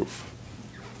doesn't improve?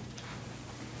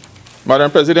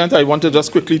 Madam President, I want to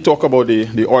just quickly talk about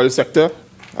the oil sector,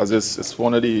 as it's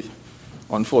one of the,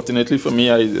 unfortunately for me,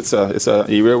 it's an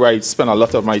area where I spend a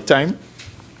lot of my time.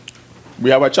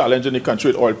 We have a challenge in the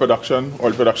country with oil production.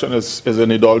 Oil production is in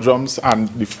the doldrums, and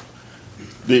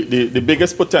the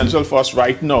biggest potential for us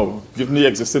right now, given the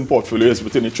existing portfolio, is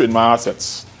within the Trinidad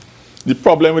assets. The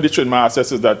problem with the Trinidad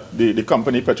assets is that the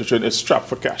company Petrotrin is strapped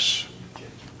for cash.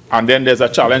 And then there's a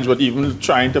challenge with even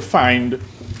trying to find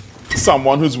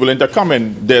someone who's willing to come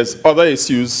in. There's other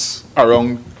issues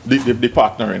around the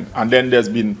partnering. And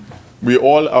then we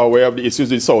all are aware of the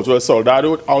issues in Southwest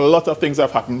Soldado. A lot of things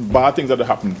have happened, bad things that have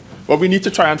happened. But we need to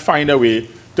try and find a way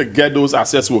to get those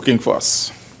assets working for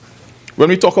us. When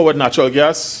we talk about natural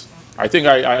gas, I think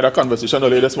I had a conversation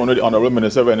earlier this morning with the Honorable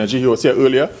Minister of Energy. He was here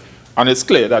earlier. And it's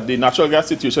clear that the natural gas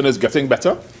situation is getting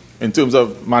better in terms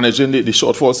of managing the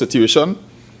shortfall situation.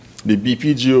 The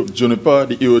BP, Juniper,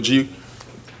 the EOG,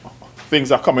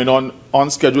 things are coming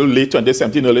on schedule late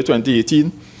 2017, early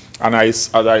 2018. And I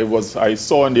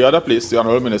saw in the other place, the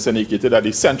Honorable Minister indicated that the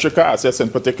Centrica assets in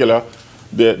particular,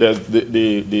 the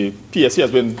PSC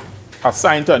has been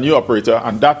assigned to a new operator,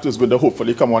 and that is going to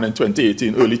hopefully come on in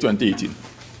 2018, early 2018.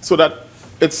 So that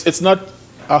it's not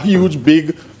a huge,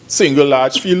 big, single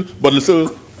large field, but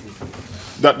little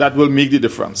that will make the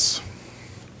difference.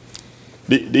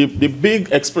 The big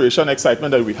exploration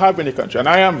excitement that we have in the country, and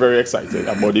I am very excited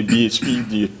about the BHP,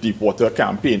 the Deepwater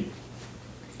campaign.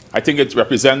 I think it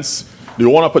represents the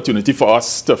one opportunity for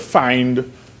us to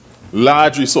find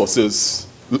large resources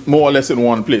more or less in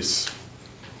one place.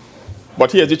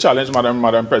 But here's the challenge,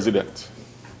 Madam President.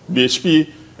 BHP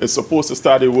is supposed to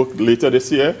start their work later this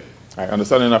year, I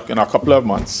understand in a couple of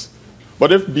months.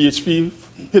 But if BHP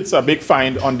hits a big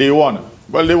find on day one,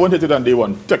 well, they won't hit it on day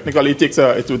one. Technically,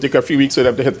 it will take a few weeks for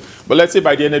them to hit. But let's say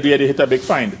by the end of the year, they hit a big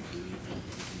find.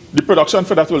 The production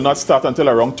for that will not start until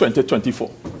around 2024.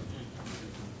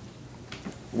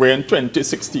 We're in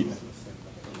 2016.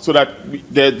 So that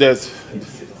there's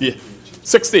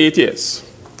 6 to 8 years.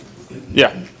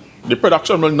 Yeah, the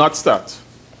production will not start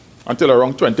until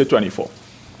around 2024.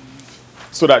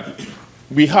 So that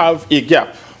we have a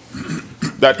gap.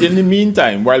 That in the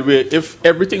meantime, if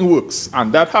everything works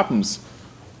and that happens,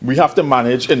 we have to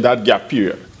manage in that gap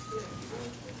period.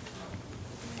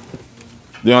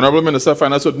 The Honorable Minister of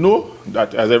Finance would know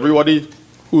that, as everybody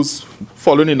who's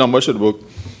following the numbers should work,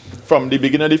 from the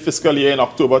beginning of the fiscal year in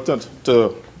October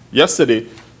to yesterday,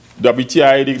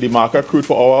 WTI, the market crude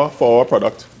for our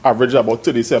product, averaged about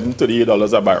 $37,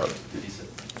 $38 a barrel.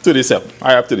 37.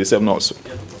 I have 37 also.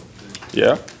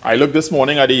 Yeah. I looked this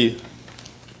morning at the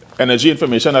Energy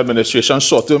Information Administration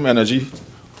short-term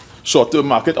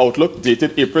market outlook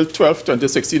dated April 12,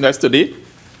 2016, that's today.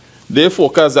 They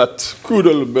forecast that crude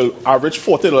will average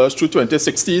 $40 through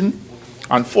 2016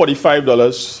 and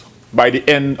 $45 by the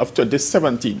end of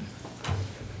 2017.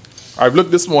 I've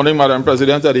looked this morning, Madam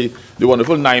President, at the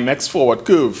wonderful NYMEX forward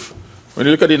curve. When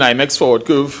you look at the NYMEX forward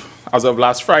curve as of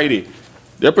last Friday,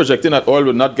 they're projecting that oil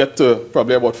will not get to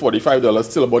probably about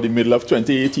 $45 till about the middle of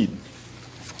 2018.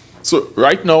 So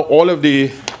right now, all of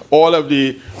the,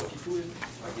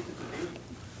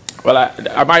 well,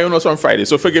 I might know on Friday,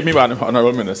 so forgive me,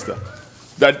 Honorable Minister,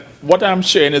 that what I'm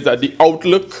sharing is that the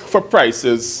outlook for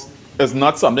prices is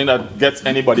not something that gets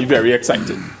anybody very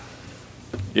excited.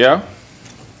 Yeah?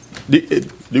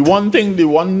 The one thing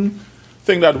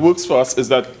that works for us is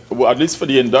that, well, at least for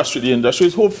the industry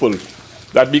is hopeful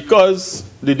that because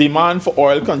the demand for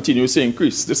oil continues to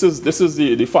increase, this is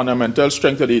the fundamental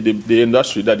strength of the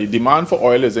industry, that the demand for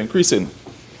oil is increasing.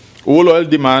 All oil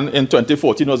demand in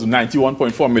 2014 was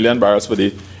 91.4 million barrels per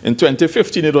day. In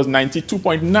 2015, it was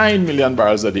 92.9 million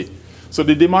barrels a day. So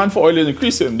the demand for oil is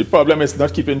increasing. The problem is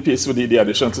not keeping pace with the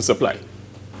addition to supply.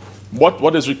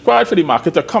 What is required for the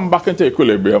market to come back into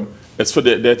equilibrium is for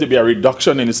there to be a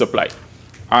reduction in the supply.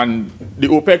 And the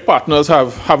OPEC partners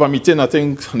have a meeting, I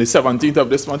think, on the 17th of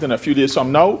this month, in a few days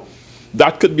from now.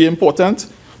 That could be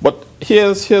important. But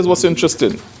here's what's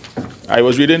interesting. I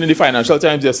was reading in the Financial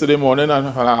Times yesterday morning an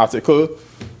article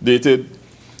dated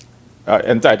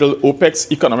entitled "OPEC's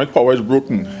Economic Power is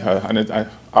Broken," an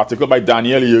article by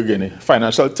Daniel Yergin,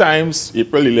 Financial Times,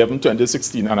 April 11,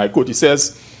 2016. And I quote, he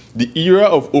says, "The era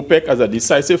of OPEC as a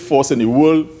decisive force in the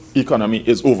world economy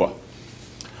is over."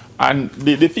 And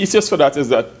the thesis for that is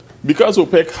that because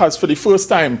OPEC has, for the first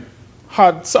time,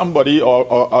 had somebody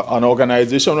or an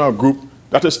organization or a group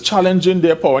that is challenging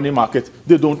their power in the market,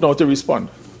 they don't know how to respond.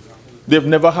 They've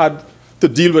never had to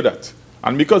deal with that.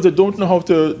 And because they don't know how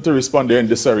to respond, they're in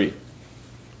disarray.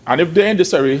 And if they're in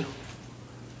disarray,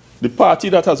 the party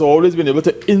that has always been able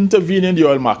to intervene in the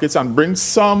oil markets and bring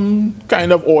some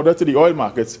kind of order to the oil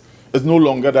markets is no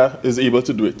longer able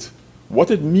to do it. What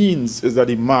it means is that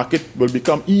the market will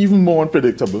become even more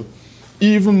unpredictable,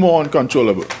 even more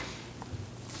uncontrollable.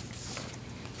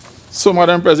 So,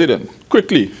 Madam President,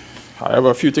 quickly, I have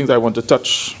a few things I want to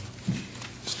touch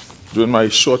during my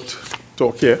short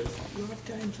talk here.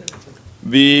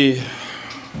 It's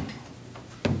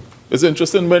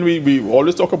interesting when we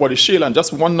always talk about the shale, and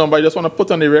just one number I just want to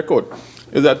put on the record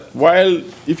is that while,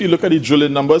 if you look at the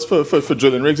drilling numbers for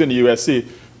drilling rigs in the USA,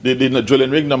 the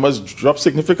drilling rig numbers dropped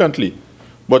significantly.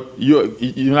 But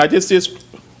United States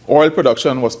oil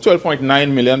production was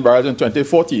 12.9 million barrels in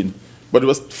 2014, but it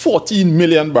was 14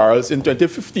 million barrels in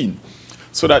 2015.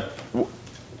 So that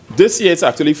this year it's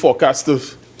actually forecast to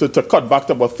cut back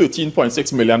to about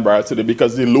 13.6 million barrels today,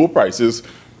 because the low prices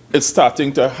is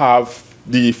starting to have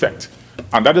the effect.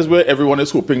 And that is where everyone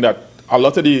is hoping that a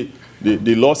lot of the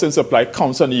loss in supply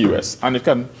comes on the US, and it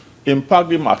can impact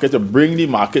the market to bring the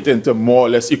market into more or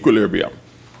less equilibrium.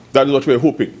 That is what we're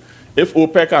hoping. If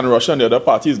OPEC and Russia and the other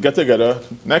parties get together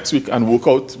next week and work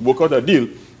out a deal,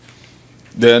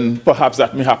 then perhaps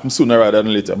that may happen sooner rather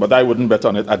than later. But I wouldn't bet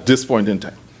on it at this point in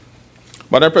time.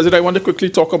 Madam President, I want to quickly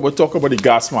talk about the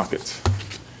gas market.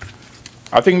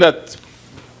 I think that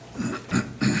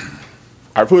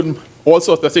I've heard all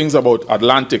sorts of things about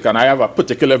Atlantic, and I have a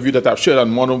particular view that I've shared on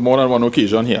more than one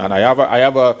occasion here. And I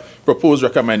have a proposed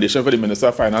recommendation for the Minister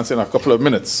of Finance in a couple of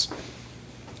minutes.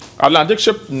 Atlantic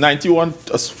shipped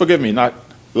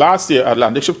last year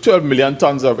Atlantic shipped 12 million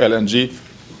tons of LNG.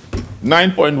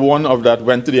 9.1 of that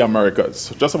went to the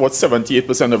Americas, just about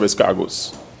 78% of its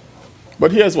cargoes.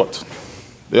 But here's what.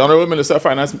 The Honorable Minister of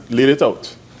Finance laid it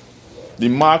out. The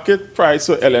market price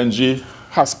for LNG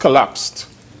has collapsed.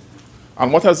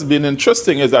 And what has been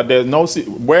interesting is that there's no,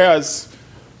 whereas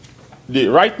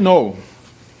right now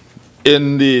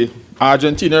in the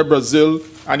Argentina, Brazil,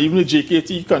 and even the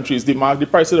JKT countries, the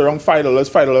price is around $5,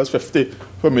 $5.50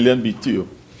 per million BTU.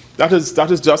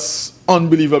 That is just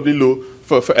unbelievably low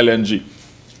for LNG.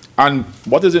 And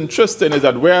what is interesting is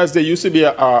that whereas there used to be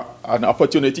an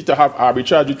opportunity to have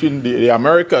arbitrage between the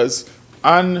Americas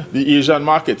and the Asian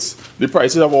markets, the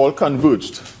prices have all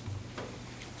converged.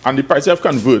 And the prices have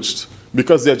converged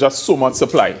because there's just so much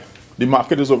supply. The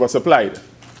market is oversupplied.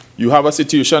 You have a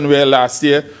situation where last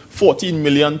year 14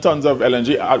 million tons of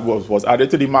LNG was added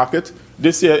to the market.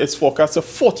 This year it's forecast that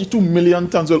 42 million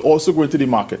tons will also go into the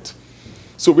market.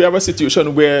 So we have a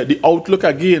situation where the outlook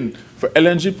again for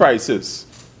LNG prices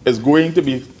is going to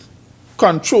be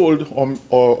controlled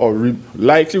or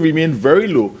likely remain very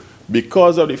low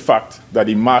because of the fact that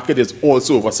the market is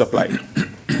also oversupplied.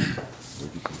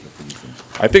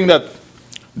 I think that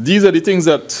these are the things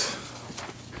that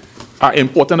are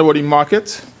important about the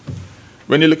market.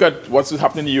 When you look at what's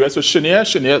happening in the US with Cheniere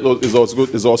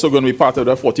is also going to be part of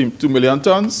the 42 million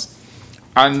tons.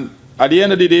 And at the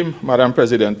end of the day, Madam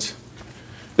President,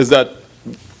 is that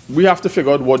we have to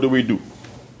figure out what do we do.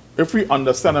 If we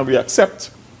understand and we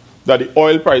accept that the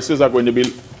oil prices are going to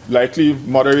be likely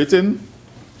moderating,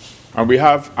 And we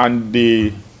have, and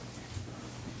the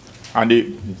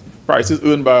prices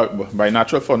earned by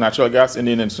natural gas in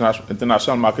the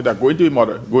international market are going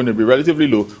to be relatively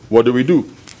low. What do we do?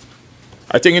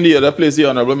 I think in the other place, the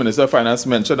Honorable Minister of Finance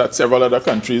mentioned that several other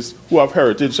countries who have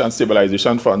heritage and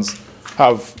stabilization funds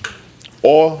have,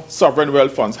 or sovereign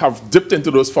wealth funds, have dipped into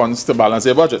those funds to balance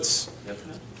their budgets.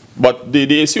 But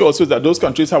the issue also is that those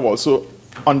countries have also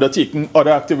undertaken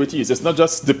other activities. It's not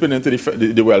just dipping into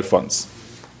the wealth funds.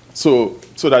 So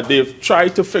that they've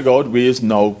tried to figure out ways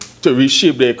now to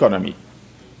reshape the economy.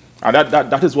 And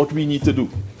that is what we need to do.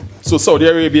 So Saudi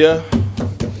Arabia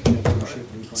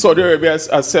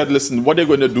has said, listen, what they're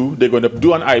going to do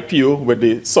an IPO with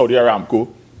the Saudi Aramco,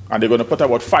 and they're going to put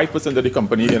about 5% of the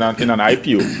company in an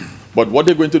IPO. But what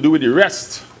they're going to do with the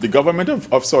rest, the government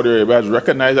of Saudi Arabia has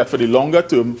recognized that for the longer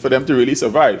term, for them to really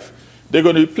survive, they're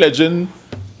going to be pledging,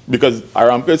 because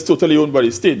Aramco is totally owned by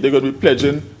the state, they're going to be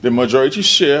pledging the majority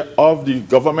share of the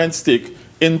government stake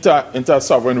into a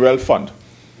sovereign wealth fund,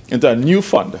 into a new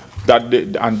fund.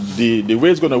 The way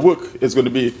it's going to work is going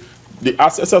to be the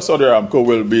assets of Saudi Aramco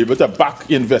will be able to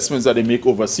back investments that they make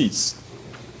overseas.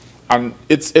 And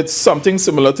it's something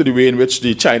similar to the way in which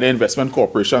the China Investment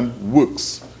Corporation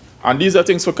works. And these are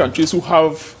things for countries who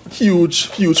have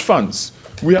huge, huge funds.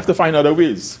 We have to find other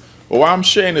ways. But what I'm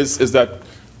saying is that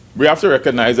we have to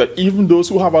recognize that even those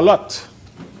who have a lot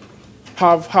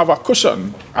have a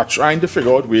cushion, are trying to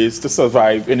figure out ways to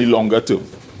survive in the longer term.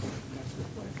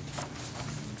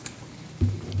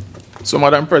 So,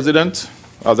 Madam President,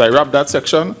 as I wrap that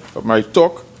section of my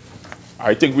talk,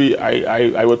 I think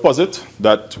I would posit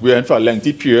that we are in for a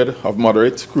lengthy period of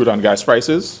moderate crude and gas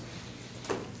prices.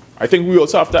 I think we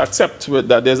also have to accept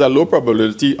that there's a low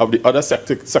probability of the other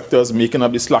sectors making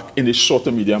up the slack in the short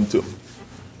to medium term.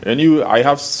 And I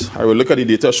will look at the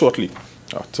data shortly.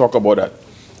 I'll talk about that.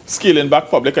 Scaling back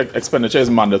public expenditure is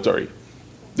mandatory.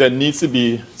 There needs to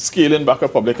be scaling back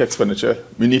of public expenditure.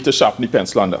 We need to sharpen the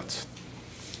pencil on that.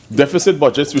 Deficit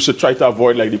budgets we should try to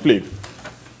avoid like the plague.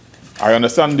 I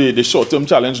understand the short-term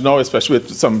challenge now, especially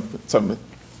with some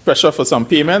pressure for some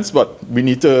payments, but we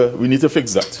need to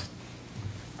fix that.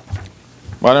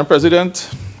 Madam President,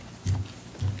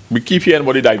 we keep hearing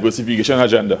about the diversification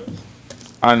agenda,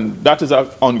 and that is an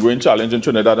ongoing challenge in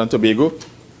Trinidad and Tobago,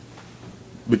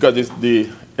 because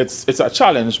it's a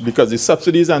challenge because the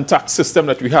subsidies and tax system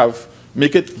that we have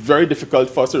make it very difficult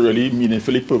for us to really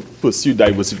meaningfully pursue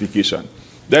diversification.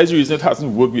 There's a reason it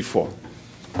hasn't worked before.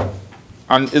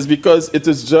 And it's because it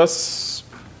is just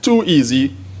too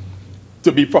easy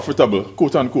to be profitable,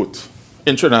 quote unquote,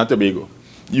 in Trinidad and Tobago.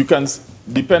 You can,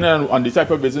 depending on the type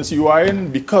of business you are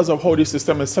in, because of how the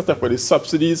system is set up with the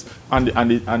subsidies and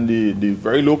the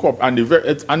very low cost,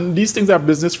 and these things are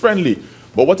business friendly.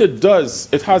 But what it does,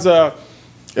 it has a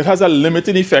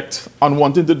limited effect on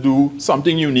wanting to do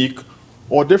something unique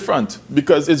or different,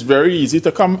 because it's very easy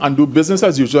to come and do business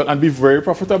as usual and be very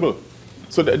profitable.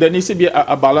 So there needs to be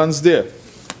a balance there.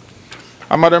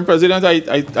 And Madam President,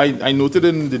 I noted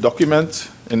in the document,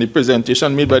 in the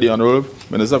presentation made by the Honorable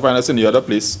Minister of Finance in the other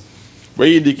place, where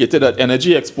he indicated that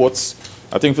energy exports,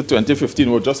 I think for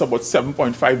 2015, were just about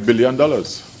 $7.5 billion.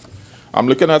 I'm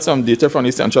looking at some data from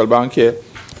the Central Bank here,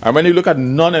 and when you look at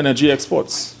non-energy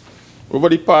exports, over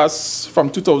the past, from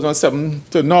 2007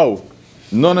 to now,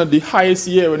 none of the highest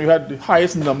year when we had the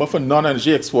highest number for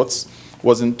non-energy exports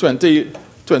was in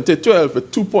 2012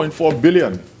 with 2.4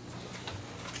 billion.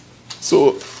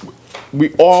 So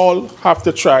we all have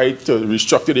to try to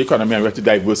restructure the economy and we have to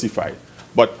diversify.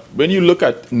 But when you look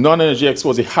at non-energy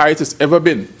exports, the highest it's ever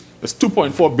been, it's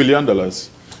 $2.4 billion.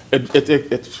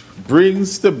 It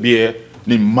brings to bear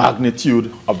the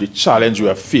magnitude of the challenge we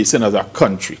are facing as a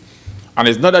country. And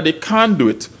it's not that they can't do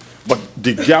it, but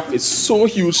the gap is so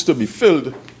huge to be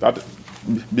filled that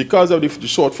because of the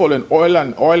shortfall in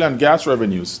oil and gas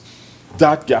revenues,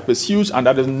 that gap is huge, and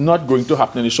that is not going to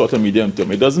happen in the short and medium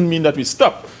term. It doesn't mean that we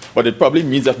stop, but it probably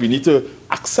means that we need to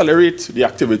accelerate the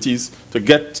activities to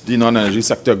get the non-energy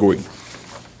sector going.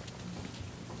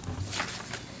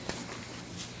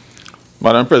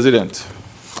 Madam President,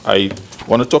 I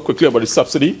want to talk quickly about the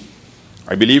subsidy.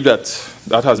 I believe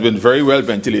that has been very well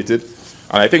ventilated.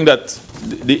 And I think that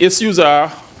the issues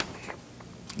are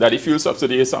that the fuel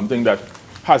subsidy is something that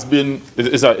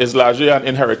is largely an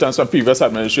inheritance from previous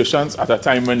administrations at a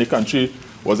time when the country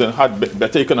had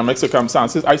better economic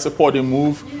circumstances. I support the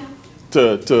move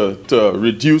to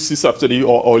reduce the subsidy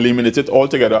or eliminate it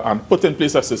altogether and put in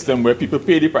place a system where people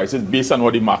pay the prices based on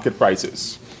what the market price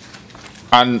is.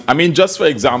 And I mean, just for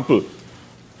example,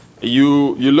 I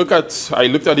looked at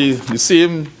the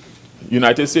same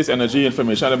United States Energy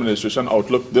Information Administration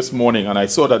outlook this morning, and I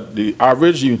saw that the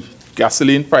average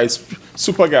gasoline price,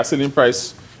 super gasoline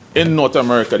price in North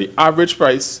America. The average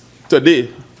price today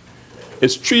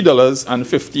is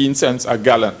 $3.15 a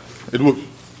gallon. It will,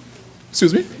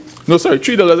 excuse me? No, sorry,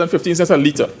 $3.15 a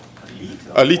liter.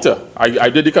 A liter. I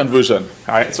did the conversion.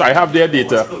 So I have their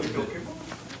data.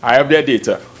 I have their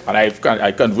data, and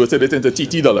I converted it into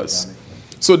TT dollars.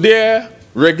 So their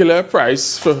regular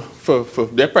price for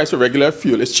regular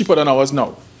fuel is cheaper than ours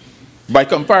now. By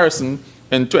comparison,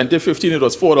 in 2015 it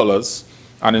was $4,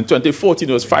 and in 2014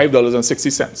 it was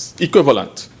 $5.60,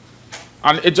 equivalent.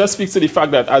 And it just speaks to the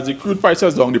fact that as the crude price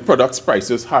has down, the products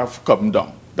prices have come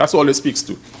down. That's all it speaks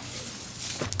to.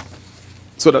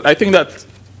 So that I think that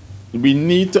we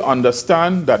need to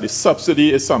understand that the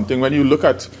subsidy is something, when you look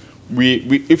at,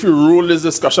 if you roll this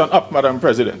discussion up, Madam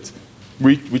President,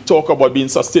 we talk about being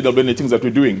sustainable in the things that we're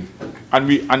doing. And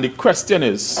the question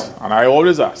is, and I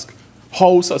always ask,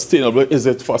 how sustainable is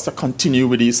it for us to continue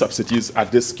with these subsidies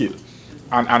at this scale?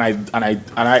 And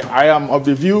I am of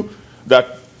the view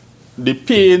that the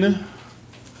pain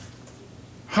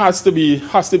has to be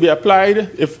applied,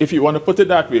 if you want to put it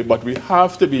that way, but we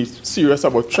have to be serious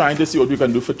about trying to see what we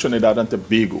can do for Trinidad and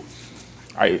Tobago.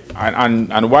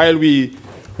 And while we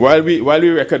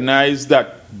recognize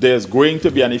that there's going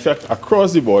to be an effect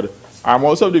across the board, I'm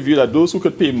also of the view that those who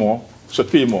could pay more should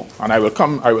pay more, and I will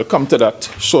come to that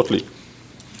shortly.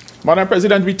 Madam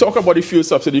President, we talk about the fuel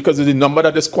subsidy because it's a number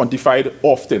that is quantified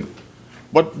often.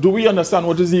 But do we understand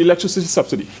what is the electricity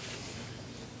subsidy?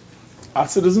 Our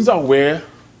citizens are aware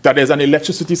that there's an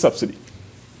electricity subsidy.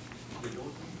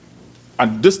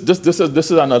 And this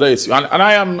is another issue. And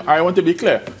I want to be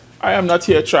clear. I am not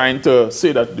here trying to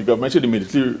say that the government should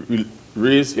immediately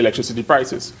raise electricity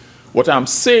prices. What I'm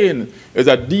saying is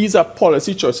that these are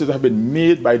policy choices that have been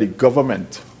made by the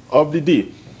government of the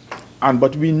day.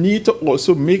 But we need to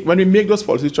also when we make those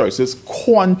policy choices,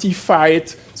 quantify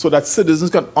it so that citizens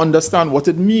can understand what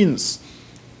it means.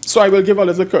 So I will give a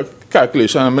little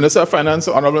calculation. Minister of Finance,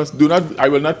 Honourable, I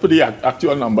will not put the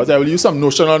actual numbers. I will use some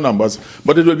notional numbers,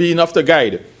 but it will be enough to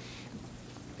guide.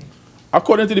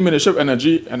 According to the Ministry of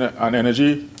Energy and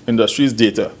Energy Industries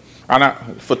data,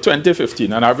 for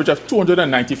 2015, an average of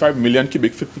 295 million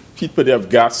cubic feet per day of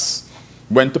gas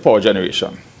went to power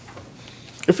generation.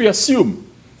 If we assume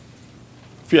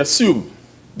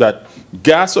that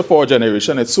gas for power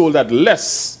generation is sold at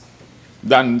less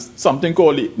than something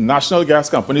called the National Gas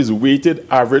Company's weighted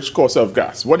average cost of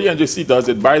gas. What the NGC does,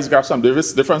 it buys gas from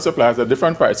different suppliers at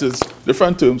different prices,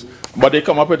 different terms, but they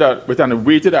come up with a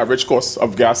weighted average cost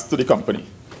of gas to the company.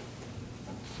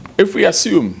 If we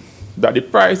assume that the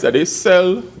price that they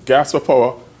sell gas for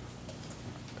power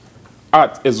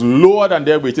at is lower than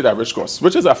their weighted average cost,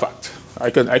 which is a fact. I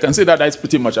can say that is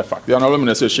pretty much a fact. The Honourable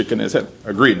Minister is shaking his head,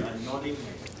 agreeing.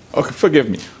 Okay, forgive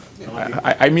me.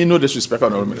 I mean no disrespect,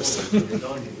 Honourable Minister.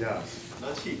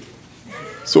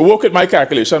 So work with my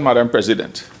calculation, Madam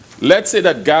President. Let's say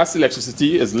that gas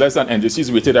electricity is less than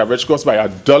NGC's weighted average cost by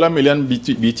 $1 million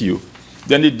BTU.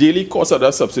 Then the daily cost of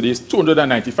that subsidy is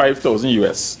 $295,000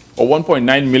 US, or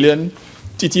 1.9 million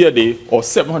TT a day, or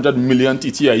 700 million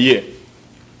TT a year.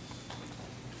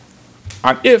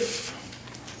 And if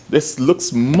this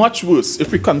looks much worse,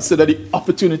 if we consider the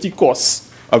opportunity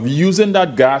costs of using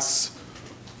that gas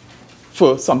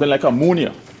for something like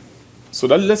ammonia. So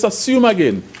that let's assume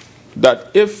again that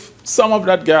if some of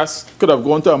that gas could have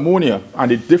gone to ammonia,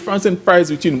 and the difference in price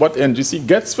between what NGC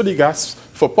gets for the gas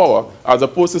for power as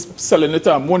opposed to selling it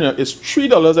to ammonia is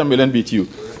 $3 a million BTU,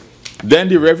 then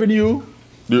the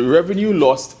revenue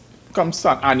lost comes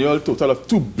to an annual total of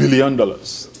 $2 billion.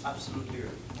 Absolutely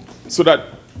right. So that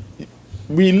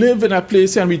we live in a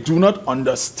place and we do not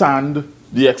understand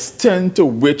the extent to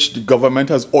which the government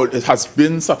has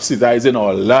been subsidizing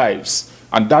our lives.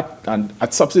 And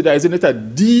subsidizing it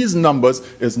at these numbers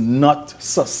is not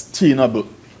sustainable.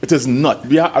 It is not.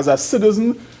 We are, as a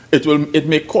citizen, it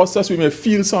may cost us, we may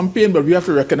feel some pain, but we have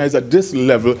to recognize that this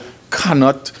level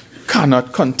cannot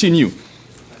continue.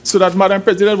 So that, Madam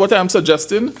President, what I am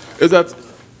suggesting is that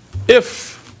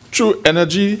if through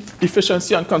energy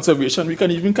efficiency and conservation, we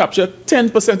can even capture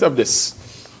 10% of this,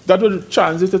 that would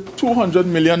translate to $200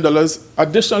 million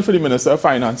additional for the Minister of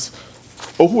Finance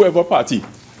or whoever party.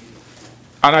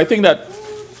 And I think that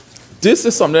this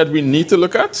is something that we need to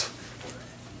look at.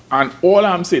 And all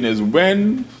I'm saying is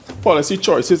when policy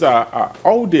choices are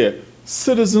out there,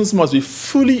 citizens must be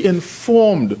fully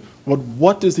informed about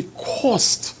what is the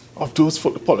cost of those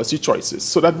policy choices,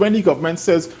 so that when the government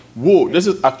says, whoa, this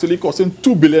is actually costing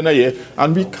 $2 billion a year,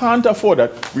 and we can't afford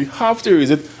that, we have to raise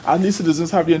it, and these citizens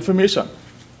have the information.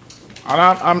 And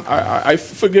I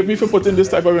forgive me for putting this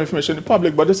type of information in the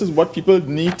public, but this is what people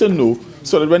need to know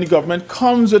so that when the government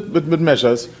comes with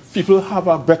measures, people have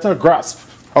a better grasp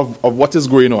of what is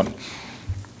going on.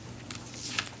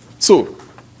 So,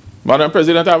 Madam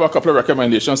President, I have a couple of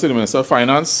recommendations to the Minister of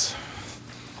Finance.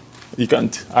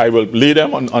 I will lay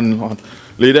them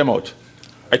lay them out.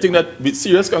 I think that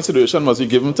serious consideration must be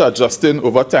given to adjusting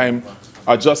over time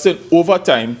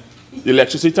the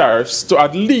electricity tariffs to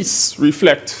at least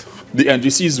reflect the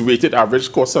NGC's weighted average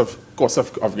cost of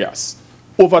gas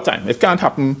over time. It can't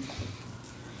happen.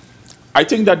 I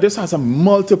think that this has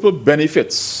multiple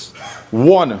benefits.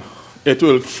 One, it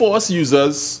will force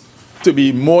users to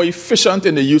be more efficient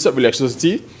in the use of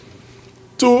electricity.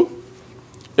 Two,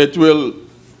 it will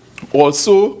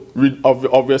also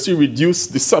obviously reduce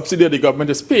the subsidy the government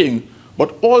is paying,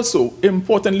 but also,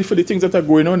 importantly, for the things that are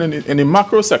going on in the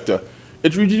macro sector,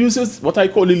 it reduces what I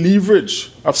call the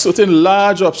leverage of certain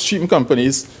large upstream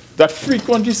companies that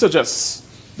frequently suggest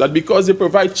that because they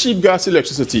provide cheap gas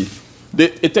electricity,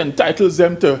 it entitles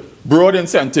them to broad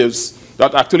incentives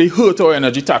that actually hurt our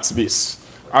energy tax base.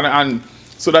 And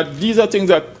so that these are things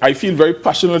that I feel very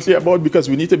passionately about, because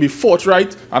we need to be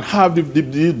forthright and have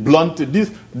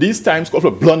these times call for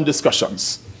blunt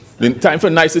discussions. In time for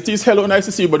niceties, hello, nice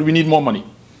to see you, but we need more money.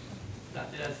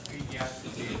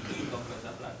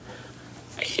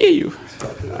 I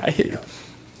hear you.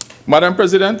 Madam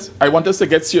President, I want us to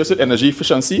get serious with energy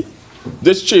efficiency.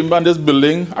 This chamber and this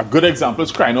building are good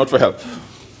examples crying out for help.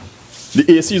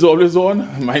 The AC is always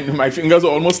on, my fingers are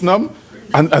almost numb,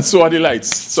 and so are the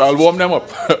lights, so I'll warm them up.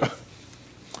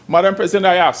 Madam President,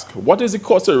 I ask, what is the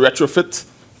cost to retrofit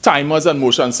timers and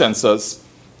motion sensors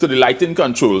to the lighting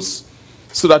controls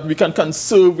so that we can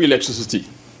conserve electricity?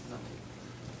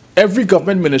 Every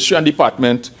government ministry and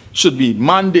department should be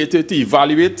mandated to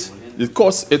evaluate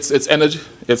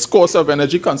its cost of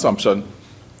energy consumption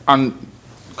and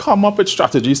come up with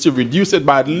strategies to reduce it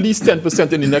by at least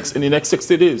 10% in the next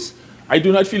 60 days. I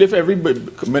do not feel if every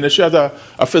ministry has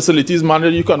a facilities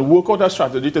manager, you can work out a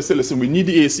strategy to say, listen, we need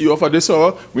the AC off at this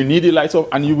hour, we need the lights off,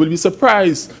 and you will be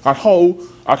surprised at how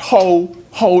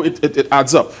it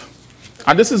adds up.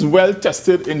 And this is well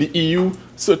tested in the EU,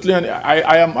 certainly.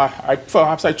 And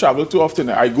perhaps I travel too often.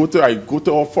 I go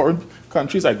to all foreign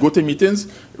countries. I go to meetings.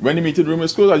 When the meeting room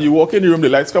is closed, and you walk in the room, the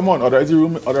lights come on. Otherwise,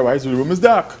 the room is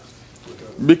dark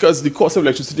because the cost of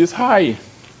electricity is high.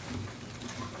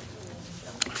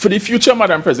 For the future,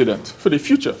 Madam President, for the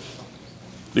future,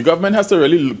 the government has to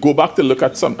really go back to look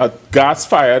at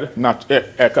gas-fired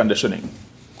air conditioning.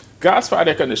 Gas-fired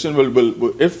air conditioning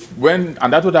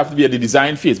and that would have to be at the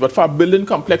design phase. But for a building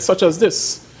complex such as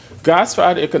this,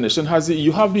 gas-fired air conditioning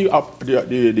you have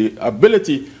the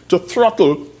ability to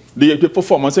throttle the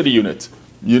performance of the unit.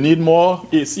 You need more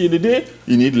AC in the day,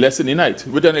 you need less in the night.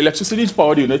 With an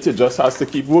electricity-powered unit, it just has to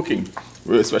keep working,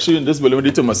 especially in this building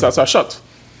where the thermostats are shut.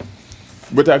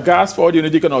 With a gas-powered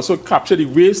unit, you can also capture the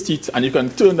waste heat and you can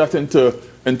turn that into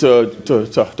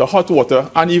hot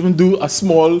water and even do a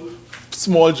small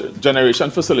generation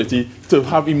facility to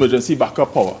have emergency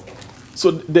backup power.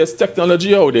 So there's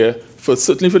technology out there,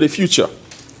 certainly for the future.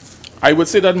 I would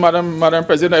say that, Madam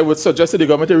President, I would suggest to the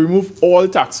government to remove all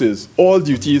taxes, all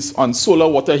duties on solar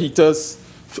water heaters,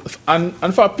 and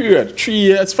for a period, 3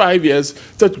 years, 5 years,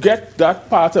 to get that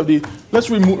part of make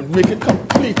it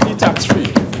completely tax-free.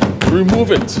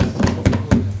 Remove it.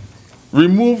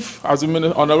 Remove, as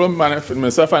the Honorable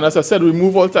Minister of Finance has said,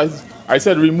 remove all taxes. I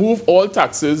said remove all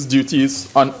taxes,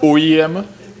 duties on OEM,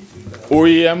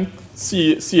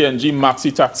 CNG,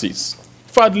 maxi taxis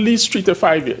for at least 3 to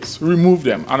 5 years. Remove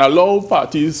them and allow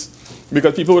parties,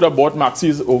 because people would have bought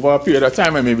maxis over a period of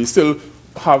time and maybe still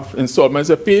have installments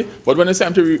to pay, but when it's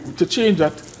time to change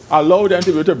that, allow them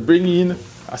to be able to bring in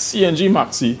a CNG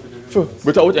maxi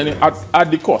without any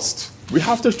at the cost. We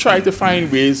have to try to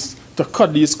find ways to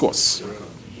cut these costs.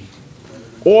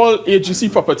 All AGC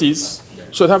properties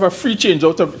should have a free change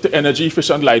out to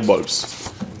energy-efficient light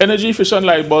bulbs. Energy-efficient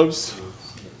light bulbs,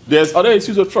 there's other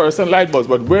issues with fluorescent light bulbs,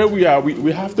 but where we are,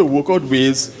 we have to work out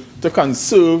ways to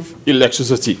conserve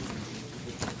electricity.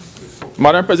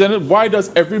 Madam President, why does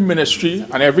every ministry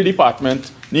and every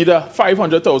department need a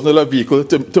 $500,000 vehicle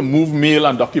to move mail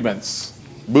and documents,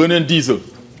 burning diesel?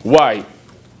 Why?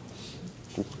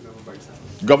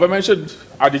 Government should,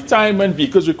 at the time when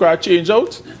vehicles require change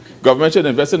out, government should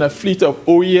invest in a fleet of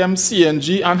OEM,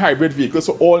 CNG, and hybrid vehicles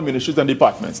for all ministries and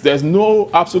departments. There's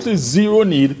absolutely zero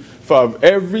need for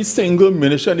every single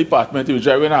ministry and department to be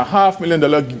driving a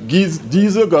 $500,000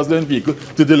 diesel guzzling vehicle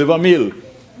to deliver mail.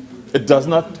 It does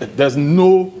not, there's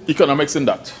no economics in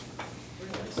that.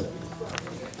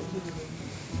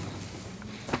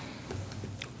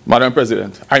 Madam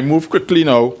President, I move quickly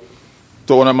now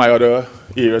to one of my other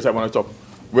areas I want to talk,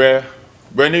 where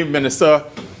when the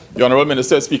Honourable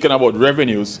Minister is speaking about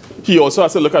revenues, he also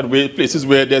has to look at places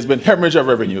where there's been hemorrhage of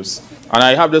revenues. And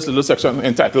I have this little section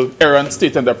entitled Errant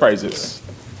State Enterprises.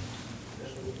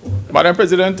 Madam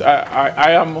President,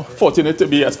 I am fortunate to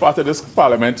be, as part of this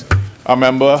Parliament, a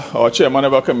member or chairman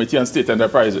of a committee on state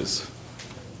enterprises.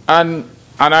 And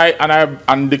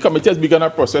the committee has begun a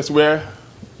process where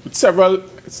several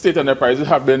state enterprises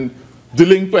have been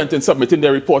delinquent in submitting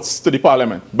their reports to the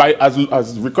Parliament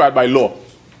as required by law.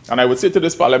 And I would say to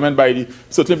this Parliament,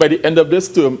 certainly by the end of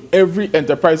this term, every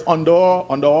enterprise under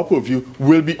our purview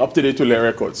will be up to date with their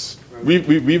records.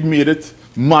 We've made it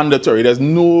mandatory. There's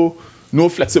no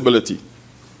flexibility.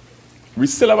 We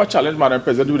still have a challenge, Madam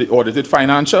President, with the audited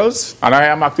financials, and I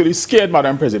am actually scared,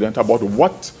 Madam President, about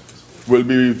what will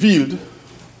be revealed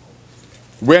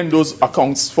when those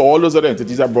accounts for all those other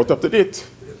entities are brought up to date.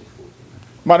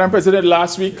 Madam President,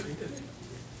 last week,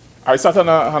 I sat on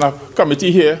a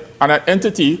committee here, and an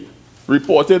entity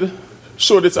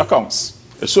showed its accounts.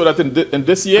 It showed that in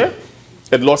this year,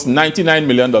 it lost $99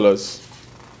 million.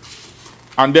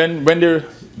 And then when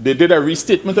they did a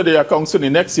restatement of the accounts for the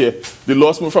next year, the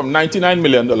loss moved from $99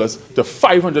 million to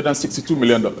 $562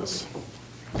 million.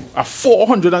 A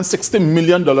 $460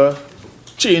 million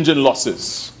change in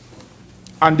losses.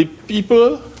 And the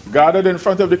people gathered in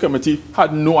front of the committee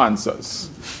had no answers.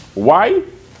 Why?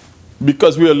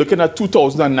 Because we are looking at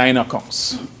 2009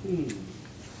 accounts.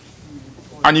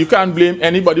 And you can't blame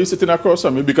anybody sitting across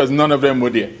from me because none of them were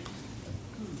there.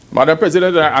 Madam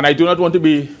President, and I do not want to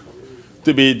be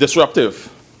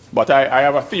disruptive, but I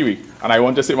have a theory, and I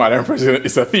want to say, Madam President,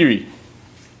 it's a theory.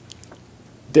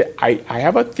 I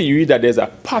have a theory that there's a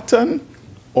pattern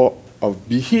of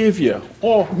behavior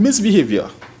or misbehavior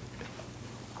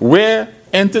where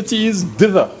entities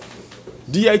dither,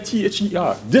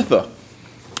 D-I-T-H-E-R, dither,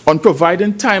 on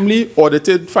providing timely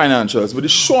audited financials with the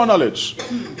sure knowledge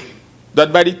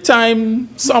that by the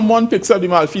time someone picks up the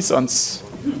malfeasance,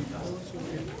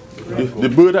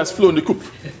 the bird has flown the coop.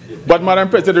 But Madam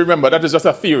President, remember, that is just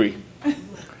a theory.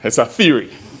 It's a theory.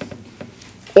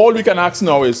 All we can ask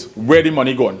now is, where the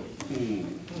money gone?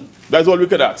 That's all we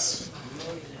could ask.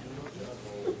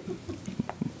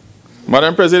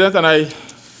 Madam President, and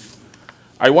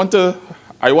I want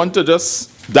to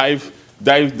just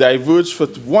diverge for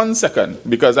 1 second,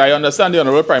 because I understand the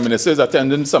Honourable Prime Minister is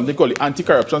attending something called the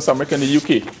Anti-Corruption Summit in the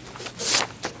UK.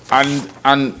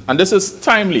 And this is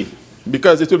timely,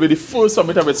 because it will be the first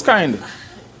summit of its kind.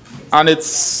 And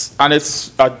it's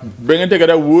bringing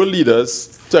together world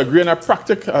leaders to agree on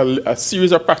a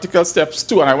series of practical steps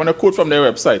too. And I want to quote from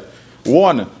their website.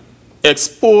 1,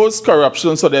 expose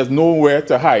corruption so there's nowhere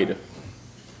to hide.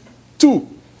 2,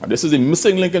 and this is the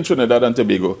missing link in Trinidad and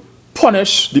Tobago,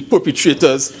 punish the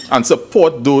perpetrators and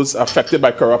support those affected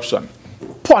by corruption.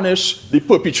 Punish the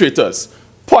perpetrators.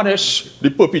 Punish the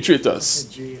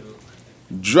perpetrators.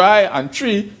 And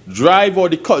 3, drive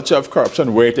out the culture of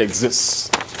corruption where it exists.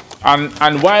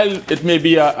 And while it may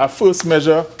be a first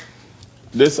measure,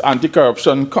 this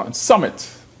anti-corruption summit,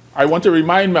 I want to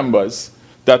remind members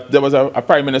that there was a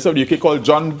Prime Minister of the UK called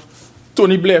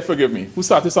Tony Blair, forgive me, who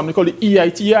started something called the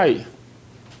EITI.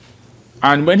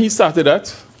 And when he started that,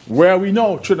 where are we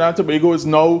now? Trinidad and Tobago is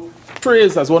now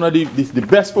praised as one of the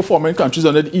best performing countries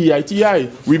under the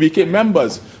EITI. We became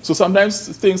members. So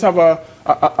sometimes things have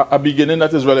a beginning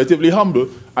that is relatively humble,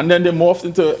 and then they morphed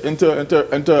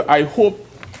into I hope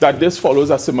that this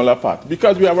follows a similar path.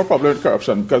 Because we have a problem with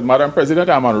corruption. Because, Madam President,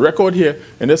 I'm on record here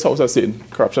in this House as saying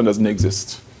corruption doesn't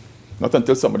exist. Not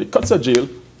until somebody cuts a jail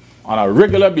on a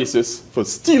regular basis for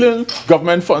stealing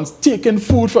government funds, taking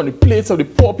food from the plates of the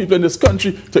poor people in this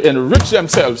country to enrich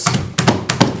themselves.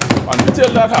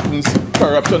 Until that happens,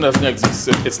 corruption doesn't exist.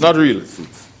 It's not real.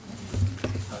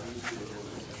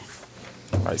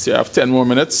 I see I have 10 more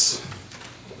minutes.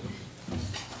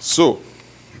 So,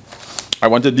 I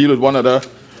want to deal with one other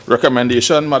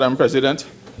recommendation, Madam President.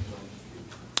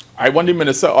 I want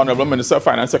the Honourable Minister of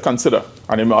Finance to consider,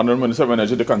 and the Honourable Minister of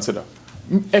Energy to consider,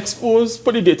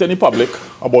 put the data in the public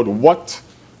about what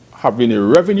have been the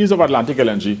revenues of Atlantic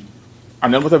LNG,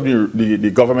 and then what have been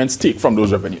the government's take from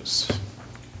those revenues.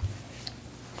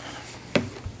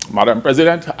 Madam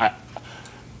President, I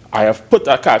have put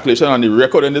that calculation on the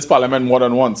record in this Parliament more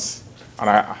than once, and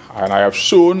I have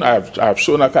shown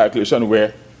a calculation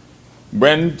where,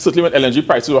 when certainly when LNG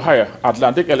prices were higher,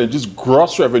 Atlantic LNG's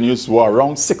gross revenues were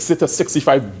around $60 to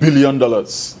 $65 billion.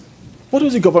 What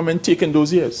was the government take in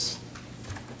those years?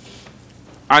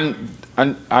 And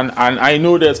I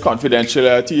know there's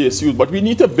confidentiality issues, but we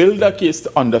need to build a case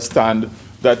to understand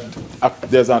that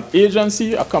there's an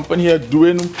agency, a company here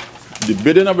doing the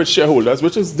bidding of its shareholders,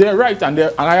 which is their right, and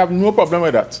I have no problem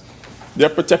with that. They're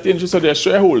protecting the interests of their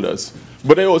shareholders,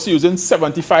 but they're also using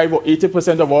 75 or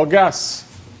 80% of our gas,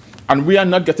 and we are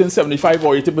not getting 75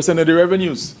 or 80% of the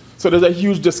revenues. So there's a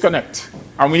huge disconnect,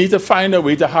 and we need to find a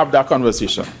way to have that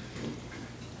conversation.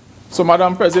 So,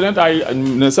 Madam President,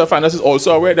 Minister of Finance is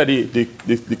also aware that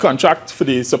the contract for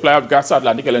the supply of gas to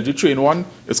Atlantic LNG Train 1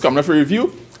 is coming up for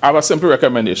review. I have a simple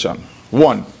recommendation.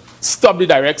 One, stop the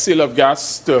direct sale of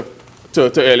gas to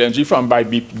LNG from by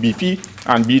BP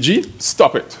and BG.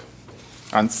 Stop it.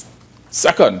 And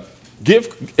second, give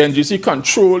NGC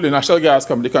control, the National Gas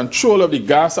Company, control of the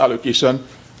gas allocation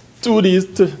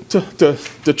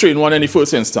to Train 1 in the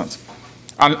first instance.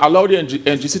 And allow the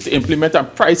NGC to implement a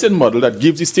pricing model that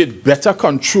gives the state better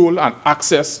control and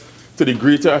access to a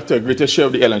greater share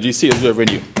of the LNG sales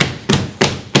revenue.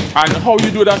 And how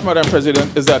you do that, Madam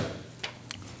President, is that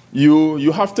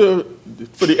you have to,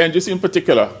 for the NGC in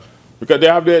particular, because they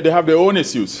have their own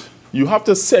issues, you have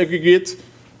to segregate,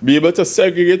 be able to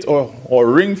segregate or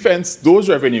ring fence those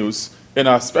revenues in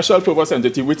a special purpose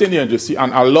entity within the NGC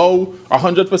and allow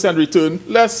 100% return,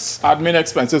 less admin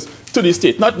expenses to the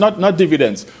state, not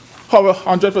dividends. However,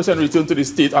 100% return to the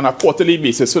state on a quarterly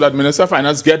basis so that Minister of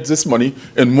Finance gets this money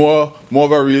in more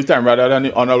of a real time rather than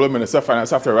the Honorable Minister of Finance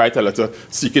have to write a letter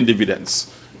seeking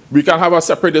dividends. We can have a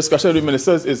separate discussion if the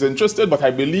Minister is interested, but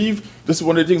I believe this is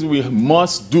one of the things we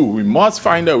must do. We must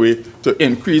find a way to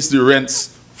increase the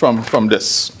rents from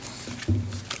this.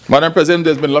 Madam President,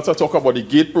 there's been lots of talk about the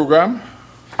GATE program.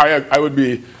 I would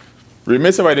be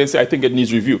remiss if I didn't say I think it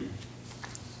needs review.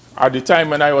 At the time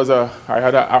when I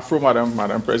had an afro,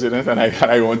 Madam President, and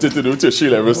I wanted to do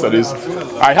tertiary level studies.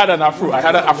 I had an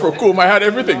afro comb, I had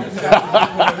everything.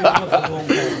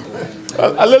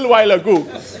 A little while ago,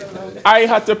 I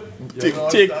had to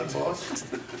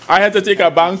take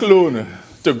a bank loan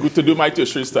to do my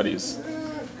tertiary studies.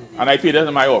 And I paid it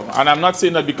on my own. And I'm not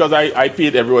saying that because I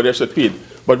paid, everybody else should pay.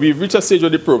 But we've reached a stage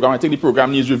of the program, I think the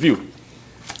program needs review.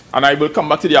 And I will come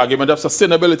back to the argument of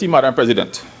sustainability, Madam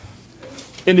President.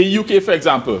 In the UK, for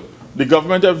example, the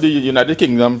government of the United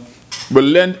Kingdom will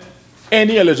lend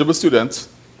any eligible student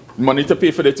money to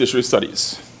pay for their tertiary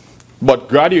studies. But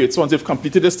graduates, once they've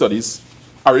completed their studies,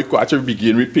 are required to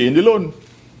begin repaying the loan.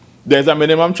 There's a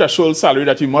minimum threshold salary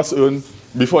that you must earn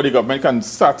before the government can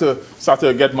start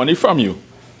to get money from you.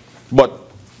 But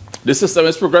the system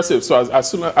is progressive, so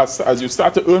as soon as you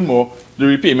start to earn more, the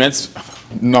repayments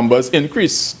numbers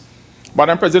increase.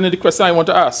 Madam President, the question I want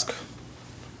to ask,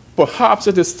 perhaps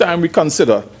it is time we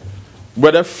consider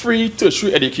whether free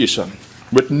tertiary education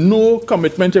with no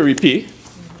commitment to repay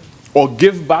or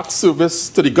give back service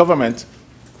to the government,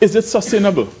 is it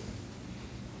sustainable?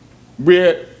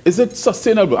 Is it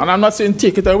sustainable? And I'm not saying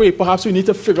take it away. Perhaps we need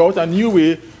to figure out a new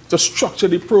way to structure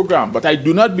the program. But I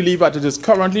do not believe that it is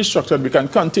currently structured. We can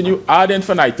continue ad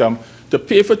infinitum to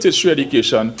pay for tertiary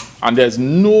education, and there's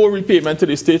no repayment to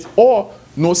the state or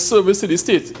no service to the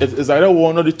state. It is either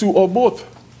one or the two or both.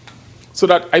 So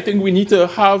that I think we need to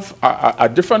have a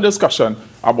different discussion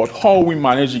about how we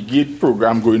manage the GATE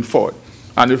program going forward.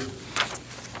 And if,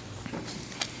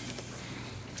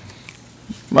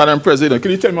 Madam President,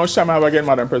 can you tell me how much time I have again,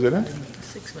 Madam President?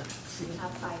 6 minutes. You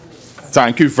have 5 minutes.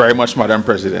 Thank you very much, Madam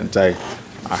President. I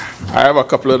have a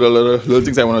couple of little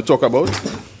things I want to talk about.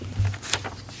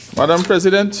 Madam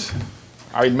President,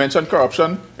 I mentioned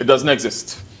corruption. It doesn't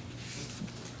exist.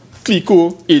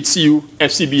 CLICO, HCU,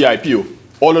 FCB, IPO,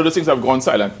 all of those things have gone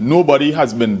silent. Nobody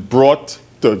has been brought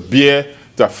to bear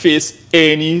to face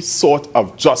any sort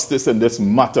of justice in this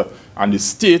matter. And the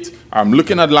state, I'm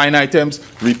looking at line items,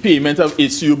 repayment of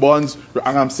HCU bonds,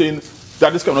 and I'm saying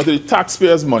that is coming out of the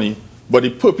taxpayers' money, but the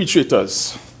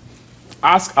perpetrators.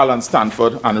 Ask Alan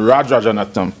Stanford and Raj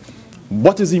Rajanathan,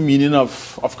 what is the meaning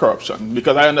of corruption?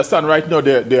 Because I understand right now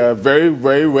they are very,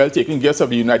 very well taken guests of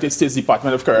the United States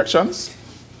Department of Corrections.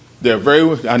 They're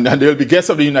and they'll be guests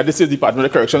of the United States Department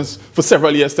of Corrections for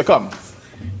several years to come.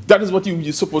 That is what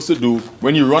you're supposed to do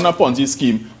when you run a Ponzi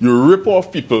scheme. You rip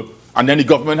off people, and then the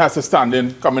government has to stand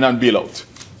in, come in and bail out.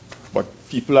 But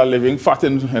people are living fat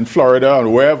in Florida or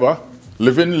wherever,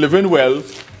 living well,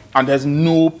 and there's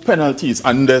no penalties,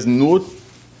 and there's no...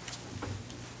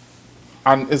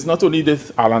 And it's not only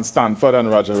this Alan Stanford and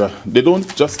Raja, they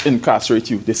don't just incarcerate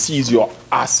you, they seize your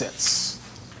assets.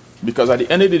 Because at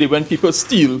the end of the day, when people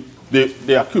steal,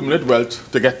 they accumulate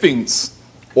wealth to get things.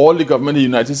 All the government in the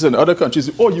United States and other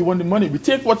countries, oh, you want the money? We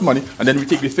take what money? And then we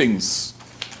take the things.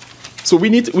 So we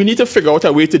need to figure out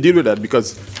a way to deal with that,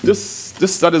 because this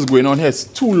that is going on here is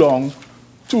too long,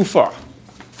 too far.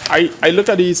 I look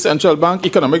at the Central Bank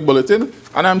Economic Bulletin,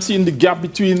 and I'm seeing the gap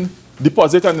between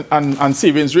deposit and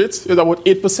savings rates is about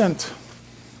 8%.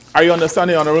 I understand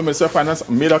the Honorable Minister of Finance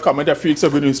made a comment a few weeks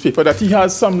ago in the newspaper that he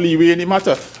has some leeway in the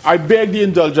matter. I beg the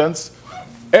indulgence.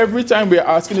 Every time we are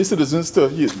asking the citizens to,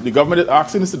 the government is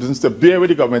asking the citizens to bear with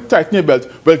the government, tighten your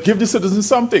belt, well, give the citizens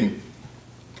something.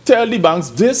 Tell the banks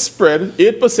this spread,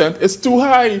 8%, is too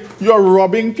high. You're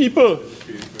robbing people.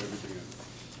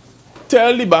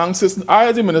 Tell the banks, I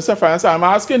as the Minister of Finance, I'm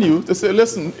asking you to say,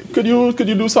 listen, could you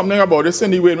do something about this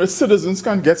in the way in which citizens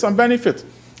can get some benefit?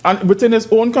 And within his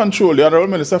own control, the Honorable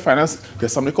Minister of Finance,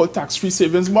 there's something called tax-free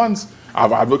savings bonds.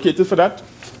 I've advocated for that.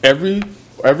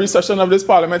 Every session of this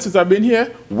parliament since I've been here,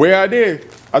 where are they?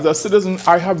 As a citizen,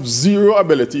 I have zero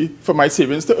ability for my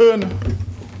savings to earn.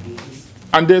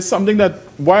 And there's something that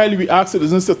while we ask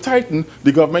citizens to tighten,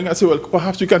 the government can say, well,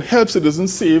 perhaps we can help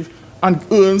citizens save and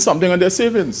earn something on their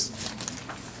savings.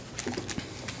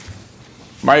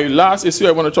 My last issue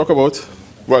I want to talk about,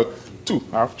 well,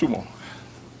 I have two more.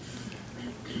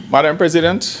 Madam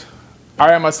President,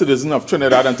 I am a citizen of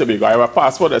Trinidad and Tobago. I have a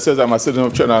passport that says I'm a citizen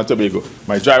of Trinidad and Tobago.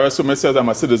 My driver's permit says I'm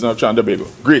a citizen of Trinidad and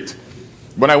Tobago. Great.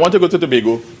 When I want to go to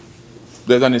Tobago,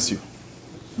 there's an issue.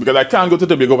 Because I can't go to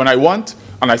Tobago when I want,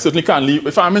 and I certainly can't leave.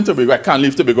 If I'm in Tobago, I can't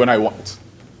leave Tobago when I want.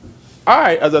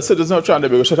 I, as a citizen of Trinidad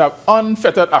and Tobago, should have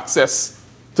unfettered access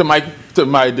to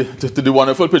the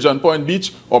wonderful Pigeon Point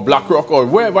Beach or Black Rock or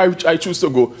wherever I choose to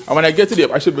go. And when I get to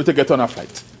there, I should be able to get on a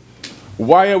flight.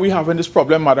 Why are we having this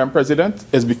problem, Madam President?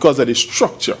 It's because of the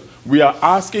structure. We are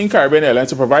asking Caribbean Airlines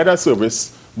to provide a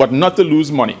service, but not to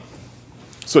lose money.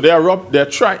 So they're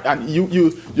trying, and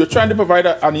you're trying to provide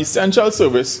an essential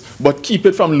service, but keep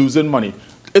it from losing money.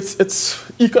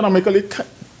 It's economically,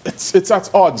 it's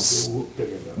at odds.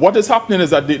 What is happening is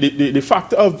that the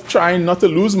factor of trying not to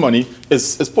lose money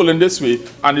is pulling this way,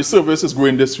 and the service is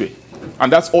going this way.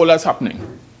 And that's all that's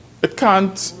happening. It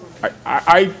can't,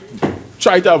 I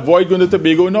try to avoid going to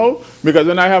Tobago now, because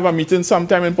when I have a meeting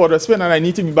sometime in Port of Spain and I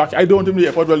need to be back, I don't want to be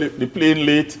at the airport, well, the plane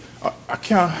late, I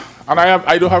can't, and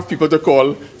I don't have people to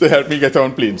call to help me get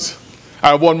on planes. I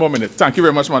have 1 more minute. Thank you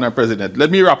very much, Madam President.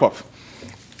 Let me wrap up.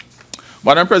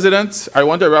 Madam President, I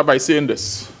want to wrap by saying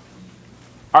this.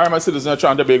 I am a citizen of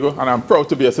Trinidad and Tobago, and I'm proud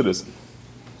to be a citizen.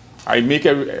 I make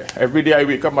every day I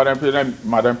wake up, Madam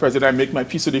President, I make my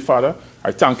peace with the Father.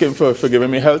 I thank him for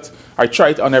giving me health. I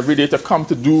try on every day to come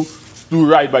to do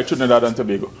right by Trinidad and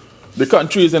Tobago. The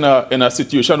country is in a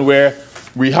situation where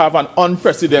we have an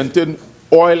unprecedented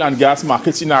oil and gas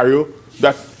market scenario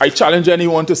that I challenge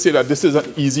anyone to say that this is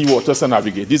an easy waters to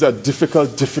navigate. These are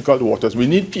difficult, difficult waters. We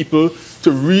need people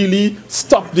to really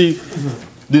stop the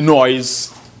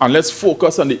noise and let's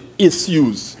focus on the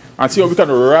issues and see how we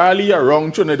can rally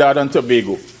around Trinidad and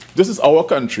Tobago. This is our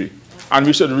country. And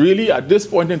we should really, at this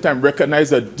point in time,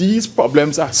 recognize that these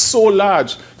problems are so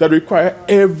large that require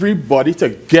everybody to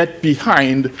get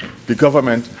behind the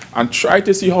government and try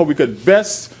to see how we could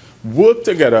best work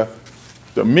together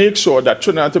to make sure that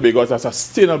Trinidad and Tobago has a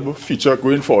sustainable future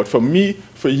going forward for me,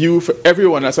 for you, for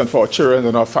everyone else, and for our children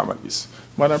and our families.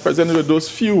 Madam President, with those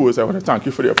few words, I want to thank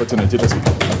you for the opportunity to speak.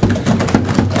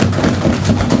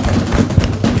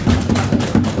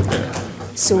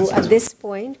 So at this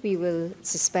point, we will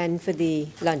suspend for the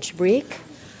lunch break,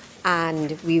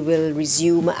 and we will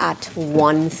resume at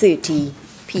 1:30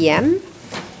 p.m.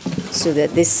 so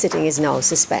that this sitting is now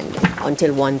suspended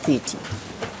until 1:30.